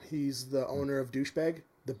last name. He's the owner of Douchebag,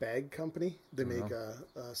 the bag company. They make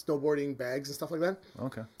snowboarding bags and stuff like that.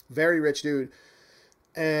 okay. Very rich dude.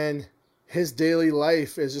 And his daily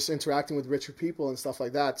life is just interacting with richer people and stuff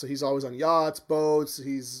like that. So he's always on yachts, boats.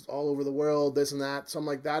 He's all over the world, this and that. So I'm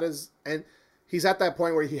like, that is... And he's at that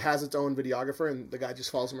point where he has its own videographer and the guy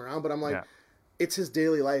just follows him around. But I'm like, it's his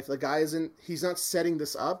daily life. The guy he's not setting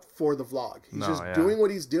this up for the vlog. He's just doing what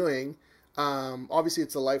he's doing. Obviously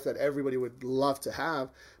it's a life that everybody would love to have,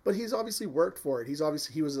 but he's obviously worked for it.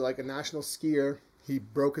 He was like a national skier. He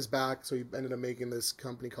broke his back, so he ended up making this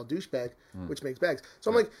company called Douchebag, which makes bags. So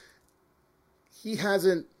I'm like, he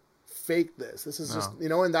hasn't faked this. This is just, you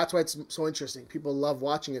know, and that's why it's so interesting. People love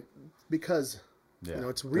watching it because, you know,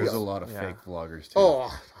 it's real. There's a lot of fake vloggers too.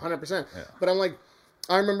 Oh, 100%. Yeah. But I'm like,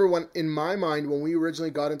 I remember in my mind, when we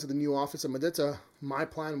originally got into the new office at Mudita, my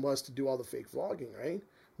plan was to do all the fake vlogging, right?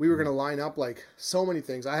 We were going to line up like so many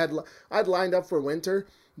things. I'd lined up for winter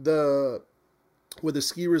with a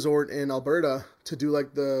ski resort in Alberta to do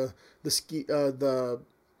like the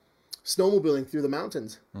snowmobiling through the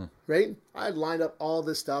mountains, right? I had lined up all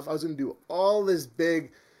this stuff. I was going to do all this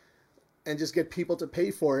big and just get people to pay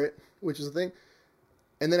for it, which is the thing.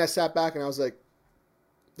 And then I sat back and I was like,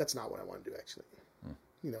 that's not what I want to do, actually.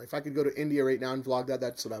 You know, if I could go to India right now and vlog that,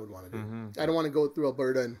 that's what I would want to do. I don't want to go through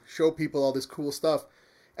Alberta and show people all this cool stuff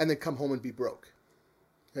and then come home and be broke.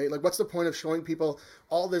 Right? Like, what's the point of showing people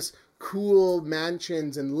all this cool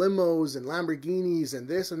mansions and limos and Lamborghinis and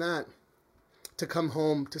this and that to come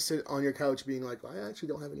home to sit on your couch being like, well, I actually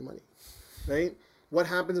don't have any money. Right? What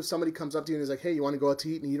happens if somebody comes up to you and is like, hey, you want to go out to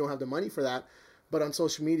eat and you don't have the money for that, but on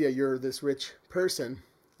social media you're this rich person?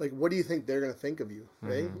 Like, what do you think they're going to think of you?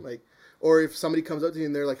 Right? Like, or if somebody comes up to you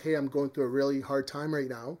and they're like, hey, I'm going through a really hard time right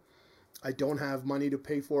now. I don't have money to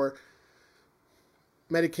pay for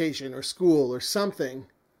medication or school or something.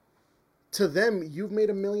 To them, you've made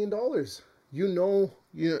 $1 million. You know,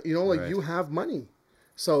 like you have money.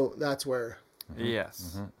 So that's where.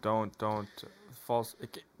 Yes. Don't false,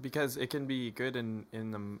 because it can be good in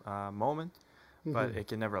the moment, but it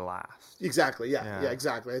can never last. Exactly. Yeah,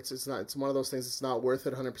 exactly. It's not. It's one of those things. It's not worth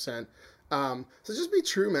it 100%. So just be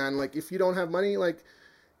true, man. Like, if you don't have money, like,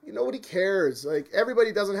 nobody cares. Like,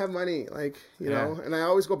 everybody doesn't have money. Like, you know. And I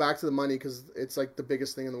always go back to the money because it's like the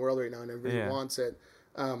biggest thing in the world right now, and everybody wants it.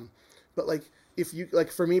 But like, if you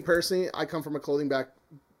like, for me personally, I come from a clothing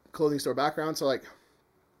store background, so like,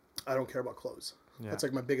 I don't care about clothes. That's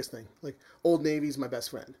like my biggest thing. Like, Old Navy's my best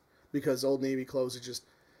friend because Old Navy clothes are just,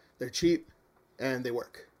 they're cheap and they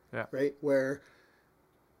work. Yeah. Right. Where,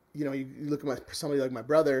 you know, you look at somebody like my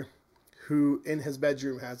brother, who in his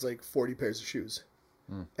bedroom has like 40 pairs of shoes,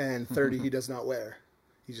 and 30 he does not wear.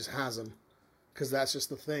 He just has them because that's just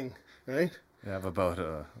the thing, right? I have about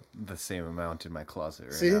the same amount in my closet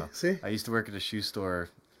right now. See? I used to work at a shoe store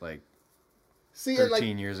like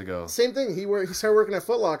 13 years ago. Same thing. He started working at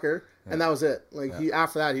Foot Locker, and that was it. Like,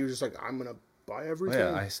 after that, he was just like, I'm gonna buy everything.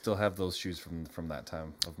 Yeah, I still have those shoes from that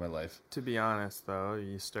time of my life. To be honest, though,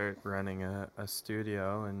 you start running a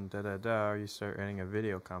studio and or you start running a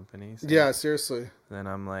video company. So yeah, seriously. Then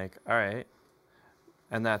I'm like, all right.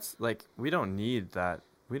 And that's like, we don't need that.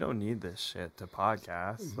 We don't need this shit to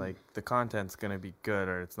podcast. Like, the content's going to be good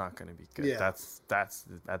or it's not going to be good. Yeah. That's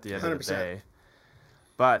at the end 100%. Of the day.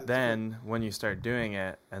 But then when you start doing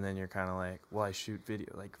it and then you're kind of like, well, I shoot video.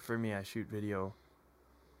 Like, for me, I shoot video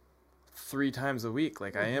 3 times a week.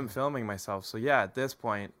 Like, I am filming myself. So yeah, at this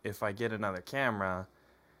point, if I get another camera,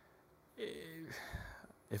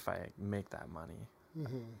 if I make that money,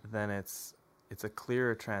 then it's a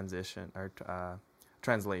clearer transition or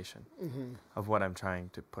translation of what I'm trying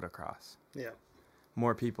to put across. Yeah.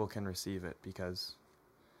 More people can receive it because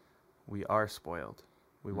we are spoiled.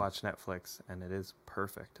 We watch Netflix and it is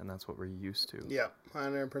perfect, and that's what we're used to. Yeah,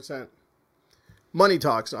 100%. Money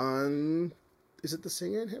Talks on, is it The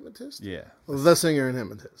Singer and Hypnotist? Yeah. The Singer and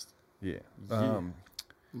Hypnotist. Yeah.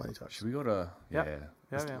 Money Talks. Should we go to... Yeah.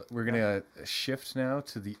 Yeah. We're going to shift now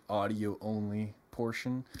to the audio-only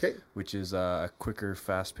portion, Okay. which is a quicker,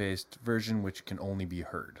 fast-paced version, which can only be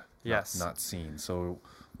heard. Yes. Not seen. So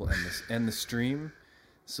we'll end the stream.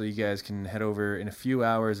 So you guys can head over in a few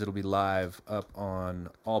hours. It'll be live up on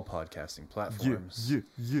all podcasting platforms.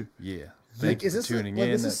 Yeah. Thank you for tuning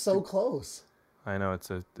in. This is so close. I know it's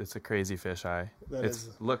a crazy fisheye. That It's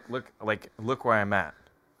is. look where I'm at.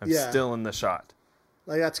 I'm Yeah. still in the shot.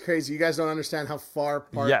 Like, that's crazy. You guys don't understand how far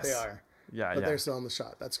apart Yes. they are. Yeah, But yeah. they're still in the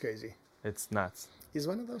shot. That's crazy. It's nuts. He's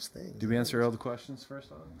one of those things. Did we answer all the questions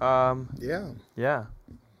first on? Yeah. Yeah.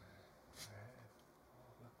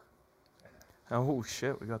 Oh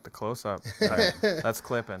shit, we got the close up. That's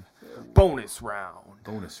clipping. Bonus round.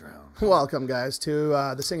 Bonus round. Welcome, guys, to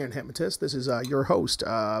The Singer and Hypnotist. This is your host,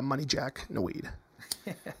 Money Jack Nawid.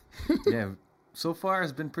 Yeah. So far,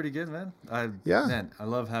 it's been pretty good, man. Man, I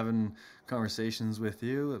love having conversations with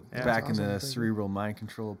you. Yeah, Back that's in the awesome. Thank Cerebral Mind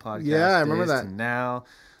Control podcast. Yeah, I remember days that. to now,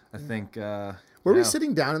 I think. Were we now-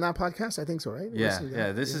 sitting down in that podcast? I think so, right? Yeah, Listening down?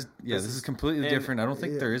 yeah. This is completely and- different. I don't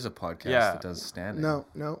think yeah. there is a podcast Yeah. that does standing.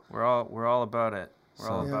 No. We're all about it. We're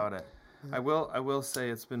all So- about it. I will say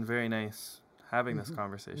it's been very nice having this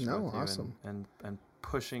conversation No, with you awesome. and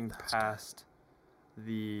pushing past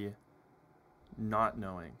the not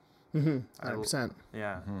knowing. 100%.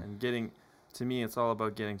 Yeah, and getting to me, it's all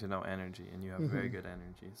about getting to know energy, and you have very good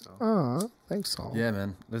energy. So Aw, thanks, Saul. Yeah,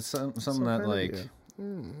 man. That's something So that kind of like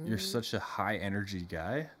you. you're such a high energy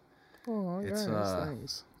guy. Oh, It's, guys,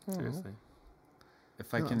 thanks. Aw. seriously,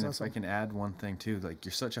 If I No, can, that's if awesome. I can add one thing too, like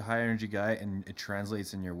you're such a high energy guy, and it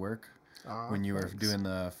translates in your work. Aw, When you were thanks. doing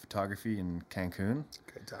the photography in Cancun,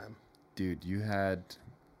 Good time. dude, you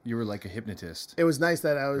were like a hypnotist. It was nice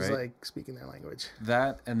that I was Right? like speaking their language.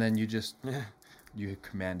 That, and then you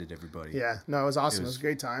commanded everybody. Yeah, no, it was awesome. It was was- a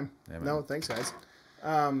great time. Yeah, man. No, thanks, guys.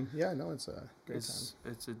 Yeah, no, it's a great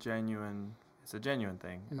it's a genuine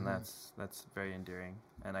thing, and that's very endearing,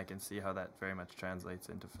 and I can see how that very much translates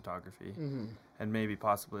into photography, and maybe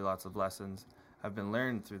possibly lots of lessons have been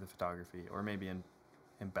learned through the photography, or maybe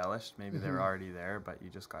embellished. Maybe they were already there, but you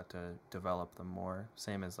just got to develop them more.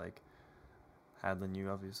 Same as like Hadlin, you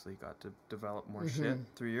obviously got to develop more shit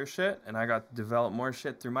through your shit, and I got to develop more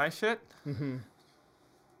shit through my shit.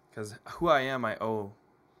 Because who I am, I owe.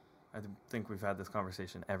 I think we've had this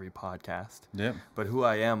conversation every podcast. Yeah. But who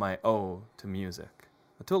I am, I owe to music.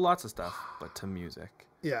 To lots of stuff, but to music,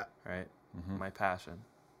 Yeah. right? My passion.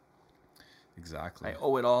 Exactly. I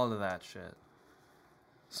owe it all to that shit.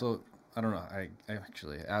 So I don't know.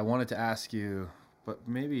 I wanted to ask you, but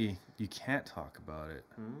maybe you can't talk about it.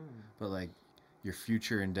 But like your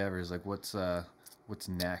future endeavors, like what's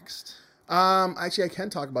next? Actually, I can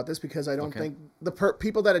talk about this because I don't Okay. think the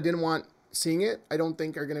people that I didn't want seeing it, I don't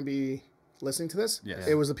think are going to be listening to this. Yes.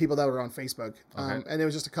 It was the people that were on Facebook. Okay. And there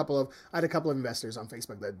was just I had a couple of investors on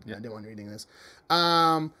Facebook that Yeah. I didn't want reading this.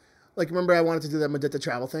 Like, remember I wanted to do that Mudita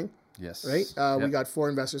travel thing, Yes. right? We Yep. got 4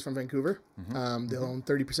 investors from Vancouver. They own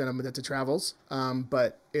 30% of Mudita Travels,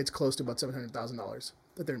 but it's close to about $700,000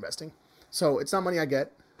 that they're investing. So it's not money I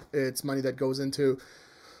get. It's money that goes into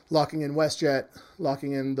locking in WestJet,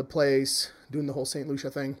 locking in the place, doing the whole St. Lucia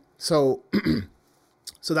thing. So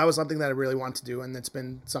so that was something that I really wanted to do, and it's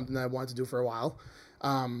been something that I wanted to do for a while,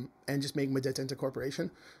 and just make Mudita into a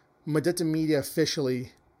corporation. Mudita Media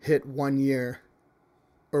officially hit 1 year,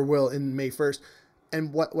 or will in May 1st.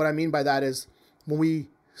 And what I mean by that is when we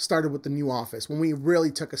started with the new office, when we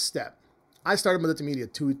really took a step. I started Mudita Media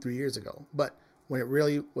 2-3 years ago, but when it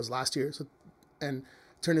really was last year, and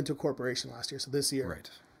turned into a corporation last year. So this year,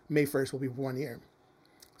 Right. May 1st will be 1 year.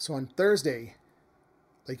 So on Thursday,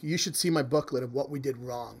 like, you should see my booklet of what we did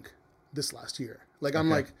wrong this last year. Like, I'm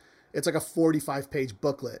like, it's like a 45-page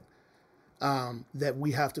booklet that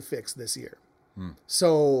we have to fix this year.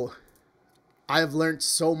 So I've learned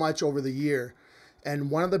so much over the year.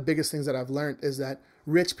 And one of the biggest things that I've learned is that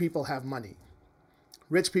rich people have money.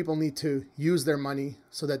 Rich people need to use their money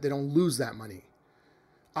so that they don't lose that money.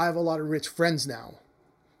 I have a lot of rich friends now.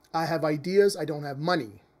 I have ideas. I don't have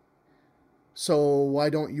money. So why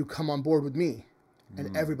don't you come on board with me?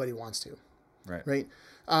 And everybody wants to, Right.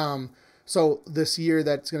 right? So this year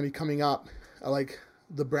that's going to be coming up, like,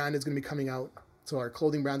 the brand is going to be coming out. So our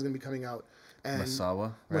clothing brand is going to be coming out. And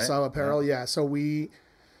Masawa. Right? Masawa Apparel, yeah. So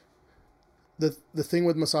the thing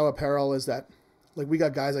with Masawa Apparel is that Like we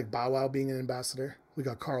got guys like Bow Wow being an ambassador. We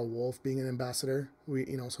got Carl Wolf being an ambassador. So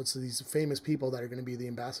it's these famous people that are going to be the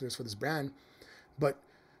ambassadors for this brand. But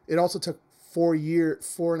it also took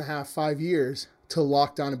 4.5, 5 years to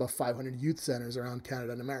lock down about 500 youth centers around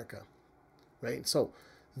Canada and America, right? So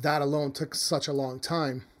that alone took such a long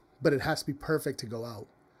time, but it has to be perfect to go out.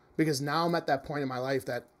 Because now I'm at that point in my life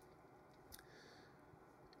that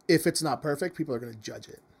if it's not perfect, people are going to judge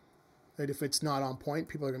it. Right? If it's not on point,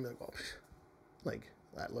 people are going to be like, oh, like,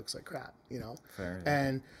 that looks like crap, Fair, yeah.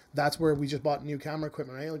 And that's where we just bought new camera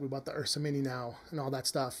equipment, right? Like we bought the Ursa Mini now and all that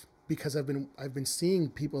stuff because I've been seeing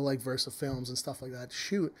people like Versa Films and stuff like that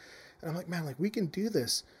shoot. And I'm like, man, like we can do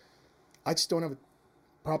this. I just don't have a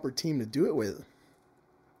proper team to do it with.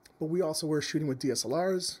 But we also were shooting with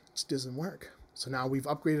DSLRs. It just doesn't work. So now we've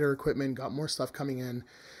upgraded our equipment, got more stuff coming in.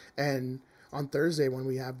 And on Thursday when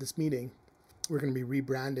we have this meeting, we're going to be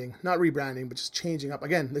not rebranding, but just changing up.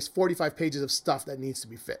 Again, there's 45 pages of stuff that needs to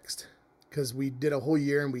be fixed because we did a whole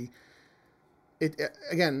year and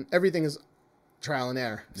again, everything is trial and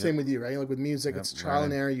error. Yep. Same with you, right? Like with music, it's trial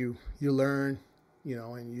and error. You learn,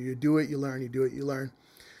 and you do it, you learn, you do it, you learn.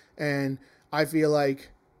 And I feel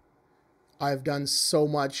like I've done so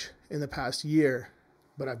much in the past year,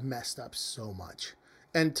 but I've messed up so much.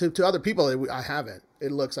 And to other people, I haven't.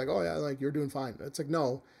 It looks like, oh yeah, like you're doing fine. It's like,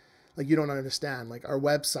 no, like you don't understand. Like our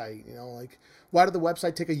website, like why did the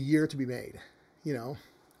website take a year to be made?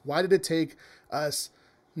 Why did it take us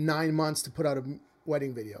 9 months to put out a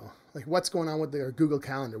wedding video? Like what's going on with our Google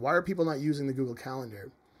Calendar? Why are people not using the Google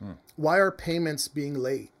Calendar? Why are payments being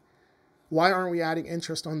late? Why aren't we adding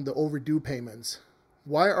interest on the overdue payments?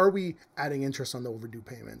 Why are we adding interest on the overdue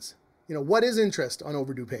payments? What is interest on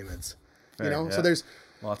overdue payments? Fair, yeah. So there's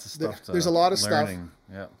lots of stuff. There's a lot of learning.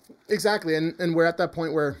 stuff. Yeah. Exactly. And we're at that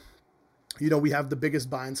point where, we have the biggest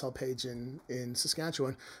buy and sell page in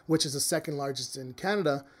Saskatchewan, which is the second largest in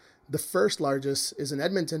Canada. The first largest is in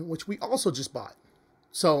Edmonton, which we also just bought.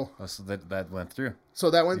 So that went through. So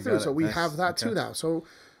that went through. So we nice. have that too now. So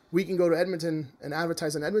we can go to Edmonton and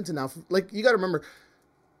advertise in Edmonton now. Like you got to remember,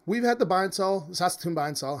 we've had the buy and sell, Saskatoon buy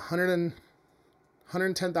and sell,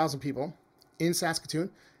 110,000 people in Saskatoon,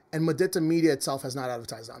 and Mudita Media itself has not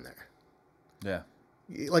advertised on there. Yeah.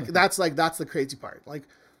 Like that's the crazy part. Like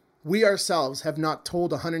we ourselves have not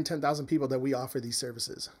told 110,000 people that we offer these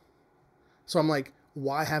services. So I'm like,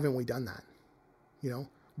 why haven't we done that?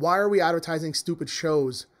 Why are we advertising stupid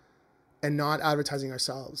shows and not advertising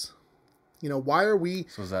ourselves? Why are we...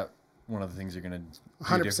 So is that one of the things you're going to do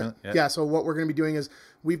 100%. Yeah. So what we're going to be doing is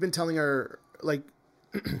we've been telling our, like,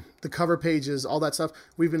 the cover pages, all that stuff.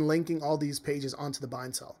 We've been linking all these pages onto the buy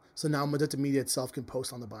and sell. So now Mudita Media itself can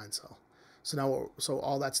post on the buy and sell. So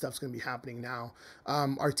all that stuff's going to be happening now.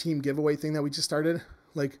 Our team giveaway thing that we just started,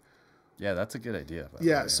 like... Yeah, that's a good idea.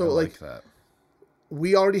 Yeah, so I like that.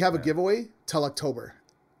 We already have a giveaway till October.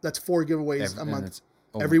 That's 4 giveaways a month.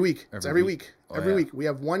 Every week. It's every week. Every week. We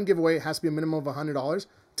have one giveaway. It has to be a minimum of $100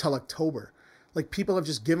 till October. Like people have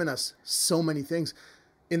just given us so many things.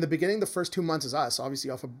 In the beginning, the first 2 months is us, obviously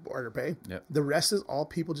off of order pay. Yep. The rest is all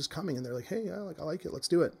people just coming and they're like, hey, yeah, like I like it. Let's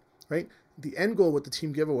do it. Right. The end goal with the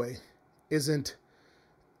team giveaway isn't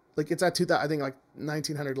like it's at 2,000, I think like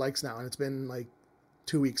 1,900 likes now, and it's been like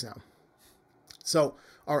 2 weeks now. So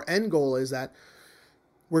our end goal is that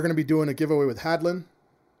we're going to be doing a giveaway with Hadlin,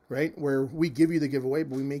 right? Where we give you the giveaway,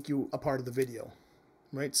 but we make you a part of the video,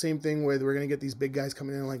 right? Same thing with we're going to get these big guys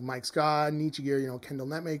coming in like Mike Scott, Nietzsche Gear, Kendall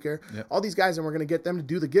Netmaker, all these guys, and we're going to get them to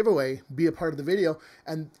do the giveaway, be a part of the video,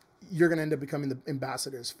 and you're going to end up becoming the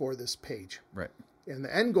ambassadors for this page. Right. And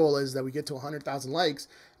the end goal is that we get to 100,000 likes,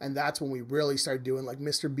 and that's when we really start doing like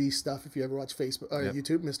Mr. Beast stuff. If you ever watch Facebook or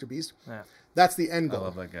YouTube, Mr. Beast, that's the end goal. I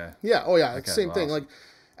love that guy. Yeah. Oh yeah. It's the same thing. Awesome. Like,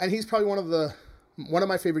 and he's probably one of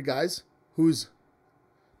my favorite guys who's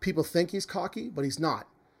people think he's cocky, but he's not.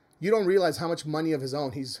 You don't realize how much money of his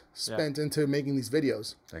own he's spent into making these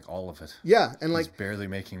videos. Like all of it. Yeah. And he's barely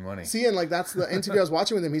making money. See, and like that's the interview I was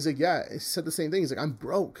watching with him. He's like, yeah, he said the same thing. He's like, I'm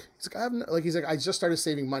broke. He's like, I just started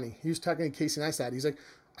saving money. He was talking to Casey Neistat. He's like,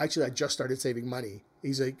 actually, I just started saving money.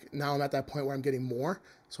 He's like, now I'm at that point where I'm getting more.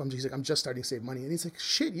 So he's like, I'm just starting to save money. And he's like,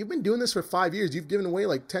 shit, you've been doing this for 5 years. You've given away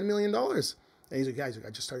like $10 million. And he's like, yeah,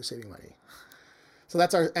 I just started saving money. So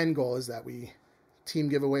that's our end goal, is that team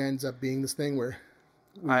giveaway ends up being this thing where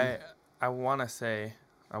I want to say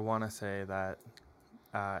that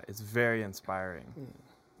it's very inspiring.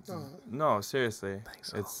 No, seriously.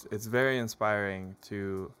 So. It's very inspiring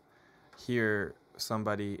to hear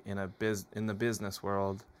somebody in the business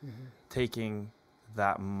world taking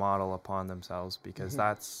that model upon themselves, because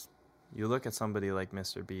that's, you look at somebody like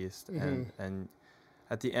Mr. Beast and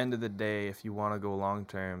at the end of the day, if you want to go long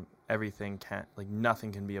term, everything can't, like,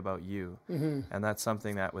 nothing can be about you. Mm-hmm. And that's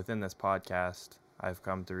something that within this podcast, I've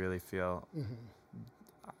come to really feel,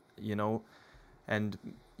 you know, and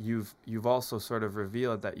you've also sort of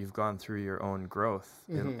revealed that you've gone through your own growth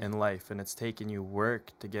in life, and it's taken you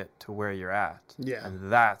work to get to where you're at. Yeah.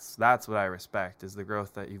 And that's what I respect, is the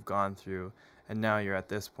growth that you've gone through, and now you're at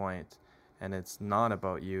this point, and it's not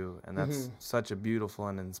about you, and that's such a beautiful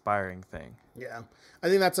and inspiring thing. Yeah. I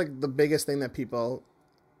think that's like the biggest thing that people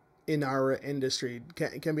in our industry,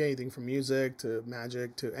 can be anything from music to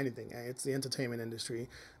magic to anything. It's the entertainment industry,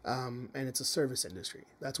 and it's a service industry.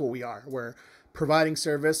 That's what we are. We're providing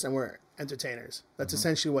service, and we're entertainers. That's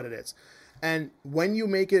essentially what it is. And when you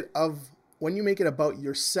make it about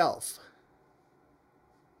yourself,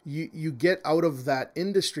 you get out of that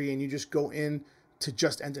industry and you just go in to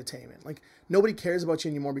just entertainment. Like, nobody cares about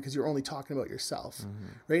you anymore because you're only talking about yourself,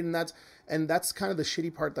 right? And that's kind of the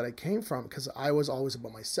shitty part that I came from, because I was always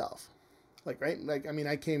about myself. Like, right? Like, I mean,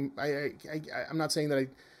 I'm not saying that I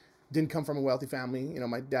didn't come from a wealthy family. You know,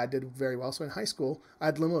 my dad did very well. So in high school, I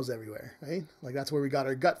had limos everywhere, right? Like, that's where we got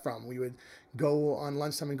our gut from. We would go on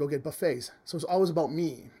lunchtime and go get buffets. So it was always about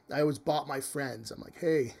me. I always bought my friends. I'm like,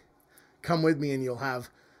 hey, come with me and you'll have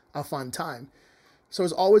a fun time. So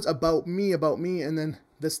it's always about me. And then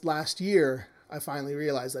this last year, I finally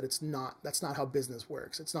realized that that's not how business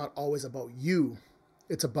works. It's not always about you.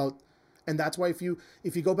 It's about, and that's why if you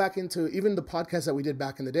go back into even the podcast that we did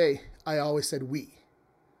back in the day, I always said we.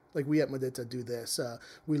 Like, we at Mudita do this.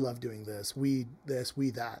 We love doing this. We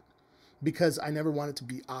that. Because I never wanted to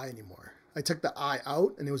be I anymore. I took the I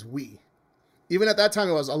out and it was we. Even at that time,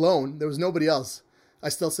 I was alone. There was nobody else. I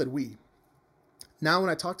still said we. Now when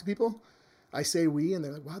I talk to people, I say we, and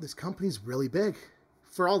they're like, wow, this company's really big.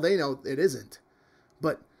 For all they know, it isn't.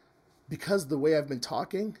 But because the way I've been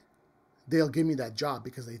talking, they'll give me that job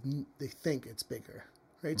because they think it's bigger,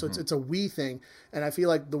 right? So it's a we thing. And I feel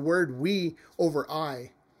like the word we over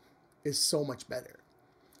I is so much better.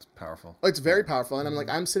 It's powerful. It's very powerful. And I'm like,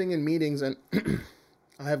 I'm sitting in meetings and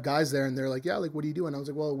I have guys there and they're like, yeah, like, what do you do? And I was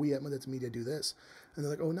like, well, we at Mudita Media do this. And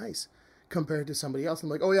they're like, oh, nice. Compared to somebody else. I'm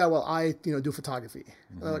like, oh yeah, well, I, do photography.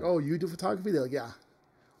 And they're like, oh, you do photography? They're like, yeah.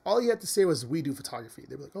 All you had to say was, we do photography.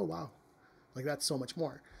 They were like, oh, wow. Like, that's so much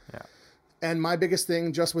more. Yeah. And my biggest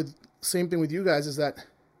thing, same thing with you guys, is that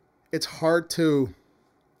it's hard to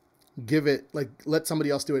give it, like, let somebody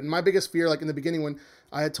else do it. And my biggest fear, like in the beginning when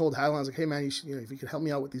I had told Hadlin, I was like, hey man, if you could help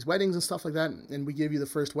me out with these weddings and stuff like that. And we gave you the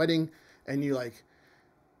first wedding and you like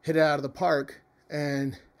hit it out of the park.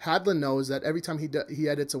 And Hadlin knows that every time he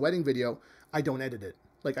edits a wedding video, I don't edit it.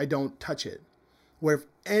 Like, I don't touch it. Where if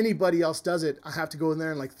anybody else does it, I have to go in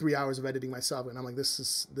there and like 3 hours of editing myself. And I'm like,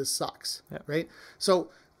 this sucks. Yeah. Right. So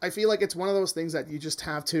I feel like it's one of those things that you just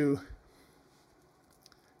have to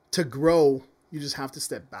grow. You just have to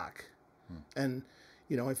step back. And,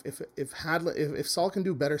 if Saul can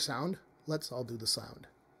do better sound, let Saul do the sound.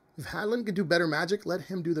 If Hadlin can do better magic, let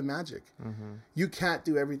him do the magic. You can't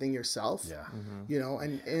do everything yourself. Yeah.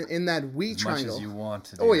 And in that we triangle. As much as you want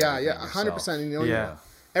to do. Oh yeah, 100%.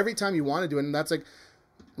 Every time you want to do it, and that's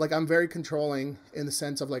like I'm very controlling in the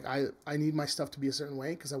sense of like I need my stuff to be a certain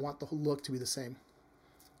way because I want the whole look to be the same.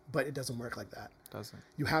 But it doesn't work like that. Doesn't.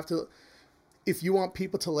 You have to, if you want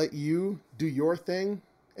people to let you do your thing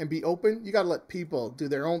and be open, you got to let people do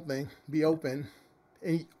their own thing, be open.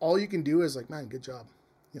 And all you can do is like, man, good job.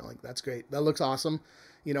 Like, that's great. That looks awesome.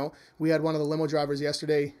 We had one of the limo drivers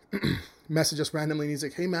yesterday message us randomly and he's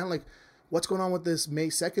like, hey man, like, what's going on with this May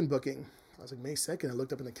 2nd booking? I was like, May 2nd? I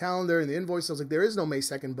looked up in the calendar and the invoice. I was like, there is no May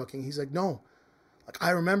 2nd booking. He's like, no. Like,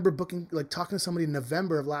 I remember booking, like talking to somebody in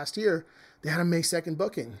November of last year. They had a May 2nd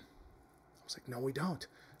booking. I was like, no, we don't.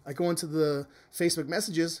 I go into the Facebook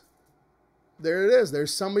messages. There it is.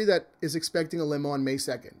 There's somebody that is expecting a limo on May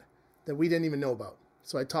 2nd that we didn't even know about.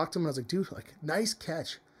 So I talked to him and I was like, dude, like, nice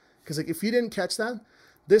catch. Because like, if you didn't catch that,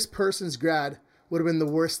 this person's grad would have been the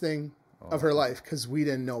worst thing of her life because we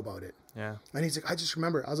didn't know about it. Yeah. And he's like, I just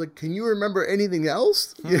remember. I was like, can you remember anything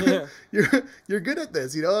else? You're good at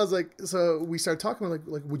this, I was like, so we started talking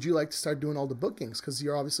like, would you like to start doing all the bookings? Because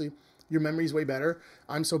you're obviously, your memory's way better.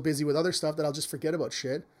 I'm so busy with other stuff that I'll just forget about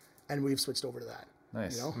shit. And we've switched over to that.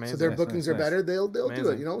 Nice. So their bookings are better. They'll do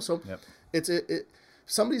it. So it's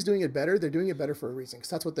somebody's doing it better. They're doing it better for a reason because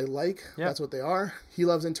that's what they like. Yep. That's what they are. He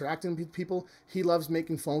loves interacting with people. He loves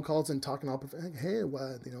making phone calls and talking all. Hey,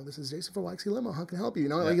 this is Jason from YXC Limo. How can I help you?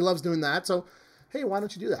 Like, he loves doing that. So, hey, why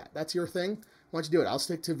don't you do that? That's your thing. Why don't you do it? I'll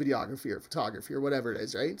stick to videography or photography or whatever it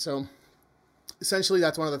is, right? So, essentially,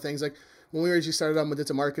 that's one of the things. Like when we originally started on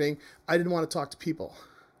Mudita marketing, I didn't want to talk to people.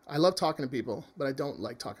 I love talking to people, but I don't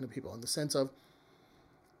like talking to people in the sense of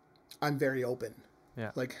I'm very open.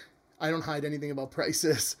 Yeah. Like, I don't hide anything about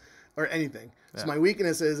prices or anything. So Yeah. my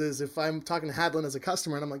weakness is if I'm talking to Hadlin as a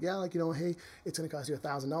customer and I'm like, yeah, like, you know, hey, it's going to cost you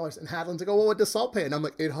 $1,000. And Hadlin's like, oh, well, what does Salt pay? And I'm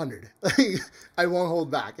like, 800. I won't hold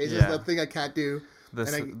back. It's just Yeah. a thing I can't do.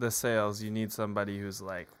 The sales, you need somebody who's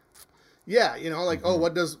like, Yeah, you know, like, oh,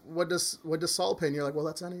 what does Salt pay? And you're like, well,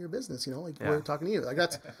 that's none of your business, you know, like, Yeah. we're talking to you. Like,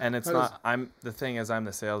 that's, and it's that not, I'm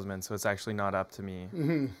the salesman, so it's actually not up to me,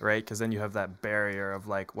 right? Because then you have that barrier of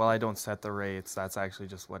like, well, I don't set the rates. That's actually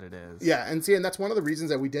just what it is. yeah, and see, and that's one of the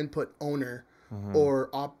reasons that we didn't put owner or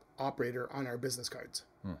operator on our business cards.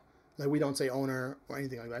 Like, we don't say owner or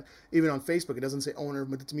anything like that. Even on Facebook, it doesn't say owner of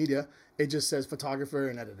Mudita Media. It just says photographer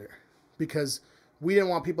and editor. Because we didn't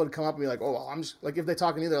want people to come up and be like, oh, well, I'm just, like, if they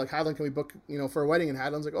talk to me, they're like, Hadlin, can we book, you know, for a wedding? And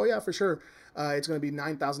Hadlin's like, oh, yeah, for sure. It's going to be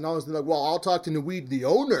 $9,000. They're like, well, I'll talk to Nawid, the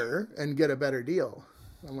owner, and get a better deal.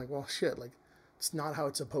 I'm like, well, shit, like, it's not how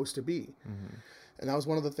it's supposed to be. And that was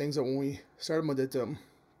one of the things that when we started Mudita,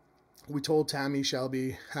 we told Tammy,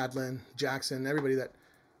 Shelby, Hadlin, Jackson, everybody that,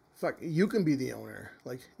 fuck, you can be the owner.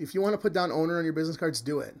 Like, if you want to put down owner on your business cards,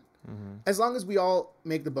 do it. As long as we all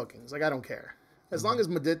make the bookings. Like, I don't care. As long as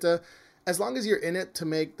Mudita, as long as you're in it to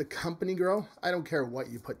make the company grow, I don't care what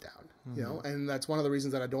you put down, you know? And that's one of the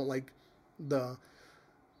reasons that I don't like the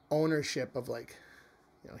ownership of, like,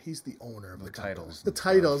 you know, he's the owner of the titles. The and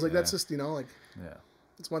titles. stuff, Like, yeah. that's just, you know, like, Yeah.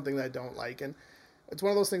 it's one thing that I don't like. And it's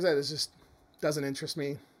one of those things that is just doesn't interest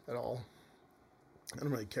me at all. I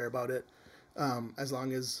don't really care about it. As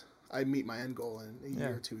long as I meet my end goal in a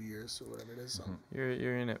year or 2 years or whatever it is. So.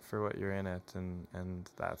 You're in it for what you're in it, and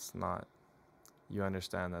that's not. You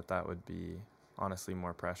understand that would be honestly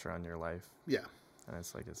more pressure on your life, Yeah. and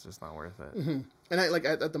it's like it's just not worth it. And I like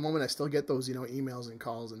at the moment I still get those, you know, emails and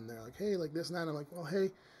calls, and they're like, hey, like this and that. And I'm like, well,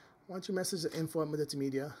 hey, why don't you message the info at Mudita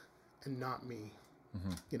Media and not me?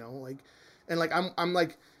 You know, like, and like I'm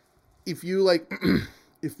like, if you like,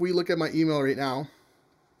 if we look at my email right now,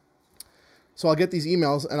 so I'll get these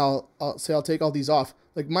emails and I'll say I'll take all these off.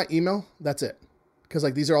 Like my email, that's it, because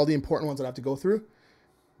like these are all the important ones that I have to go through.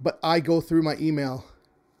 But I go through my email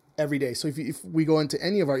every day. So if we go into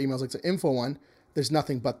any of our emails, like the info one, there's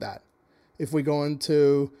nothing but that. If we go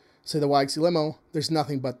into, say, the YXC limo, there's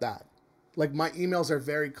nothing but that. Like, my emails are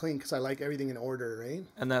very clean because I like everything in order, right?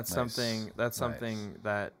 And that's Nice. something. That's something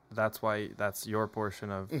that's why that's your portion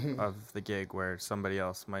of the gig where somebody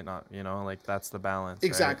else might not. You know, like that's the balance.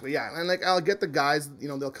 Exactly, yeah. And, like, I'll get the guys, you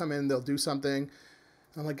know, they'll come in, they'll do something.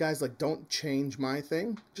 I'm like, guys, like, don't change my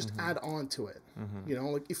thing. Just add on to it. You know,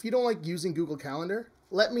 like, if you don't like using Google Calendar,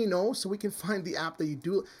 let me know so we can find the app that you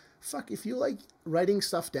do. Fuck, if you like writing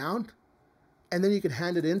stuff down and then you can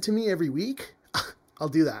hand it in to me every week, I'll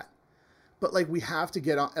do that. But, like, we have to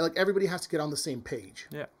get on, like, everybody has to get on the same page.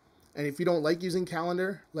 Yeah. And if you don't like using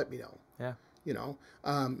Calendar, let me know. Yeah. You know,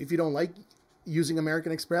 if you don't like using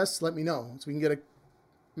American Express, let me know so we can get a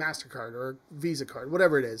MasterCard or a Visa card,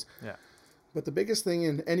 whatever it is. Yeah. But the biggest thing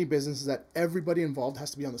in any business is that everybody involved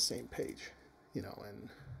has to be on the same page, you know, and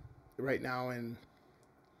right now in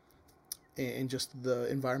just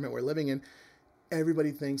the environment we're living in,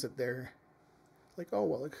 everybody thinks that they're like, oh,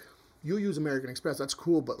 well, like, you use American Express, that's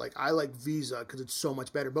cool, but like, I like Visa because it's so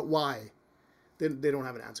much better. But why? They don't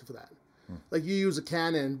have an answer for that. Like, you use a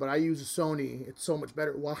Canon, but I use a Sony, it's so much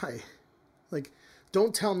better. Why? Like,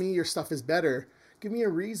 don't tell me your stuff is better. Give me a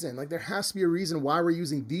reason. Like, there has to be a reason why we're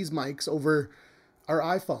using these mics over our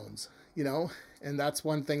iPhones, you know? And that's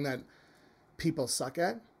one thing that people suck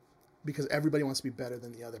at because everybody wants to be better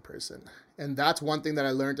than the other person. And that's one thing that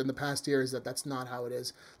I learned in the past year is that that's not how it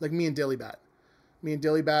is. Like me and Dillybat.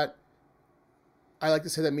 I like to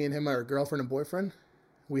say that me and him are girlfriend and boyfriend.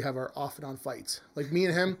 We have our off and on fights. Like me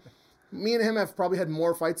and him have probably had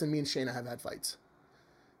more fights than me and Shayna have had fights.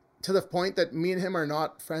 To the point that me and him are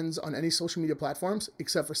not friends on any social media platforms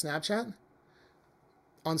except for Snapchat.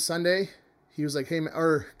 On Sunday, he was like, hey, man,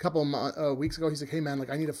 or a couple of weeks ago, he's like, hey, man,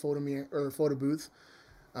 like, I need a photo booth.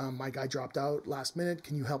 My guy dropped out last minute.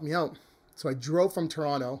 Can you help me out? So I drove from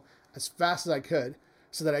Toronto as fast as I could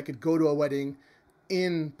so that I could go to a wedding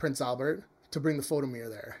in Prince Albert to bring the photo mirror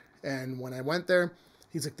there. And when I went there,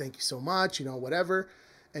 he's like, thank you so much, you know, whatever.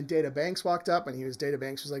 And Data Banks walked up, and Data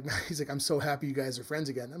Banks was like, man, he's like, I'm so happy you guys are friends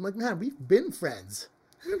again. I'm like, man, we've been friends.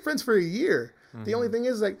 We've been friends for a year. The only thing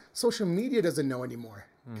is, like, social media doesn't know anymore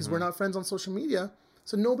because we're not friends on social media.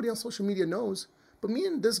 So nobody on social media knows. But me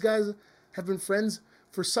and this guy have been friends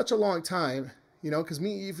for such a long time, you know, because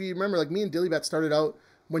if you remember, like, me and Dillybat started out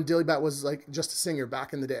when Dillybat was, like, just a singer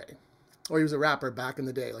back in the day. Or he was a rapper back in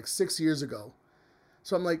the day, like 6 years ago.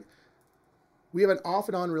 So I'm like, we have an off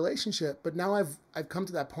and on relationship, but now I've come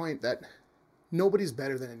to that point that nobody's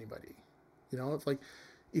better than anybody. You know,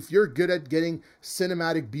 if you're good at getting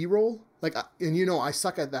cinematic B-roll, like, and you know, I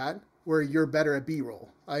suck at that, where you're better at B-roll.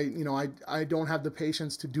 I don't have the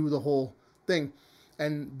patience to do the whole thing.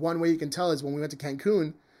 And one way you can tell is when we went to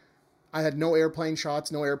Cancun, I had no airplane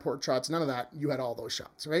shots, no airport shots, none of that. You had all those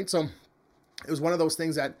shots, right? So it was one of those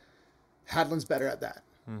things that Hadlin's better at that.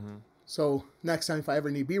 Mm-hmm. So next time if I ever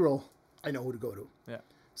need B-roll, I know who to go to. Yeah.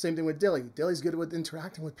 Same thing with Dilly. Dilly's good with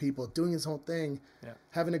interacting with people, doing his own thing, Yeah.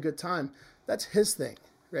 having a good time. That's his thing,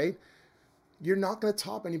 right? You're not going to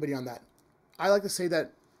top anybody on that. I like to say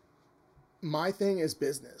that my thing is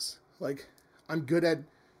business. Like, I'm good at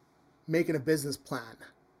making a business plan,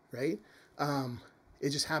 right? It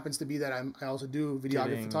just happens to be that I also do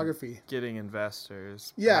videography, photography. Getting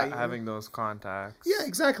investors. Yeah. Having those contacts. Yeah,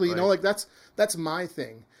 exactly. That's my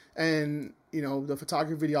thing. And, the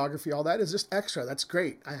photography, videography, all that is just extra. That's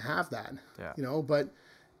great. I have that, Yeah. But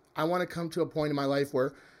I want to come to a point in my life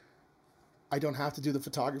where I don't have to do the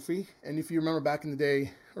photography. And if you remember back in the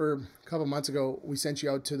day, or a couple months ago, we sent you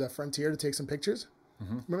out to the frontier to take some pictures.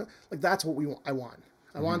 Mm-hmm. Remember? Like, that's what I want.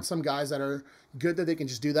 I want some guys that are good that they can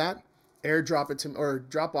just do that, airdrop it to me, or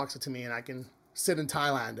Dropbox it to me, and I can sit in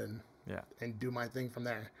Thailand and do my thing from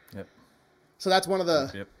there. Yep. So that's one of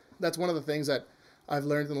the things that I've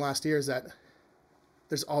learned in the last year is that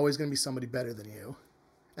there's always going to be somebody better than you.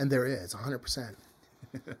 And there is 100%.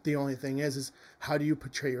 The only thing is how do you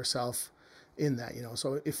portray yourself in that,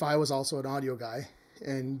 So if I was also an audio guy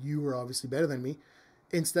and you were obviously better than me,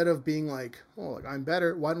 instead of being like, oh, like I'm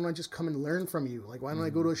better, why don't I just come and learn from you? Like, why don't I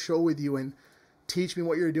go to a show with you and teach me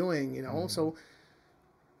what you're doing, So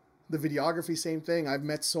the videography, same thing. I've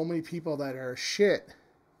met so many people that are shit,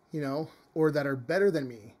 or that are better than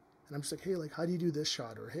me. And I'm just like, hey, like, how do you do this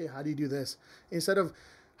shot? Or, hey, how do you do this? Instead of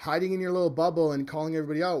hiding in your little bubble and calling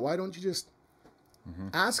everybody out, why don't you just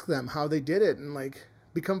ask them how they did it and, like,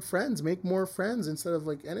 become friends, make more friends instead of,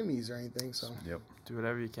 like, enemies or anything. So Yep. Do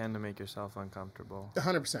whatever you can to make yourself uncomfortable.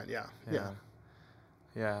 100%, yeah.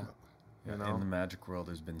 Yeah. In the magic world,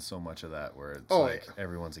 there's been so much of that where it's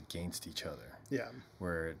everyone's against each other. Yeah.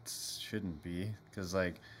 Where it shouldn't be. Because,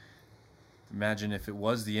 like, imagine if it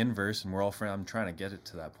was the inverse and we're all friends. I'm trying to get it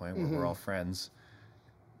to that point where we're all friends.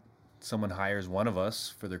 Someone hires one of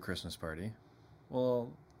us for their Christmas party.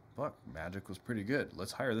 Well, fuck, magic was pretty good.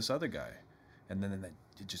 Let's hire this other guy. And then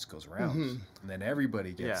it just goes around. And then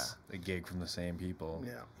everybody gets a gig from the same people.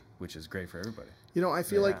 Yeah. Which is great for everybody. I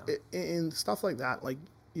feel like in stuff like that, like,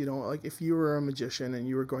 like if you were a magician and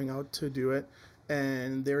you were going out to do it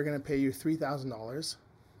and they were going to pay you $3,000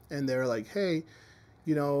 and they're like, hey,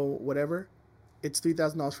 whatever, it's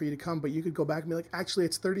 $3,000 for you to come, but you could go back and be like, actually,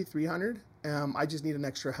 it's $3,300. I just need an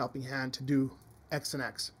extra helping hand to do X and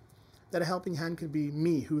X. That a helping hand could be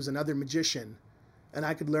me, who's another magician, and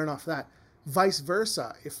I could learn off that. Vice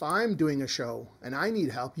versa. If I'm doing a show and I need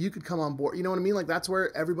help, you could come on board. You know what I mean? Like, that's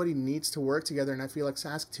where everybody needs to work together. And I feel like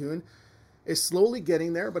Saskatoon is slowly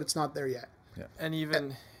getting there, but it's not there yet. Yeah. And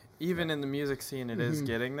even in the music scene, it is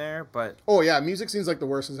getting there. But oh yeah, music scene's like the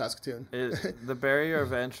worst in Saskatoon. The barrier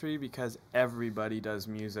of entry, because everybody does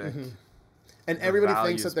music, and everybody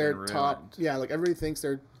thinks that they're top. Yeah, like everybody thinks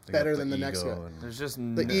they're better than the next guy. There's just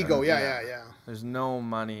the ego. Yeah. There's no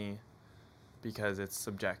money because it's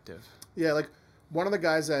subjective. Yeah, like one of the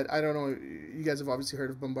guys that, I don't know, you guys have obviously heard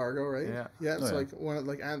of Bombargo, right? Yeah. Yeah, so like one of,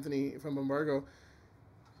 like Anthony from Bombargo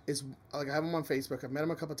is, like, I have him on Facebook. I've met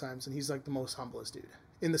him a couple of times, and he's like the most humblest dude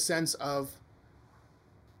in the sense of,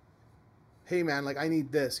 hey man, like I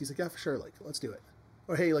need this. He's like, yeah, for sure, like let's do it.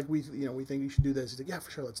 Or hey, like we think you should do this. He's like, yeah,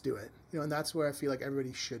 for sure, let's do it. And that's where I feel like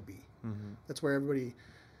everybody should be. That's where everybody,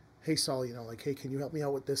 hey Saul, like, hey, can you help me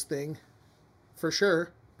out with this thing? For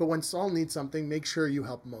sure. But when Saul needs something, make sure you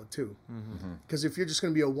help him out too. Because if you're just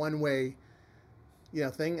going to be a one-way,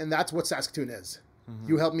 thing, and that's what Saskatoon is.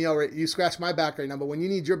 You help me out, right? You scratch my back right now, but when you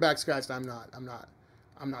need your back scratched, I'm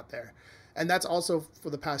not there. And that's also for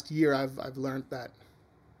the past year, I've learned that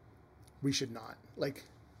we should not. Like,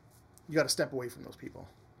 you got to step away from those people.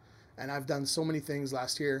 And I've done so many things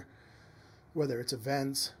last year, whether it's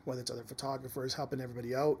events, whether it's other photographers helping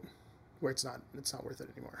everybody out, where it's not worth it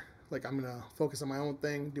anymore. Like, I'm going to focus on my own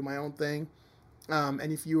thing, do my own thing. And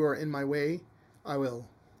if you are in my way, I will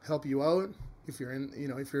help you out. If you're in,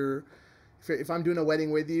 if I'm doing a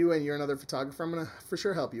wedding with you and you're another photographer, I'm going to for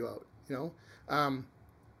sure help you out,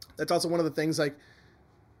 That's also one of the things, like,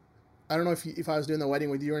 I don't know if I was doing the wedding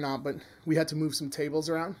with you or not, but we had to move some tables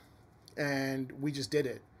around and we just did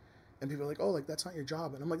it. And people are like, oh, like, that's not your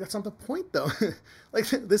job. And I'm like, that's not the point though. Like,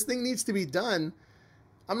 this thing needs to be done.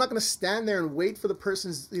 I'm not going to stand there and wait for the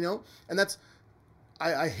person's, and that's,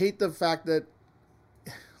 I hate the fact that,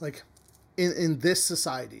 like, in this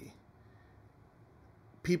society,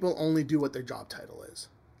 people only do what their job title is.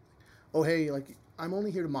 Oh, hey, like, I'm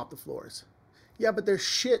only here to mop the floors. Yeah, but there's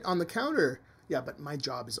shit on the counter. Yeah, but my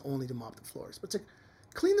job is only to mop the floors. But it's like,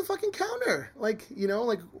 clean the fucking counter. Like, you know,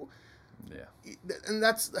 like, Yeah. and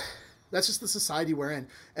that's just the society we're in.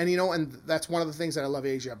 And, you know, and that's one of the things that I love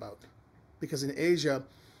Asia about. Because in Asia,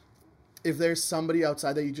 if there's somebody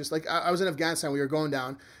outside that you just, like, I was in Afghanistan, we were going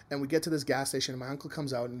down, and we get to this gas station, and my uncle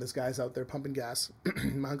comes out, and this guy's out there pumping gas.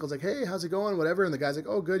 My uncle's like, hey, how's it going, whatever, and the guy's like,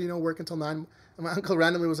 oh, good, you know, work until 9. And my uncle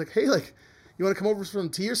randomly was like, hey, like, you want to come over for some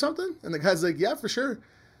tea or something? And the guy's like, yeah, for sure.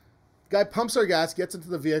 Guy pumps our gas, gets into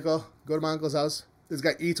the vehicle, go to my uncle's house. This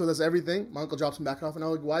guy eats with us everything. My uncle drops him back off, and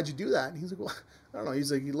I'm like, why'd you do that? And he's like, well, I don't know.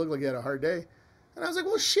 He's like, you look like you had a hard day. And I was like,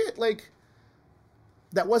 well, shit, like,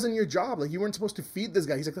 that wasn't your job. Like, you weren't supposed to feed this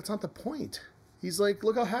guy. He's like, that's not the point. He's like,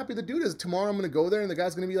 look how happy the dude is. Tomorrow I'm going to go there, and the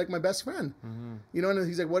guy's going to be like my best friend. Mm-hmm. You know, and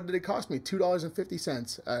he's like, what did it cost me?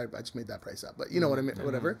 $2.50. I just made that price up, but you know what I mean,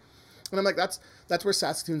 whatever. And I'm like, that's where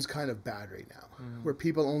Saskatoon's kind of bad right now, where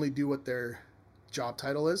people only do what their job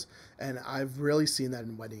title is. And I've really seen that in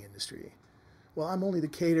the wedding industry. Well, I'm only the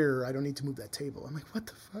caterer. I don't need to move that table. I'm like, what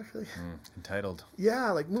the fuck? Like, Entitled.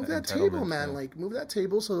 Yeah, like, move that table, man. Yeah. Like, move that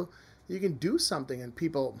table so you can do something. And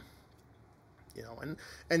people, you know,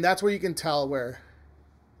 and that's where you can tell where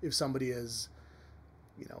if somebody is,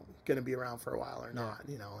 you know, going to be around for a while or not,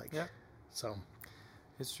 you know, like, so.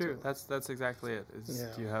 It's true. So, that's exactly it.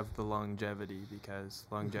 You have the longevity, because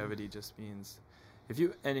longevity just means if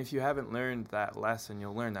you haven't learned that lesson,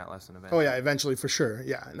 you'll learn that lesson eventually. Oh yeah, eventually for sure.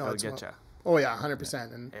 Yeah, no, it'll get you. Oh yeah,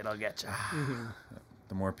 100%. And it'll get you.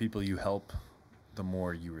 The more people you help, the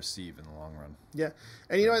more you receive in the long run. Yeah,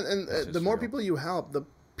 and you know, and the more people you help, the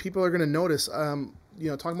people are going to notice. You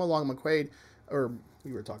know, talking about Long McQuaid, or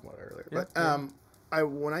you were talking about it earlier, but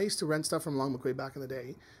when I used to rent stuff from Long McQuaid back in the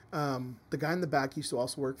day, the guy in the back used to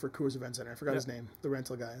also work for Coors Event Center. I forgot his name. The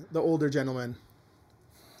rental guy, the older gentleman.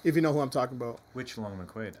 If you know who I'm talking about. Which Long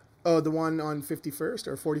McQuaid? Oh, the one on 51st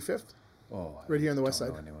or 45th. Oh, right here on the west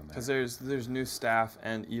side. Because there's new staff,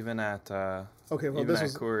 and even at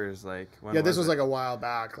Coors, like this was like a while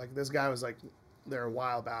back. Like, this guy was like there a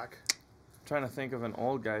while back. I'm trying to think of an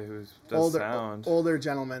old guy who does sound. Older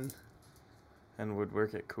gentleman. And would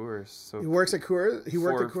work at Coors. So he works at Coors. He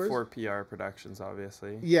worked at Coors for PR Productions,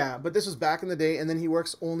 obviously. Yeah, but this was back in the day, and then he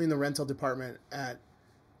works only in the rental department at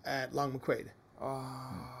Long McQuaid.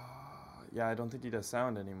 Yeah, I don't think he does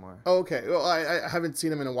sound anymore. Oh, okay. Well, I haven't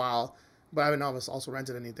seen him in a while, but I haven't also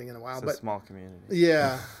rented anything in a while. It's a small community.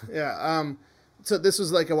 Yeah, yeah. So this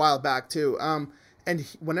was like a while back too. And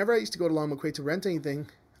whenever I used to go to Long McQuaid to rent anything,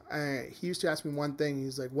 he used to ask me one thing.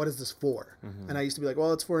 He's like, "What is this for?" Mm-hmm. And I used to be like,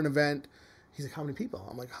 "Well, it's for an event." He's like, "How many people?"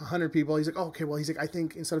 I'm like, 100 people. He's like, "Oh, okay." Well, he's like, "I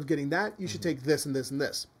think instead of getting that, you should take this and this and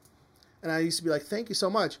this." And I used to be like, "Thank you so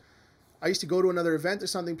much." I used to go to another event or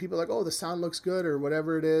something. People are like, "Oh, the sound looks good," or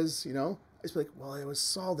whatever it is, you know. I used to be like, "Well, it was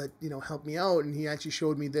Saul that, you know, helped me out, and he actually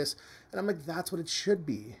showed me this." And I'm like, "That's what it should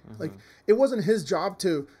be." Mm-hmm. Like, it wasn't his job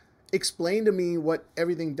to explain to me what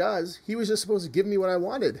everything does. He was just supposed to give me what I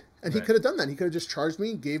wanted, and he could have done that. He could have just charged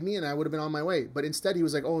me, gave me, and I would have been on my way. But instead, he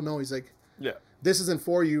was like, "Oh no," he's like, "Yeah, this isn't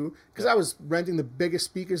for you," because I was renting the biggest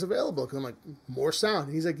speakers available. Because I'm like, more sound.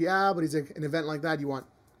 And he's like, "Yeah, but he's like, an event like that, you want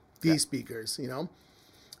these speakers, you know."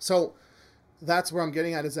 So that's where I'm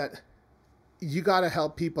getting at, is that you got to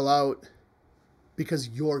help people out because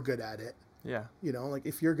you're good at it. Yeah. You know, like,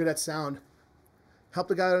 if you're good at sound, help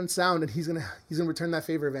the guy out on sound, and he's gonna return that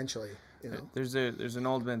favor eventually. You know, there's an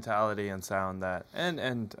old mentality in sound that,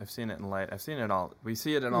 and I've seen it in light. I've seen it all. We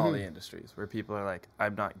see it in all the industries where people are like,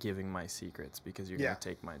 "I'm not giving my secrets because you're gonna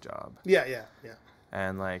take my job." Yeah.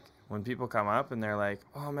 And like, when people come up and they're like,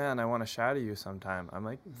 "Oh man, I want to shadow you sometime," I'm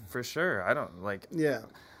like, "For sure." I don't like. Yeah.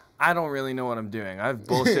 I don't really know what I'm doing. I've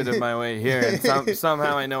bullshitted my way here, and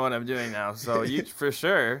somehow I know what I'm doing now. So you for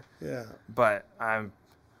sure. Yeah. But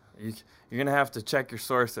you're gonna have to check your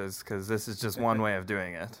sources, because this is just one way of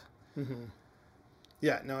doing it. Mm-hmm.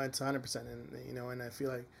 Yeah. No, it's 100%. And you know, and I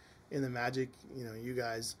feel like in the Magic, you know, you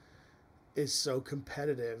guys is so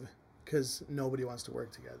competitive because nobody wants to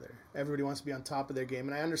work together. Everybody wants to be on top of their game,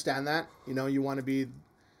 and I understand that. You know, you want to be.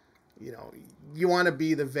 You know, you want to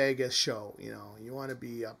be the Vegas show. You know, you want to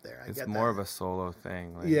be up there. It's more of a solo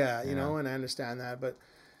thing. Like, you know, and I understand that. But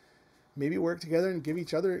maybe work together and give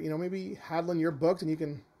each other, you know, maybe Hadlin, you're booked and you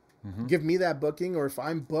can give me that booking. Or if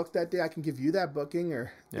I'm booked that day, I can give you that booking.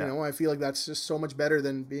 Or, you know, I feel like that's just so much better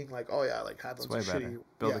than being like, oh, yeah, like Hadlin's way better. Shitty.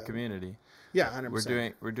 Build a community. Yeah,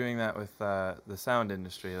 100%. We're doing that with the sound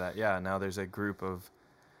industry. That, now there's a group of,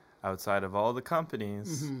 outside of all the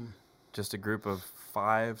companies, just a group of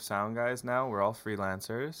 5 sound guys now. We're all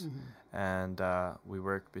freelancers, and we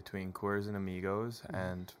work between Coors and Amigos,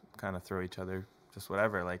 and kind of throw each other just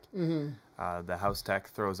whatever. Like the house tech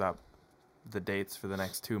throws up the dates for the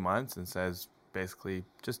next 2 months and says basically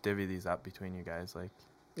just divvy these up between you guys. Like,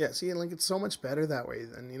 yeah, see, like it's so much better that way.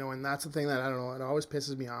 And and that's the thing that I don't know. It always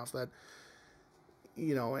pisses me off that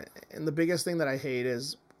and the biggest thing that I hate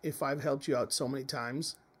is if I've helped you out so many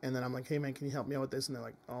times, and then I'm like, hey man, can you help me out with this? And they're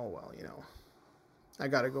like, oh well, I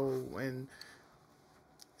gotta go and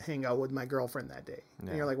hang out with my girlfriend that day. Yeah.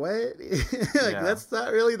 And you're like, what? That's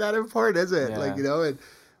not really that important, is it? Yeah. Like,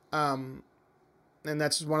 and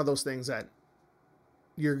that's just one of those things that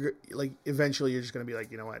you're like, eventually you're just gonna be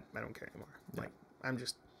like, you know what, I don't care anymore. Yeah. Like, I'm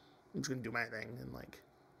just gonna do my thing, and like,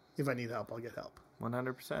 if I need help, I'll get help.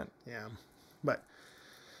 100%. Yeah, but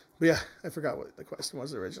yeah, I forgot what the question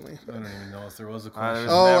was originally. I don't even know if there was a question.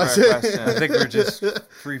 That's Never a it. question. I think we're just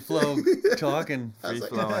free flow talking. Free Like,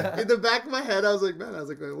 flowing. in the back of my head, I was like,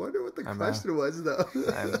 I wonder what the question was, though.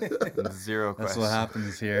 Zero That's question. what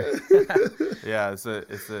happens here. Yeah, it's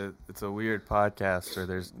a weird podcast where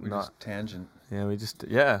there's We not. just tangent. Yeah, we just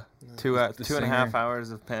The 2.5 singer.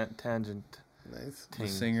 hours of tangent. Nice. The ting.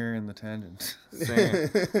 singer and the tangent.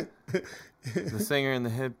 The singer and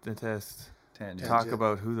the hypnotist Tangent. talk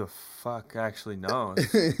about who the fuck actually knows.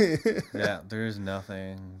 Yeah, there is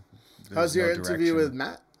nothing. How's There's your no interview direction. with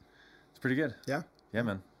Matt? It's pretty good. Yeah? Yeah,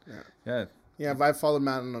 man. Yeah. Yeah. Yeah, I've followed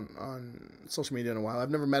Matt on social media in a while.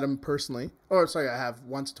 I've never met him personally. Or, sorry, I have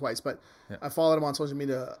once or twice, but Yeah. I followed him on social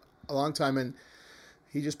media a long time, and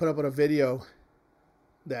he just put up with a video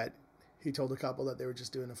that he told a couple that they were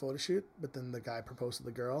just doing a photo shoot, but then the guy proposed to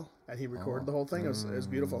the girl, and he recorded the whole thing. It was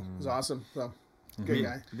beautiful. It was awesome. So, good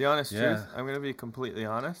guy. The honest Yeah. truth, I'm going to be completely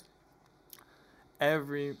honest.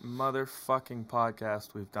 Every motherfucking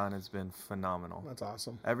podcast we've done has been phenomenal. That's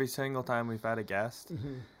awesome. Every single time we've had a guest,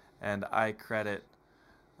 and I credit,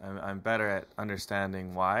 I'm better at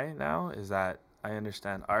understanding why now, is that I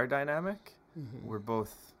understand our dynamic. We're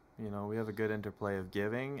both, we have a good interplay of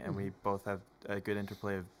giving, and we both have a good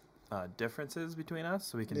interplay of differences between us,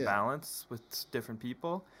 so we can balance with different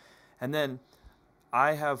people. And then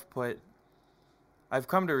I've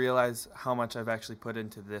come to realize how much I've actually put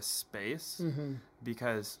into this space,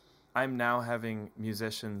 because I'm now having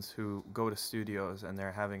musicians who go to studios and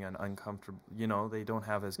they're having an uncomfortable, they don't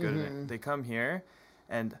have as good of it. They come here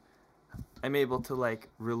and I'm able to like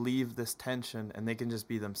relieve this tension, and they can just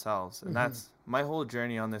be themselves. And that's my whole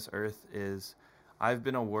journey on this earth. Is I've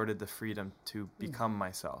been awarded the freedom to become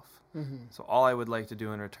myself. So all I would like to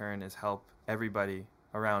do in return is help everybody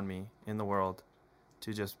around me in the world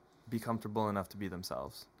to just be comfortable enough to be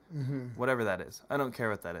themselves. Whatever that is. I don't care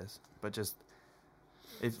what that is. But just,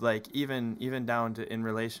 if like, even down to in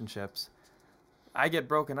relationships, I get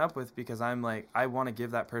broken up with because I'm like, I want to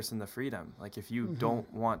give that person the freedom. Like, if you don't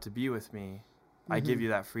want to be with me, I give you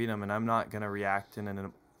that freedom, and I'm not going to react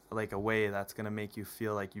in a way that's going to make you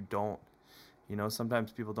feel like you don't.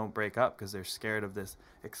 Sometimes people don't break up because they're scared of this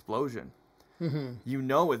explosion.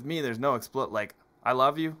 With me, there's no like, I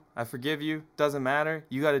love you, I forgive you, doesn't matter.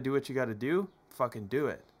 You got to do what you got to do. Fucking do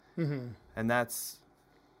it. And that's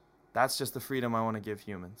just the freedom I want to give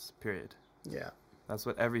humans, period. Yeah. That's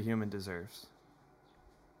what every human deserves.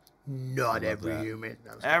 Not every that. human.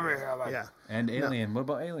 Every human. Yeah. And alien. What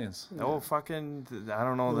about aliens? Oh, fucking, I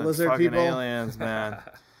don't know, the Lizard fucking people? aliens, man.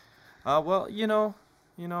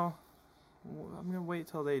 Well, I'm going to wait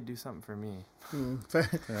till they do something for me. Fair.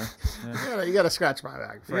 Yeah. You gotta scratch my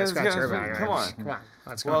back before I You scratch gotta your scratch- back. come on. Come on.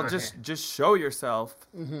 Let's go. Well, just show yourself,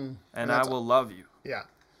 and I That's- will love you. Yeah.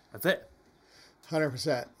 That's it.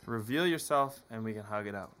 100%. Reveal yourself, and we can hug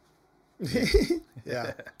it out.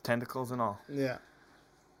 Yeah. Tentacles and all. Yeah.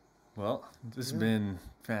 Well, this has been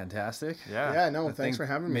fantastic. Yeah. Yeah, no, I thanks think for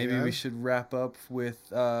having me. Maybe man. we should wrap up with,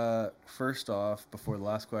 first off, before the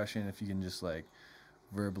last question, if you can just like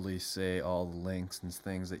verbally say all the links and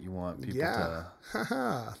things that you want people to.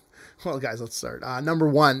 Haha. Well, guys, let's start. Number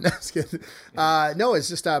one. Just kidding. No, it's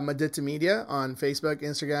just Mudita Media on Facebook,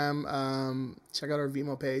 Instagram. Check out our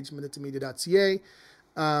Vimeo page, muditamedia.ca.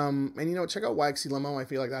 And, check out YXC Limo. I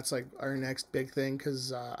feel like that's like our next big thing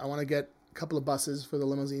because I want to get a couple of buses for the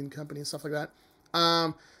limousine company and stuff like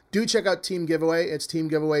that. Do check out Team Giveaway. It's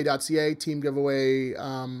teamgiveaway.ca, Team Giveaway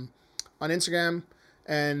on Instagram.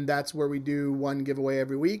 And that's where we do one giveaway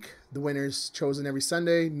every week. The winner's chosen every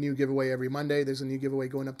Sunday. New giveaway every Monday. There's a new giveaway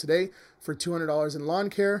going up today for $200 in lawn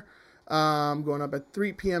care. Going up at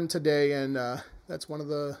 3 p.m. today. And that's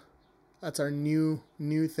our new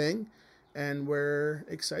thing. And we're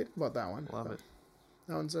excited about that one. Love it.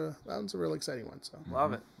 That one's a real exciting one. So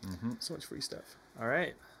Love it. so much free stuff. All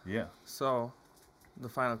right. Yeah. So, the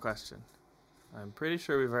final question. I'm pretty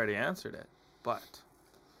sure we've already answered it, but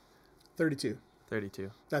 32.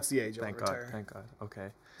 32. That's the age Thank I'll God. retire. Thank God. Okay.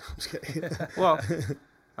 I'm just kidding. Well,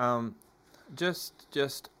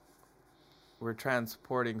 just we're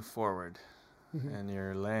transporting forward, and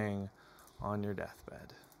you're laying on your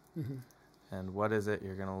deathbed. And what is it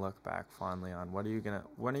you're gonna look back fondly on? When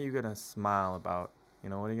are you gonna smile about? You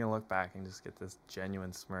know, when are you gonna look back and just get this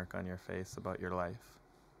genuine smirk on your face about your life?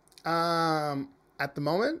 At the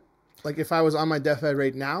moment, like if I was on my deathbed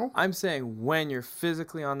right now, I'm saying when you're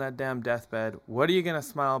physically on that damn deathbed, what are you gonna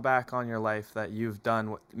smile back on your life that you've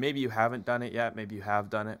done? Maybe you haven't done it yet. Maybe you have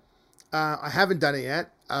done it. I haven't done it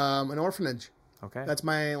yet. An orphanage. Okay. That's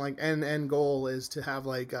my like end goal is to have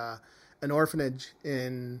like an orphanage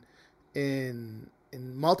in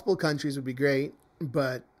multiple countries would be great,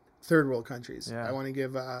 but third world countries. Yeah. I want to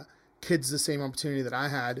give kids the same opportunity that I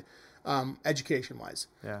had, education wise.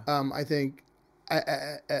 Yeah. I think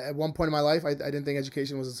at one point in my life, I didn't think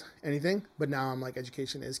education was anything, but now I'm like,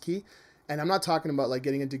 education is key. And I'm not talking about like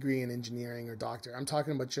getting a degree in engineering or doctor. I'm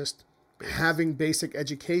talking about just having basic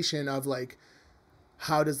education of like,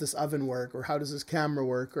 how does this oven work, or how does this camera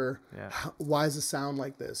work, or why does it sound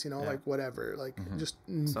like this, like whatever, like just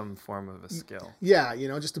some form of a skill. Yeah,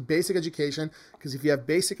 just a basic education, because if you have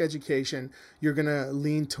basic education, you're going to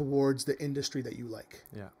lean towards the industry that you like.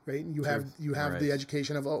 Yeah. Right? You have the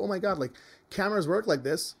education of, oh my God, like cameras work like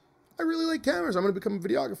this. I really like cameras. I'm going to become a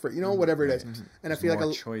videographer, whatever it is. And I feel like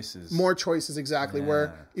more choices, exactly. Yeah.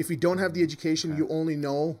 Where if you don't have the education, you only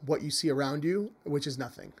know what you see around you, which is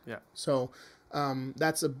nothing. Yeah. So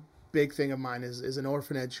that's a big thing of mine is an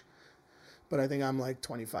orphanage, but I think I'm like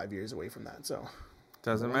 25 years away from that. So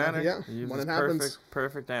doesn't matter. Yeah, when it happens.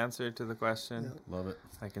 Perfect answer to the question. Yeah. Love it.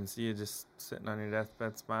 I can see you just sitting on your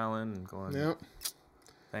deathbed, smiling and going,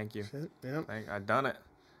 "Thank you. Yeah, I've done it."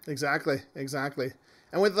 Exactly.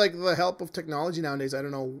 And with like the help of technology nowadays, I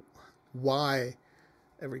don't know why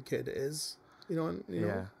every kid is. I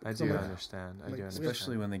do understand.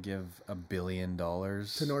 Especially when they give $1 billion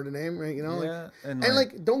to Notre Dame, right?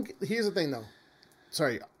 Here's the thing though.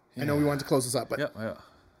 Sorry, I know we wanted to close this up, but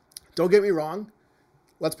don't get me wrong.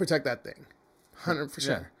 Let's protect that thing, 100 for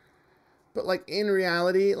sure. Yeah. But like in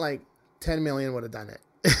reality, like 10 million would have done it.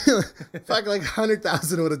 Fuck, like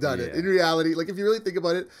 100,000 would have done it. In reality, like if you really think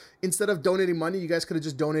about it, instead of donating money, you guys could have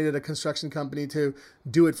just donated a construction company to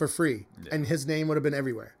do it for free, and his name would have been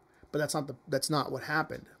everywhere. But that's not what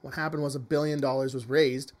happened. What happened was $1 billion was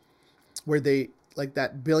raised, where they like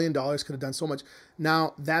that $1 billion could have done so much.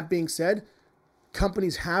 Now that being said,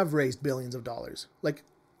 companies have raised billions of dollars. Like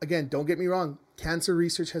again, don't get me wrong, cancer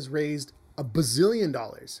research has raised $1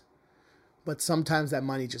 bazillion, but sometimes that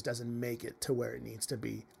money just doesn't make it to where it needs to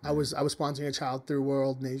be. Mm-hmm. I was sponsoring a child through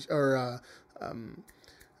World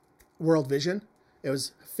Vision. It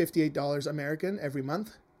was $58 American every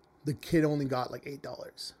month. The kid only got like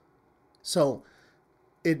 $8. So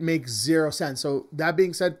it makes zero sense. So that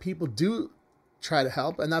being said, people do try to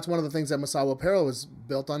help. And that's one of the things that Masawa Apparel was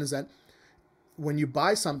built on, is that when you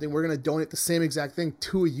buy something, we're going to donate the same exact thing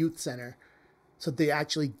to a youth center so they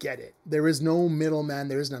actually get it. There is no middleman.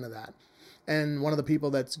 There is none of that. And one of the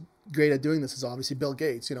people that's great at doing this is obviously Bill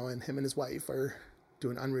Gates, and him and his wife are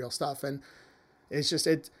doing unreal stuff. And it's just,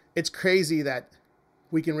 it's crazy that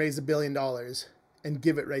we can raise $1 billion and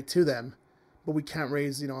give it right to them, but we can't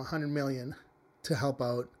raise, 100 million to help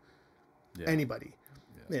out anybody,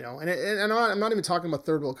 and I'm not even talking about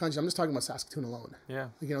third world countries. I'm just talking about Saskatoon alone. Yeah.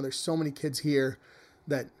 There's so many kids here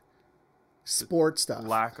that sport stuff,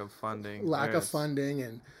 lack of funding,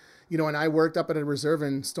 and, and I worked up at a reserve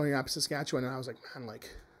in Stony Rapids, Saskatchewan, and I was like, man, like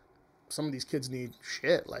some of these kids need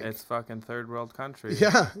shit. Like it's fucking third world country.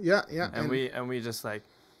 Yeah. And we just like,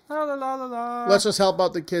 la, la, la, la, la. Let's just help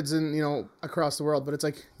out the kids in, across the world. But it's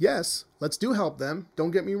like, yes, let's do help them.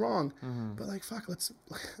 Don't get me wrong. Mm-hmm. But like, fuck, let's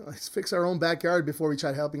fix our own backyard before we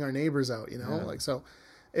try helping our neighbors out, so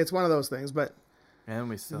it's one of those things, but. And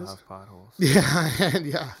we still have potholes.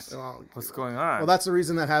 Yeah. Well, what's going on? Well, that's the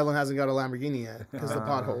reason that Hadlin hasn't got a Lamborghini yet, because the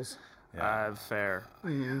potholes. Fair.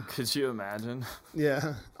 Mm-hmm. Could you imagine?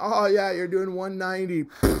 Yeah. Oh yeah, you're doing 190.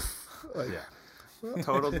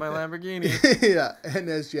 Totaled my Lamborghini. Yeah, and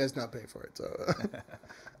SGS not paying for it. So,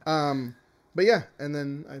 but yeah, and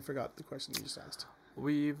then I forgot the question you just asked.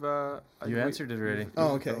 You answered it already.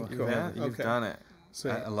 Oh, okay, cool. You've done it.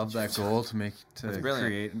 So I love that goal to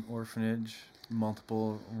create an orphanage,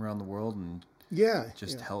 multiple around the world, and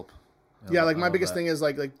help. Like my biggest thing is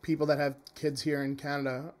like people that have kids here in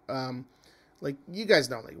Canada. Like you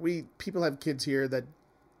guys know, like people have kids here that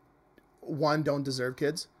one don't deserve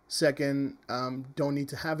kids. Second, don't need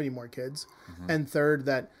to have any more kids. And third,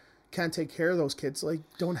 that can't take care of those kids, like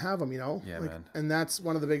don't have them, you know? Yeah, like, man. And that's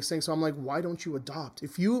one of the biggest things. So I'm like, why don't you adopt?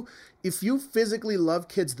 If you physically love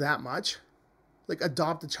kids that much, like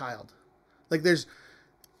adopt a child. Like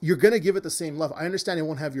you're going to give it the same love. I understand it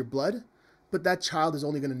won't have your blood, but that child is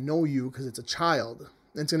only going to know you because it's a child.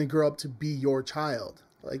 And it's going to grow up to be your child.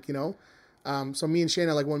 Like, you know? So me and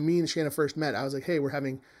Shayna, like when me and Shayna first met, I was like, hey, we're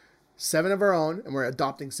having 7 of our own and we're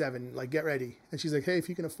adopting 7. Like, get ready. And she's like, hey, if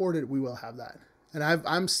you can afford it, we will have that. And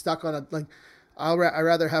I'm stuck on it. Like, I'd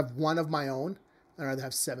rather have 1 of my own and I'd rather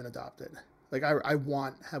have 7 adopted. Like, I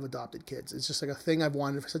want to have adopted kids. It's just like a thing I've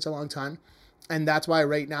wanted for such a long time. And that's why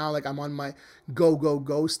right now, like, I'm on my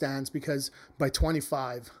go stance, because by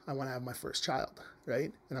 25, I want to have my first child,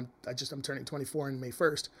 right? And I'm turning 24 on May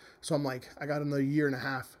 1st. So I'm like, I got another year and a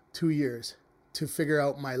half, 2 years to figure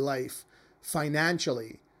out my life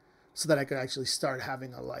financially so that I could actually start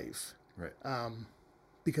having a life. Right.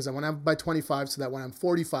 Because I want to have by 25 so that when I'm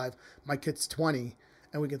 45, my kid's 20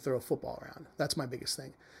 and we can throw a football around. That's my biggest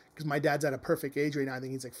thing. Because my dad's at a perfect age right now. I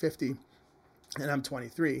think he's like 50 and I'm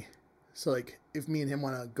 23. So like if me and him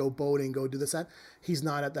want to go boating, go do this, that, he's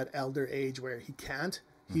not at that elder age where he can't.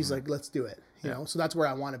 He's like, let's do it. You know? So that's where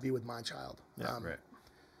I want to be with my child. Yeah, right.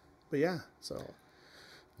 But yeah, so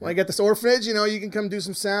when I get this orphanage, you know, you can come do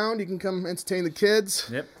some sound. You can come entertain the kids.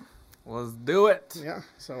 Yep. Let's do it. Yeah.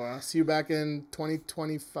 So see you back in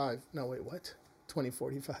 2025. No, wait, what?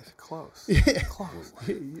 2045. Close. Yeah. Close.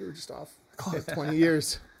 You were just off. Yeah, 20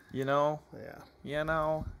 years. You know,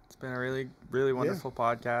 Yeah. it's been a really, really wonderful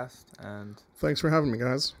podcast, and Thanks for having me,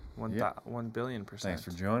 guys. 1,000,000,000%. Thanks for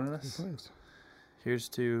joining us. Thanks. Here's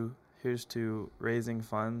to raising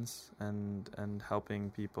funds and helping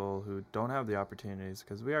people who don't have the opportunities,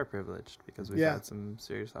 because we are privileged, because we've had some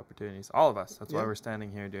serious opportunities, all of us. That's why we're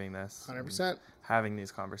standing here doing this, 100%. having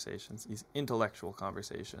these conversations, these intellectual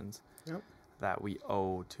conversations that we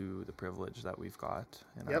owe to the privilege that we've got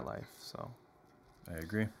in our life. So I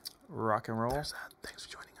agree. rock and roll. Thanks for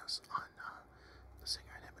joining us on The Singer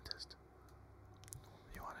and Hypnotist.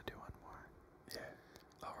 You want to do one more? Yeah.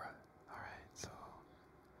 All Right, so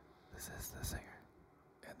this is the singer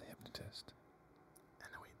And the hypnotist. And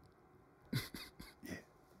we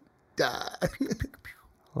die.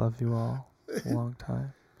 Love you all. Long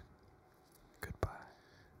time. Goodbye.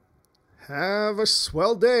 Have a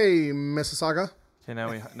swell day, Mississauga. Okay,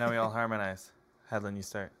 now we all harmonize. Headland, you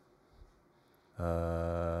start. And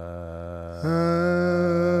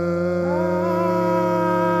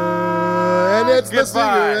it's the Goodbye.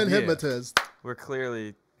 Singer and Yeah. Hypnotist. We're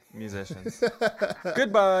clearly musicians.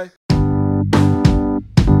 Goodbye.